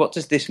attribute. What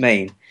does this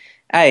mean?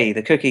 A,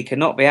 the cookie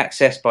cannot be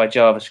accessed by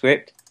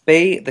JavaScript.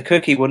 B, the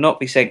cookie will not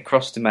be sent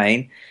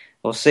cross-domain.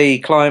 Or C,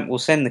 client will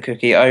send the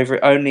cookie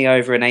only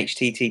over an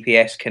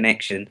HTTPS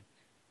connection.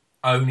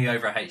 Only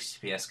over a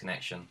HTTPS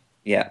connection.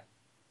 Yeah.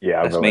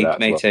 Yeah, that's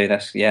me too.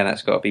 That's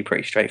got to be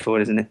pretty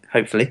straightforward, isn't it?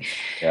 Hopefully.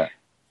 Yeah.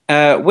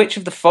 Which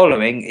of the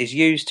following is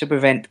used to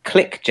prevent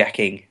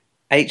clickjacking?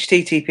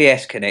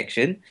 HTTPS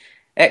connection,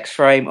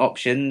 X-frame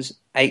options,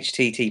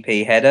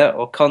 HTTP header,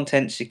 or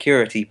content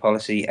security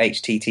policy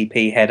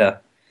HTTP header?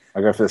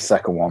 I'll go for the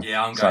second one.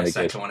 Yeah, I'm going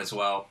second one as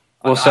well.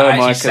 Well, so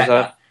am I,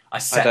 because I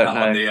set that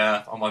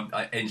on my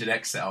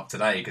Nginx setup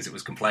today because it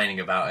was complaining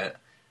about it.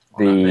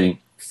 The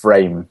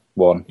frame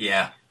one.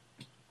 Yeah.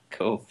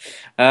 Cool.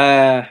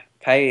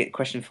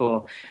 Question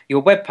 4.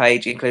 Your web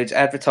page includes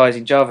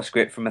advertising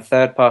JavaScript from a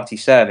third-party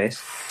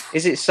service.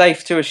 Is it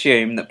safe to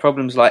assume that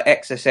problems like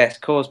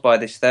XSS caused by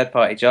this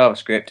third-party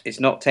JavaScript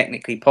is not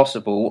technically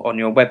possible on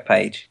your web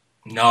page?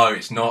 No,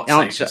 it's not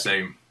safe to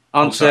assume.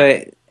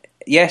 Answer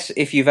yes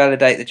if you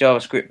validate the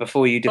JavaScript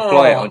before you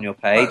deploy it on your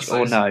page,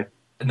 or no.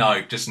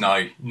 No, just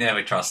no.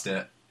 Never trust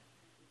it.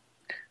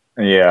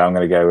 Yeah, I'm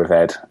going to go with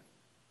Ed.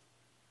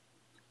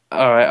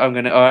 All right, I'm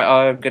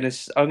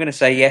gonna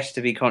say yes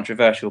to be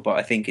controversial, but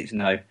I think it's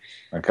no.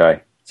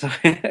 Okay. So,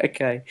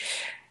 okay.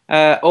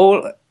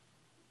 All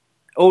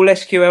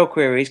SQL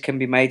queries can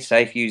be made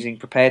safe using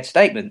prepared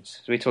statements.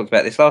 So we talked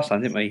about this last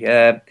time, didn't we?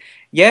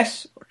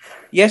 Yes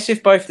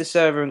if both the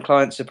server and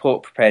client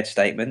support prepared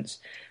statements,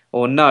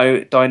 or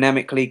no,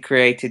 dynamically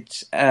created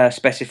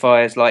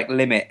specifiers like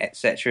limit,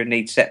 etc.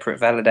 need separate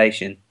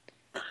validation.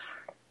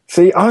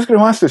 See, I was going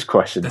to ask this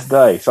question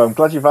today, so I'm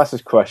glad you've asked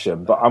this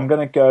question, but I'm going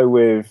to go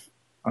with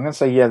I'm going to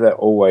say, they're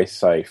always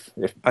safe.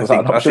 I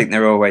think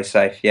they're always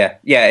safe, yeah.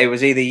 Yeah, it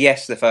was either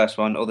yes, the first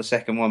one, or the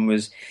second one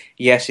was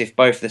yes if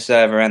both the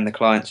server and the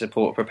client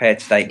support prepared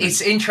statements.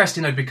 It's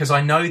interesting, though, because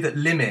I know that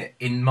Limit,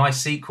 in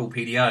MySQL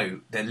PDO,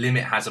 the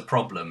Limit has a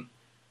problem.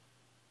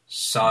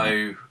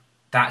 So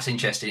that's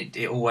interesting.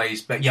 It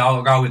always... But yeah,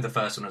 I'll go with the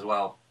first one as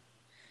well.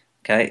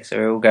 Okay, so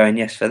we're all going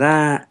yes for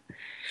that.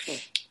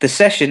 The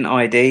session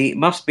ID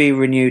must be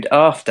renewed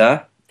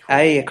after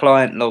A, a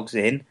client logs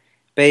in,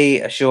 B,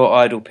 a short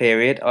idle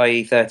period,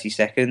 i.e. 30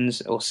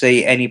 seconds, or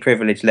C, any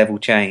privilege level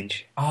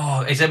change.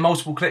 Oh, is there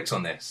multiple clicks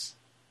on this?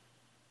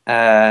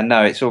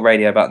 No, it's all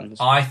radio buttons.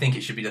 I think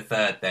it should be the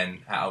third then,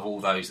 out of all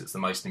those, that's the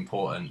most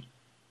important.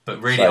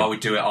 But really, I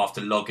would do it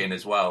after login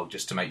as well,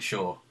 just to make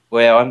sure.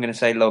 Well, I'm going to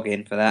say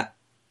login for that.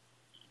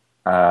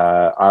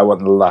 I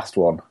want the last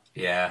one.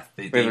 Yeah,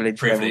 the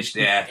privilege,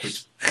 yeah.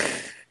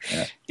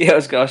 Yeah,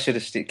 I should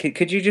have.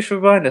 Could you just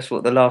remind us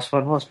what the last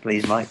one was,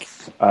 please, Mike?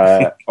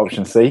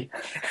 Option C.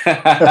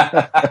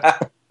 Okay,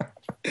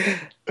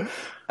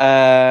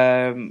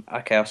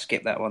 I'll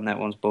skip that one. That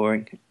one's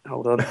boring.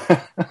 Hold on. Do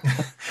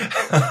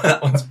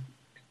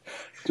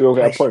you all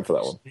get a point for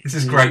that one? This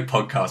is great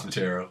podcast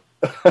material.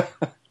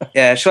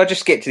 Yeah, shall I just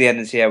skip to the end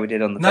and see how we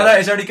did on the? No,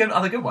 is there any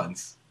other good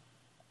ones?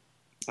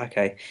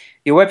 Okay,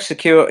 your web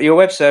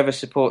server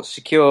supports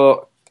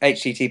secure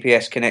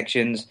HTTPS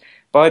connections.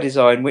 By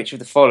design, which of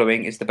the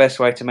following is the best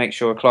way to make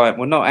sure a client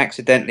will not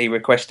accidentally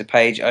request a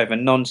page over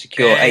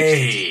non-secure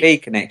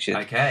HTTP connection?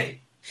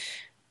 Okay.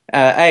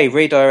 A,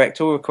 redirect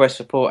all requests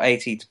for port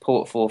 80 to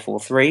port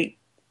 443.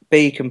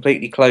 B,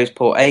 completely close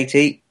port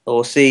 80.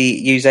 Or C,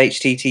 use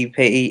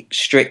HTTP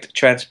strict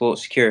transport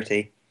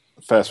security.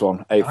 First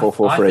one,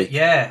 8443.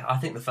 I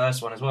think the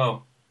first one as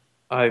well.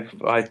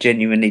 I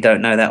genuinely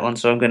don't know that one,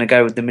 so I'm going to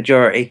go with the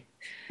majority.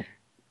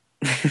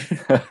 Skip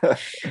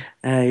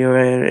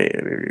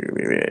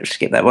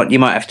that one. You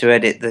might have to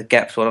edit the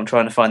gaps while I'm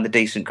trying to find the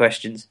decent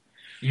questions.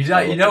 You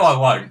know I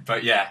won't,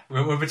 but yeah,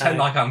 we'll pretend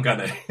like I'm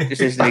gonna. Just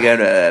listen to me go.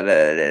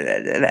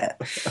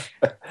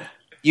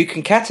 You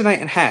concatenate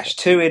and hash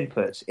two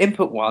inputs,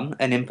 input 1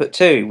 and input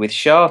 2, with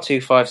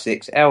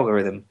SHA-256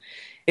 algorithm.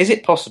 Is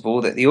it possible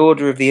that the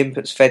order of the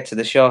inputs fed to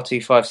the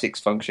SHA-256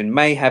 function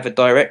may have a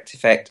direct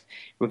effect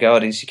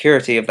regarding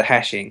security of the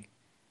hashing?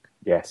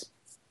 Yes.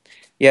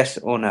 Yes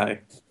or no?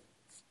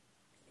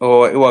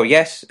 Or, well,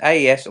 yes,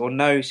 yes, or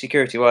no,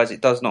 security-wise,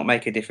 it does not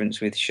make a difference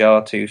with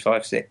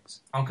SHA-256.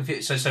 I'm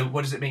confused. So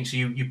what does it mean? So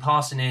you're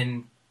passing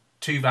in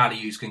two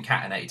values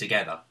concatenated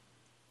together?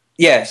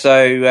 Yeah,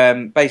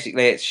 so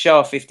basically it's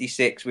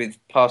SHA-56 with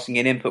passing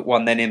in input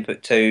 1, then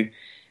input 2,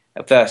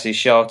 versus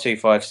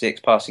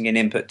SHA-256 passing in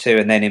input 2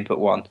 and then input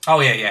 1. Oh,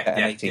 yeah.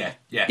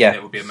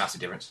 There would be a massive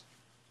difference.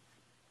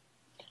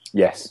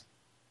 Yes.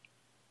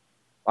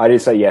 I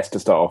did say yes to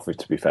start off with,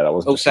 to be fair. That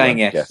wasn't saying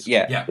yes.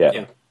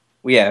 Yeah.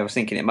 Well, yeah, I was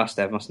thinking it must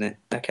have, mustn't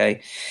it?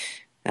 Okay.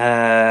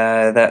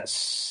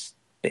 That's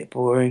a bit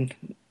boring.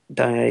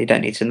 You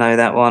don't need to know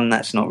that one.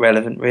 That's not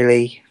relevant,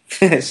 really.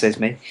 It says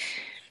me.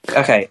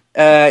 Okay.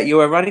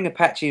 You are running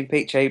Apache and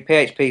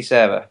PHP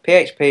server.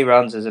 PHP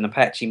runs as an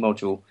Apache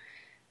module.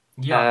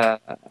 Yeah.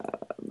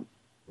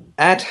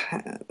 That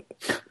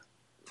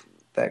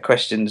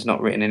question's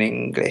not written in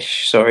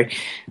English. Sorry.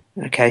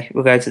 Okay,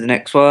 we'll go to the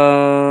next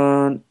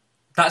one.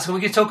 That's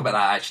we can talk about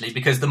that actually,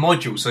 because the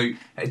module. So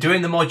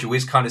doing the module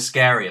is kind of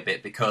scary a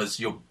bit because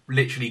you're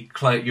literally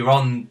you're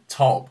on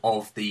top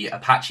of the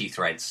Apache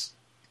threads,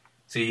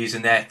 so you're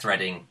using their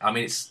threading. I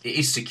mean, it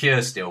is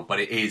secure still, but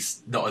it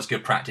is not as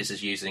good practice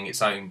as using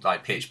its own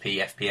like PHP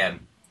FPM,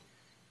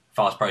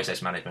 fast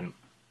process management.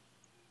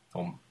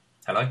 Hello.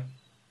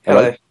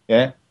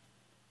 Yeah.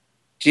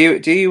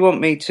 Do you want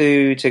me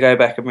to go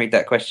back and read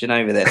that question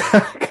over there?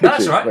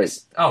 That's all right.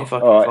 All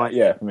right.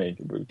 Yeah, for me,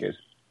 it would be good.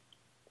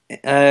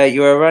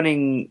 You are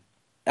running.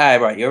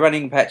 Right. You're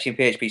running Apache and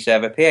PHP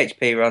server.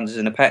 PHP runs as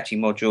an Apache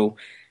module,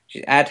 which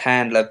is add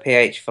handler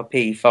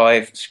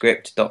php5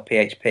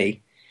 script.php.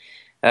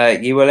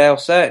 You allow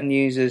certain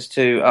users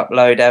to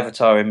upload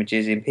avatar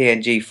images in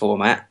PNG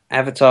format.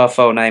 Avatar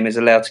file name is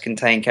allowed to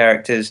contain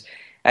characters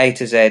A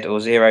to Z or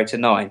 0 to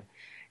 9.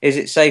 Is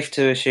it safe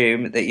to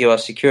assume that you are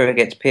secure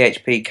against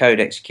PHP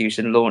code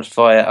execution launched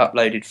via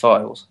uploaded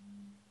files?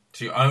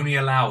 So you're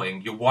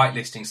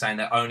whitelisting saying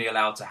they're only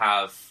allowed to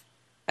have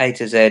A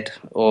to Z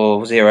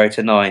or 0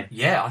 to 9.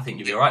 Yeah, I think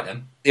you'll be right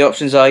then. The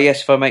options are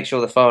yes if I make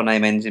sure the file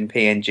name ends in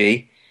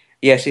PNG,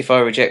 yes if I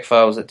reject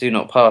files that do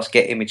not pass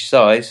get image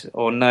size,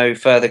 or no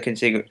further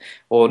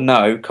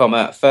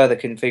further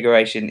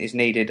configuration is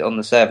needed on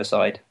the server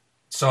side.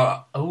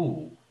 So,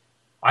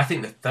 I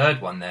think the third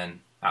one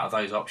then out of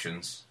those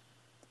options.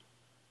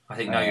 I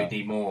think you'd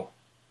need more.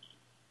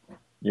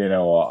 You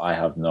know what? I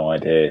have no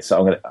idea.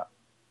 So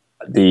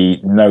the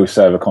no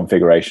server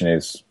configuration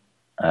is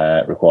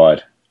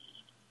required.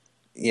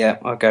 Yeah,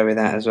 I'll go with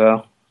that as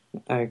well.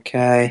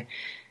 Okay.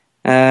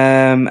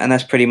 And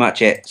that's pretty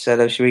much it.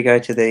 So should we go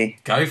to the...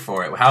 Go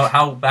for it.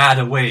 How bad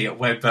are we at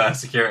web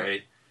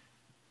security?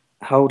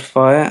 Hold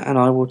fire and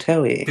I will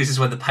tell you. This is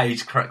when the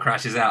page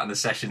crashes out and the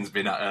session's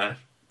been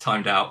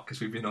timed out because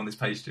we've been on this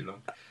page too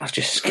long. I'll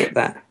just skip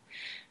that.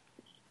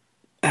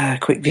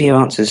 Quick view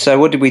answers. So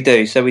what did we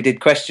do? So we did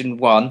question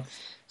 1.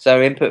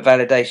 So input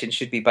validation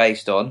should be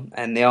based on,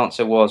 and the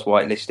answer was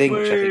whitelisting,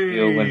 which I think we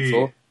all went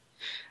for.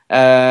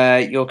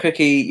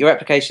 Your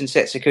application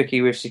sets a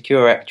cookie with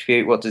secure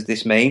attribute. What does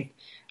this mean?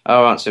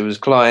 Our answer was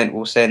client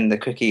will send the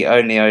cookie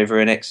only over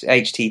an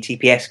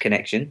HTTPS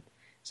connection.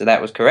 So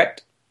that was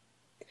correct.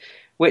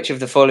 Which of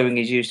the following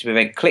is used to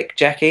prevent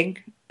clickjacking?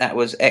 That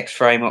was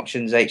X-Frame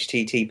Options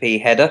HTTP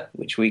header,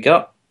 which we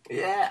got.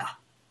 Yeah.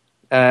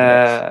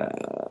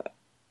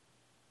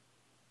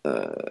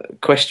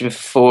 Question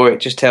 4, it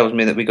just tells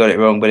me that we got it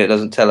wrong, but it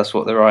doesn't tell us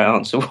what the right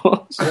answer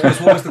was.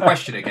 What was the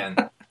question again?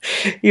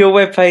 Your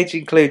web page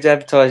includes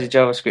advertising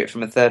JavaScript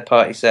from a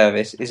third-party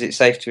service. Is it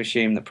safe to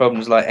assume that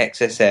problems like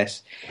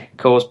XSS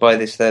caused by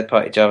this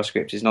third-party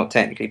JavaScript is not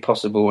technically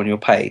possible on your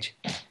page?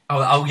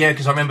 Oh yeah,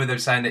 because I remember them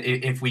saying that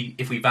if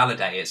we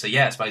validate it, so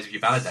yeah, I suppose if you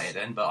validate it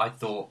then, but I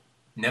thought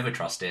never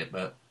trust it,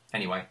 but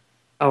anyway.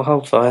 Oh,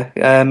 hold fire.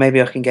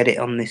 Maybe I can get it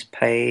on this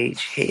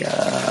page here.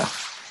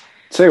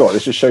 Tell you what,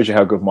 this just shows you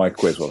how good my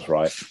quiz was,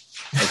 right?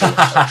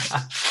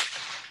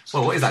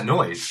 Well, what is that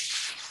noise?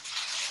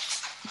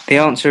 The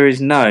answer is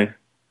no.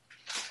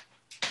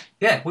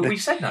 Yeah, we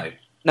said no.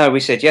 No, we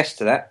said yes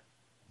to that.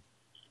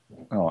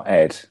 Oh,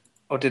 Ed.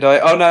 Or did I?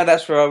 Oh, no,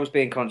 that's where I was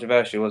being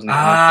controversial, wasn't it?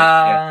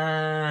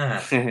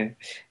 Yeah.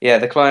 Yeah,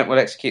 the client will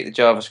execute the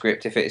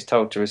JavaScript if it is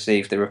told to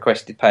receive the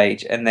requested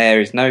page, and there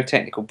is no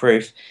technical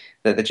proof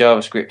that the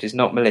JavaScript is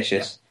not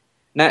malicious. Yeah.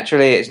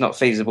 Naturally, it's not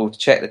feasible to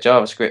check the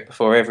JavaScript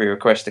before every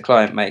request the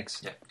client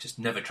makes. Yeah, just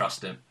never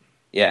trust him.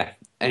 Yeah.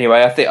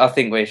 Anyway, I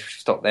think we should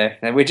stop there.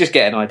 We just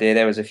get an idea.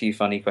 There was a few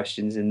funny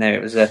questions in there.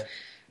 It was a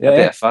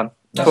bit of fun.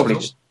 That's Probably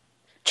cool. Just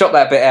chop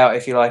that bit out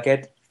if you like,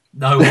 Ed.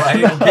 No way.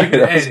 I'm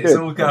keeping it in. It's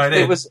all going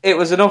in. It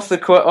was an off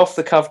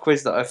the cuff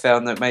quiz that I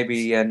found that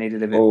maybe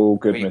needed a bit. Oh,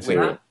 good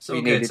material.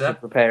 We needed to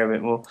prepare a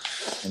bit more.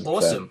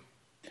 Awesome.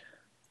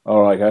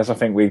 All right, guys. I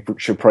think we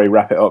should probably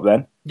wrap it up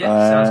then.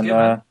 Yeah, sounds good,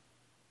 man.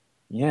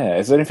 Yeah,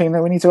 is there anything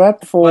that we need to add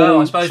before?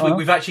 Well, I suppose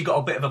we've actually got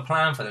a bit of a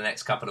plan for the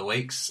next couple of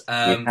weeks.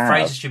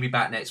 Fraser should be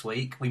back next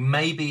week. We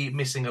may be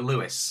missing a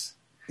Lewis.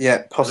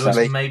 Yeah, possibly.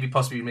 Lewis may be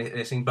possibly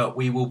missing, but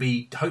we will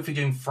be hopefully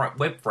doing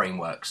web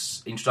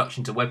frameworks.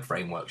 Introduction to web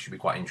frameworks should be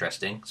quite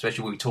interesting,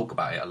 especially when we talk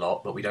about it a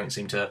lot, but we don't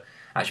seem to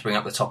actually bring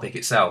up the topic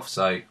itself.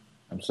 So,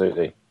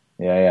 absolutely,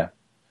 yeah.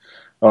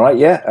 All right,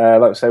 yeah.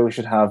 Like I say, we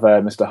should have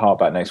Mr. Hart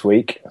back next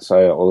week,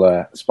 so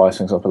it'll spice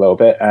things up a little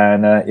bit.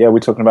 And we're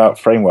talking about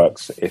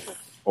frameworks if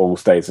all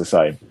stays the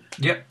same.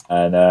 Yep.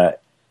 And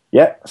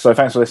so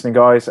thanks for listening,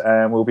 guys,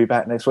 and we'll be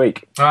back next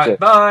week. All right,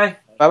 bye.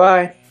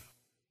 Bye.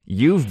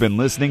 You've been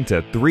listening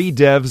to 3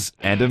 Devs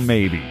and a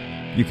Maybe.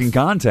 You can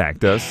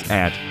contact us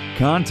at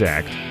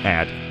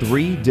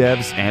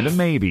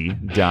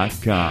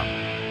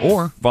contact@3devsandamaybe.com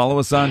or follow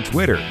us on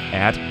Twitter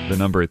at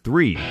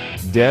 3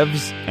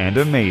 Devs and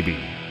a Maybe.